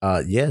dangerous.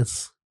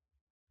 Yes.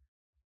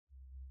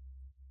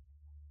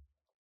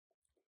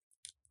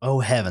 Oh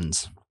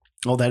heavens!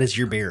 Oh, that is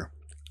your beer.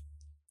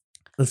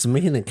 It's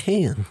me in a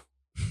can.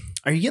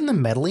 Are you getting the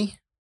metally?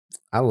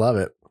 I love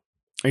it.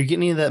 Are you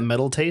getting any of that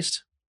metal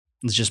taste?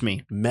 It's just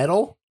me.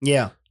 Metal?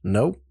 Yeah.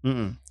 Nope.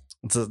 Mm-mm.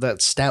 It's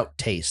that stout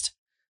taste.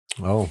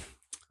 Oh.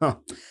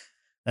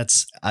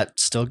 That's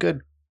still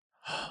good.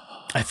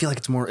 I feel like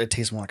it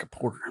tastes more like a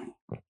porter.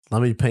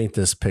 Let me paint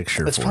this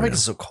picture It's for probably you. because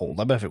it's so cold.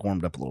 I bet if it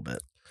warmed up a little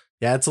bit.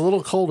 Yeah, it's a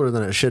little colder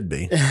than it should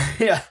be.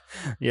 Yeah.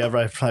 Yeah,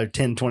 probably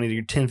 10,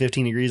 20, 10,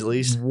 15 degrees at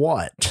least.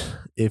 What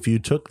if you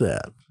took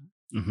that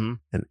Mm-hmm.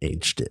 and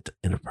aged it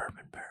in a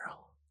bourbon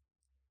barrel?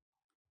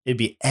 It'd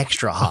be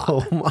extra hot.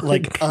 Oh my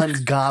Like God.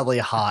 ungodly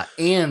hot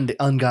and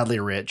ungodly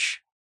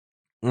rich.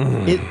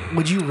 Mm.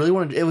 Would you really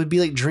want to? It would be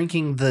like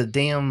drinking the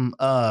damn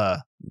Yes.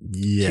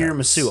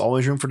 tiramisu.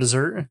 Always room for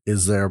dessert.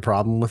 Is there a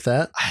problem with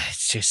that?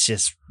 It's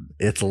just.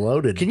 It's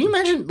loaded. Can you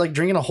imagine like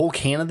drinking a whole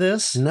can of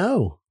this?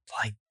 No.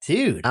 Like,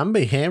 dude, I'm gonna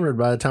be hammered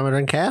by the time I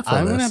drink half of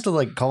I'm this. gonna have to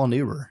like call an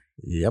Uber.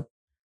 Yep.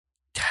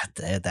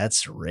 God,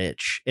 that's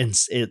rich, and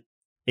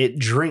it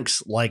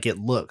drinks like it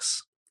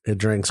looks It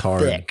drinks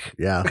hard. thick.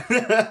 Yeah.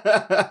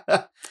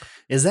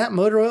 Is that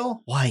motor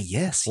oil? Why,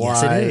 yes, Why,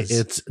 yes, it is.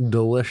 It's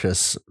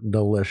delicious,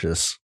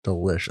 delicious,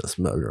 delicious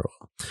motor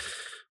oil.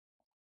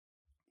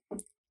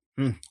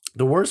 Hmm.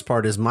 The worst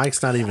part is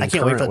Mike's not even I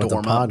can't wait current for it to with the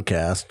warm up.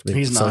 podcast.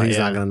 He's so not, he's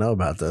yeah. not going to know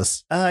about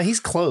this. He's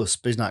close,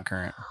 but he's not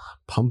current.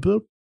 Pump it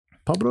up.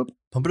 Pump it up.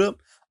 Pump it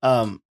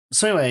up.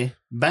 So anyway,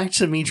 back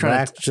to me trying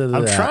Back to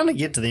I'm that. trying to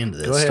get to the end of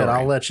this. Go ahead. story.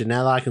 I'll let you.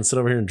 Now that I can sit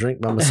over here and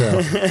drink by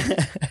myself.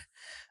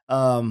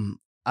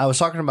 I was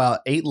talking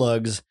about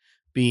 8-lugs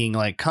being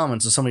like common.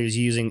 So somebody was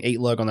using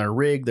 8-lug on their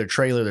rig, their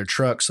trailer, their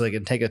truck, so they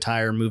can take a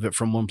tire and move it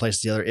from one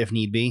place to the other if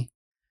need be.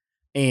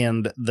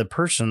 And the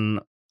person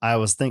I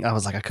was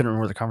like, I couldn't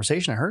remember the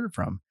conversation I heard it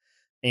from.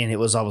 And I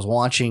was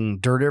watching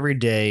Dirt Every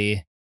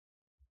Day,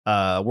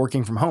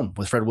 working from home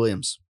with Fred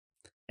Williams.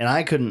 And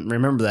I couldn't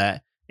remember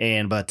that.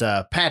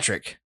 But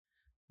Patrick,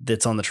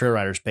 that's on the Trail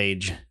Riders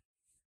page,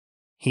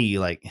 he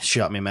like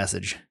shot me a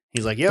message.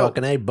 He's like, yo,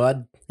 Fucking A,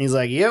 bud. he's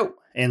like, yo.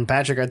 And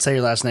Patrick, I'd say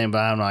your last name, but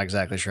I'm not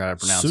exactly sure how to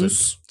pronounce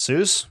Seuss?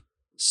 it.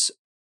 Seuss?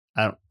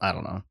 I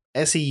don't know.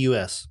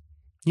 Seus.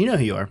 You know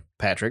who you are,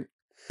 Patrick.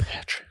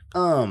 Patrick.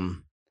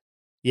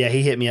 Yeah,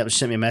 he hit me up and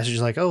sent me a message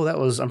like, oh,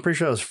 I'm pretty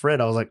sure that was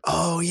Fred. I was like,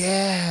 oh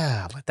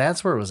yeah. Like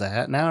that's where it was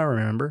at. Now I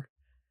remember.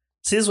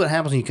 See, this is what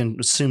happens when you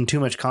consume too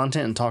much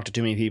content and talk to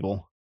too many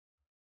people.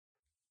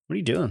 What are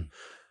you doing?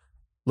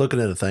 Looking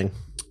at a thing.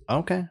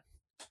 Okay.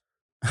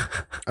 I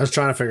was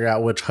trying to figure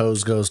out which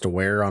hose goes to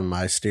where on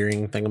my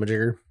steering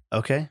thingamajigger.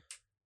 Okay.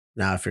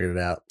 Now I figured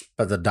it out.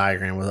 But the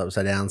diagram was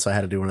upside down, so I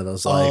had to do one of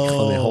those let me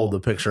hold the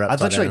picture I upside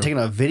thought you were like down.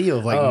 taking a video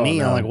of like Oh, me.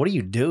 And I'm no. like, what are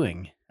you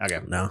doing? Okay.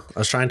 No, I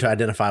was trying to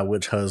identify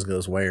which hose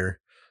goes where.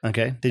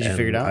 Okay. Did you and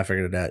figure it out? I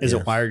figured it out. Is yeah.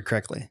 it wired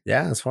correctly?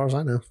 Yeah, as far as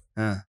I know.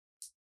 Damn.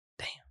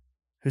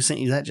 Who sent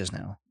you that just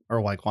now?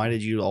 Or like, why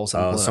did you all of a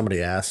sudden Oh, pull it up?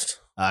 somebody asked.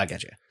 I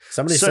got you.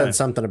 Somebody So- said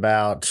something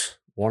about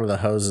one of the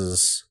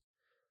hoses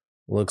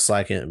looks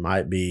like it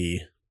might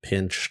be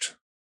pinched,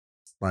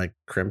 like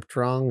crimped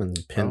wrong and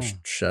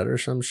pinched shut or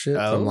some shit.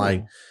 So I'm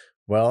like,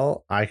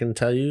 well, I can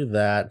tell you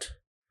that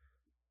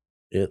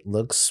it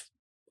looks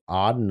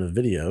odd in the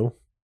video,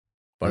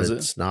 but Does it?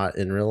 it's not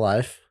in real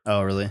life.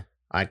 Oh, really?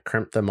 I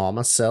crimped them all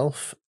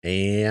myself,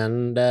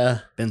 and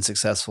Been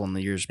successful in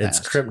the years it's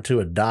past. crimped to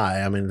a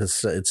die. I mean,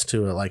 it's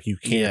to a, like you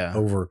can't Yeah.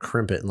 over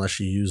crimp it unless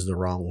you use the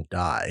wrong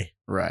die,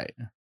 Right.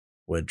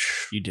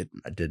 which You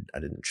didn't. I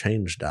didn't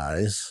change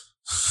dies.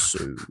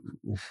 So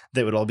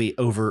They would all be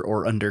over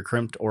or under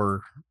crimped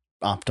or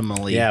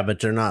optimally. yeah, but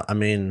they're not. I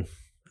mean,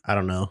 I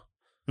don't know.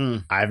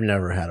 I've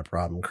never had a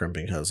problem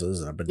crimping hoses,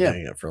 and I've been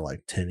doing it for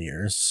like 10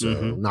 years. So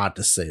not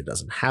to say it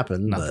doesn't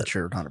happen, Not but that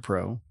you're not a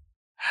pro.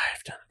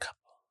 I've done a couple.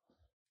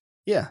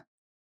 Yeah.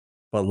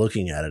 But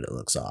looking at it, it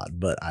looks odd,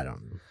 but I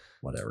don't know.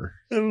 Whatever.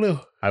 I don't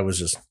know. I was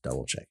just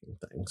double checking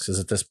things because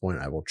at this point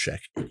I will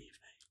check anything.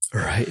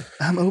 Right.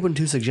 I'm open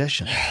to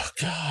suggestions. Oh,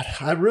 God.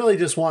 I really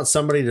just want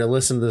somebody to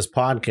listen to this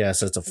podcast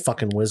that's a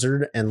fucking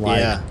wizard and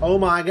like, oh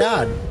my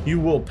God, you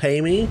will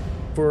pay me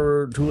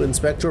to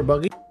inspect your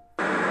buggy?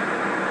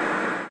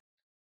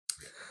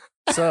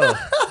 So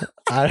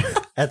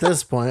at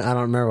this point, I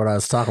don't remember what I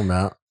was talking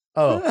about.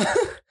 Oh,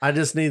 I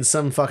just need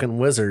some fucking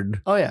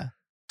wizard. Oh, yeah.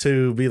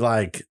 To be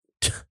like,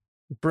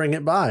 bring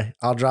it by.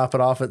 I'll drop it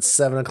off at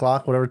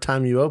 7:00, whatever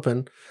time you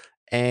open.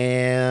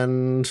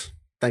 And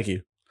thank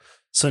you.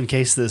 So in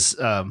case this is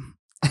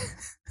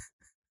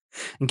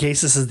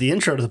the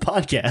intro to the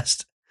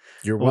podcast,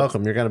 you're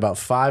welcome. You're got about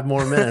 5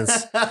 more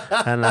minutes,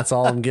 and that's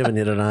all I'm giving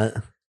you tonight.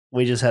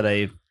 We just had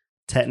a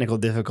technical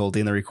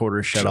difficulty, and the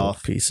recorder shut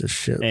off. Piece of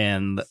shit.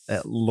 And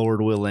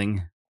Lord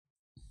willing,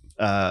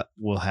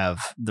 we'll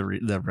have the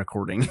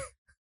recording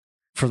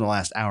for the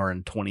last hour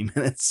and 20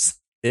 minutes.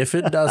 If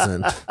it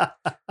doesn't,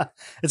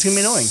 it's gonna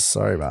be annoying.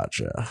 Sorry about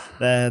you.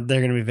 They're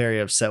gonna be very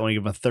upset when you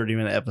give them a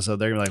 30-minute episode.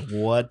 They're gonna be like,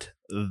 "What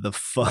the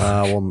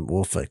fuck?"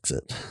 We'll fix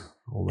it.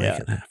 We'll make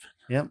it happen.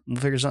 Yep, we'll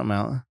figure something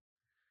out.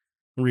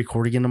 We'll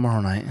record again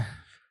tomorrow night.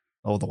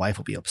 Oh, the wife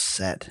will be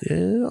upset.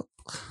 Yep.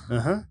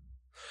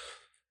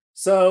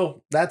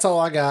 So that's all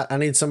I got. I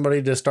need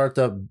somebody to start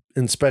the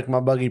inspect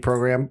my buggy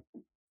program.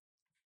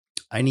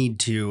 I need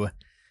to.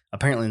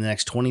 Apparently, in the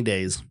next 20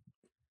 days.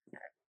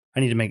 I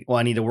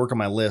need to work on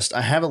my list.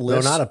 I have a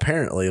list. No, not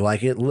apparently.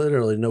 Like it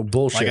literally, no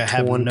bullshit. Like I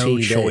have 20 no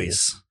days.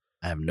 choice.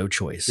 I have no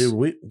choice.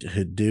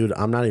 Dude,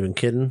 I'm not even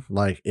kidding.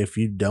 Like if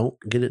you don't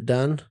get it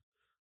done,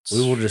 we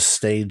will just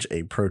stage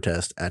a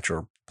protest at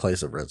your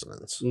place of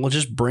residence. We'll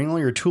just bring all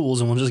your tools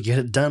and we'll just get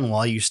it done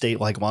while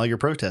you're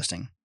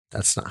protesting.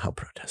 That's not how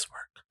protests work.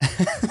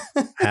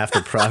 I have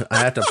to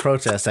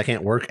protest. I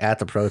can't work at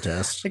the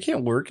protest. I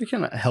can't work. I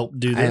cannot help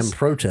do this. I am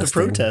protesting. To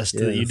protest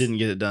that you didn't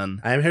get it done.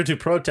 I am here to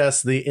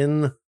protest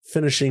the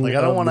finishing. Like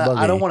I don't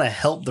want to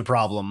help the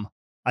problem.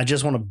 I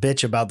just want to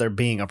bitch about there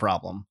being a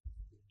problem.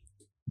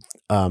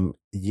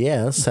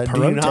 Yes.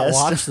 Do you not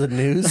watch the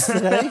news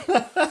today?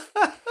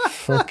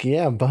 Fuck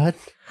yeah, bud.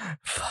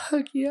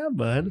 Fuck yeah,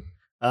 bud.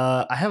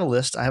 I have a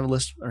list.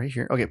 Right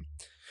here. Okay.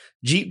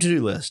 Jeep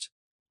to-do list.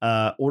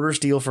 Order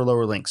steel for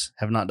lower links.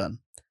 Have not done.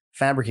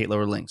 Fabricate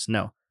lower links.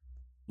 No.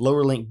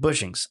 Lower link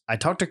bushings. I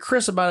talked to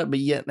Chris about it, but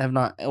yet have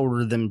not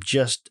ordered them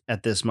just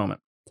at this moment.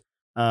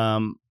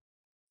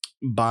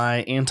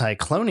 Buy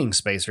anti-cloning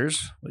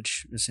spacers,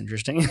 which is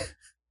interesting.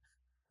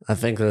 I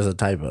think there's a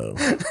typo.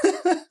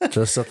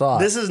 Just a thought.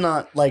 This is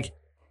not like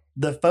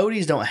the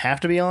Fodies don't have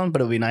to be on, but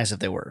it would be nice if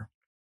they were.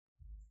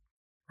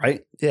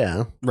 Right?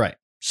 Yeah. Right.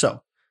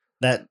 So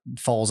that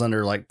falls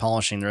under like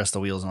polishing the rest of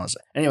the wheels and all that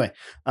stuff. Anyway,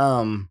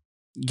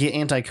 get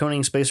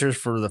anti-coning spacers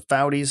for the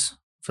Fodies,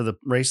 for the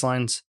race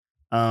lines.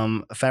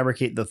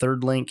 Fabricate the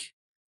third link.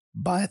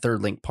 Buy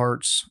third link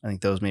parts. I think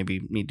those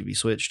maybe need to be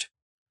switched.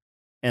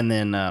 And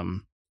then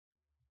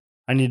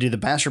I need to do the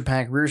Bastard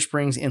Pack rear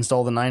springs,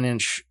 install the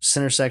 9-inch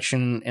center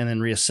section, and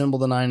then reassemble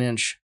the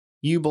 9-inch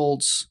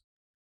U-bolts,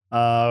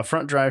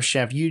 front drive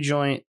shaft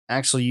U-joint,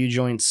 axle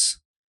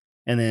U-joints,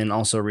 and then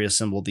also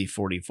reassemble the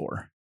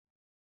 44.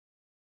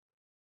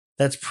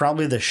 That's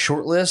probably the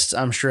short list.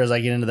 I'm sure as I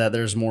get into that,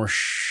 there's more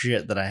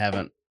shit that I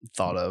haven't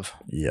thought of.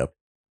 Yep.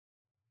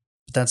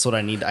 But that's what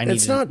I need.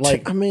 It's not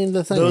like, I mean,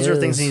 the thing those are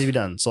things that need to be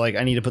done. So like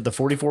I need to put the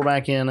 44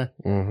 back in.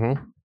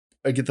 Mm-hmm.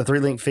 I get the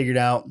 3-link figured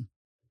out.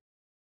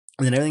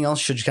 And then everything else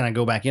should just kind of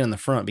go back in the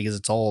front because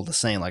it's all the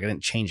same. Like I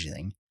didn't change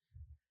anything.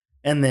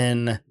 And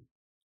then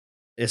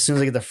as soon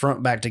as I get the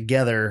front back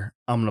together,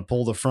 I'm going to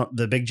pull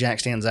the big jack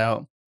stands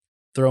out,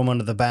 throw them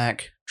under the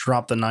back,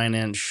 drop the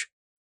 9-inch,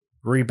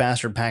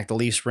 rebastard pack the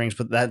leaf springs.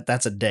 But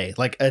that's a day.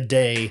 Like a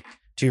day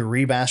to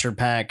rebastard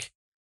pack,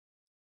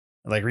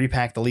 like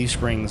repack the leaf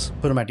springs,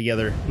 put them back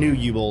together, new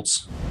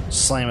U-bolts,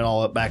 slam it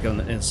all up back in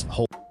its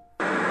hole.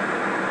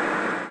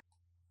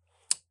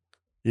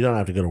 You don't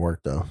have to go to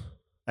work though.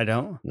 I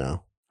don't?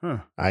 No. Huh.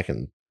 I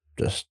can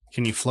just...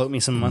 Can you float me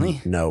some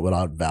money? No, but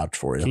I'll vouch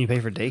for you. Can you pay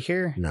for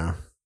daycare? No. How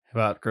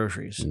about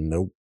groceries?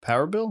 Nope.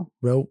 Power bill?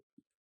 Nope.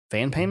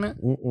 Van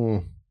payment?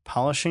 Mm-mm.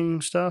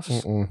 Polishing stuff?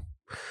 Mm-mm.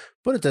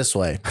 Put it this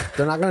way.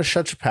 They're not going to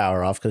shut your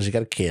power off because you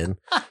got a kid.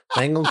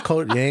 You ain't going to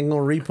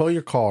repo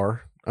your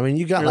car. I mean,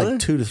 you got like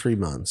 2 to 3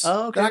 months.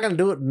 Oh, okay. They're not going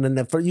to do it. And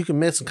then you can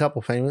miss a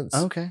couple payments.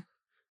 Okay.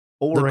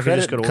 Or the I could credit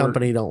just go to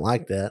company work. don't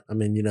like that. I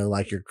mean,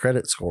 like your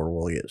credit score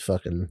will get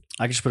fucking...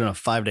 I could just put in a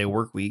 5-day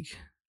work week.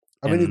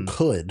 I mean, you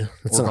could.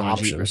 It's an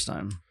option. This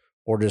time.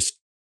 Or just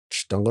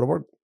don't go to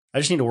work. I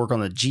just need to work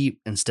on the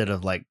Jeep instead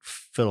of like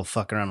fiddle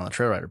fucking around on the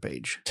Trail Rider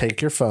page.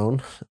 Take your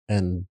phone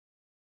and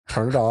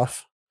turn it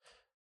off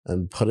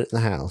and put it in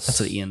the house.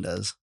 That's what Ian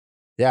does.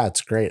 Yeah,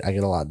 it's great. I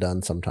get a lot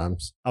done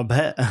sometimes. I'll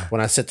bet.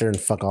 When I sit there and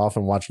fuck off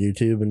and watch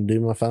YouTube and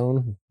do my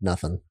phone,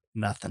 nothing.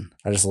 Nothing.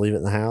 I just leave it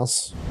in the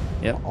house.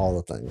 Yep. All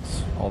the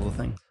things. All the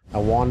things. I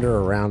wander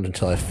around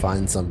until I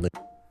find something.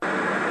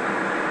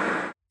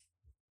 I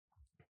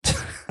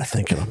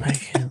think it'll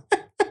make it.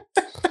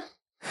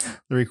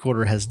 The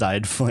recorder has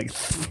died like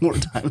 4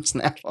 times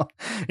now.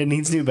 It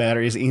needs new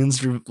batteries.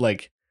 Ian's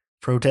like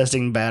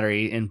protesting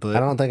battery input. I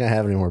don't think I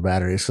have any more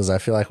batteries because I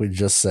feel like we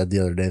just said the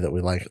other day that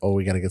we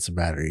got to get some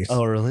batteries.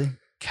 Oh, really?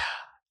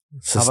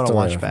 How about a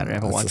watch battery? I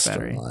have a watch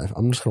battery.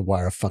 I'm just going to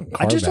wire a fucking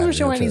car I just don't battery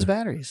understand why it into needs it.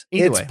 batteries.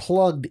 Either It's way.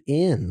 plugged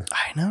in.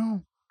 I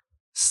know.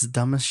 It's the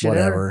dumbest shit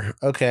Whatever. ever.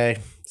 Okay.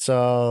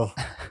 So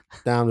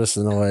now I'm just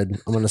annoyed.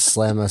 I'm going to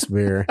slam this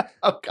beer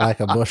Oh, God. like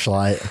a bush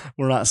light.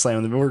 We're not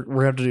slamming the We're going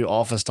to have to do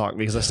office talk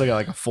because I still got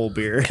like a full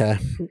beer. Okay.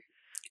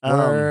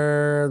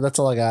 That's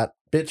all I got.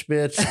 Bitch,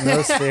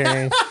 no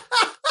steering.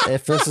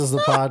 If this is the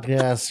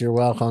podcast, you're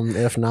welcome.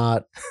 If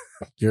not,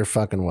 you're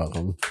fucking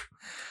welcome.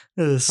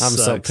 I'm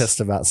so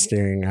pissed about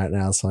steering right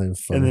now. So I'm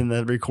And then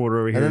the recorder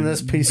over here. And then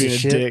this piece of being a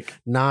shit, dick.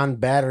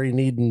 non-battery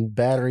needing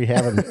battery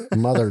having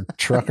mother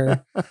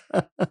trucker.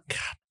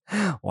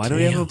 Why do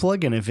we have a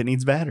plug-in if it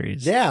needs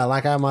batteries? Yeah,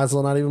 like I might as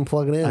well not even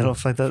plug it in. I don't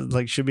think that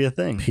like should be a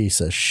thing.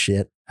 Piece of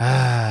shit.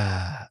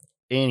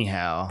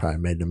 Anyhow, Probably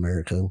made in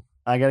America.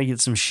 I got to get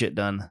some shit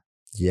done.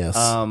 Yes.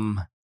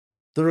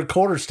 The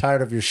recorder's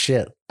tired of your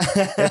shit.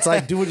 It's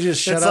like, dude, would you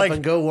just shut It's up like,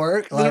 and go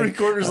work? the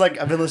recorder's like,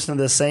 I've been listening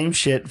to the same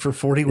shit for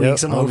 40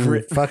 weeks. I'm over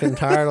it. Fucking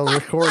tired of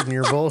recording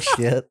your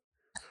bullshit.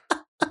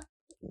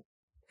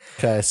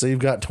 Okay, so you've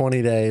got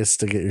 20 days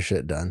to get your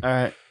shit done. All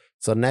right.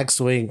 So next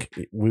week,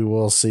 we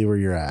will see where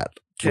you're at.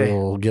 Okay.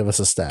 We'll give us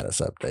a status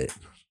update.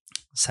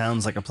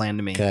 Sounds like a plan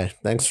to me. Okay,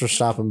 thanks for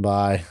stopping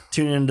by.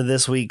 Tune into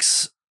this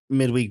week's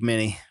midweek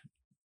mini.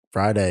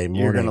 Friday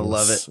morning. You're gonna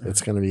love it.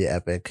 It's going to be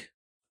epic.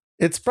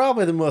 It's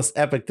probably the most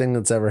epic thing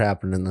that's ever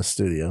happened in the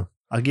studio.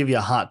 I'll give you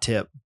a hot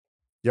tip.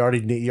 You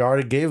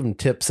already gave them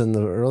tips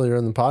earlier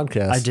in the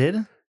podcast. I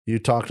did? You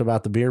talked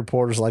about the beer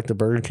porters like the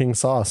Burger King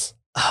sauce.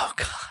 Oh,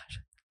 God.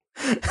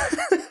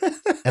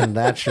 And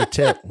that's your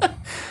tip.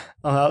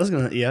 Oh, I was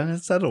going to, yeah,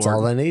 that'll That's work.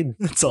 all they need.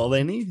 That's all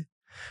they need.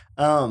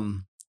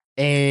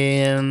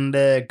 And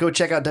go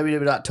check out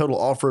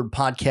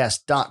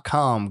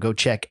www.totaloffroadpodcast.com. Go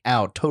check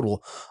out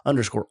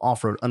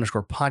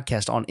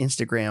total_offroad_podcast on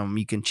Instagram.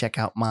 You can check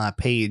out my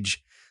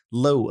page,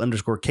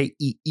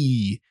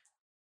 low_KEE_XJ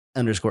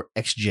on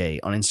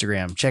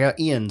Instagram. Check out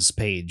Ian's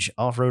page,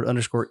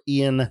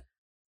 offroad_Ian.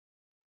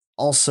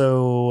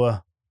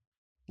 Also,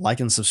 like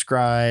and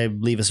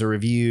subscribe, leave us a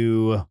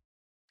review.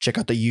 Check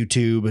out the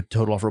YouTube,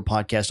 Total Off-Road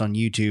Podcast on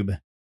YouTube.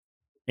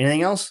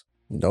 Anything else?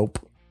 Nope.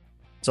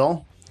 That's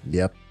all?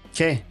 Yep.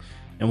 Okay.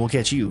 And we'll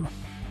catch you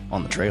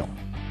on the trail.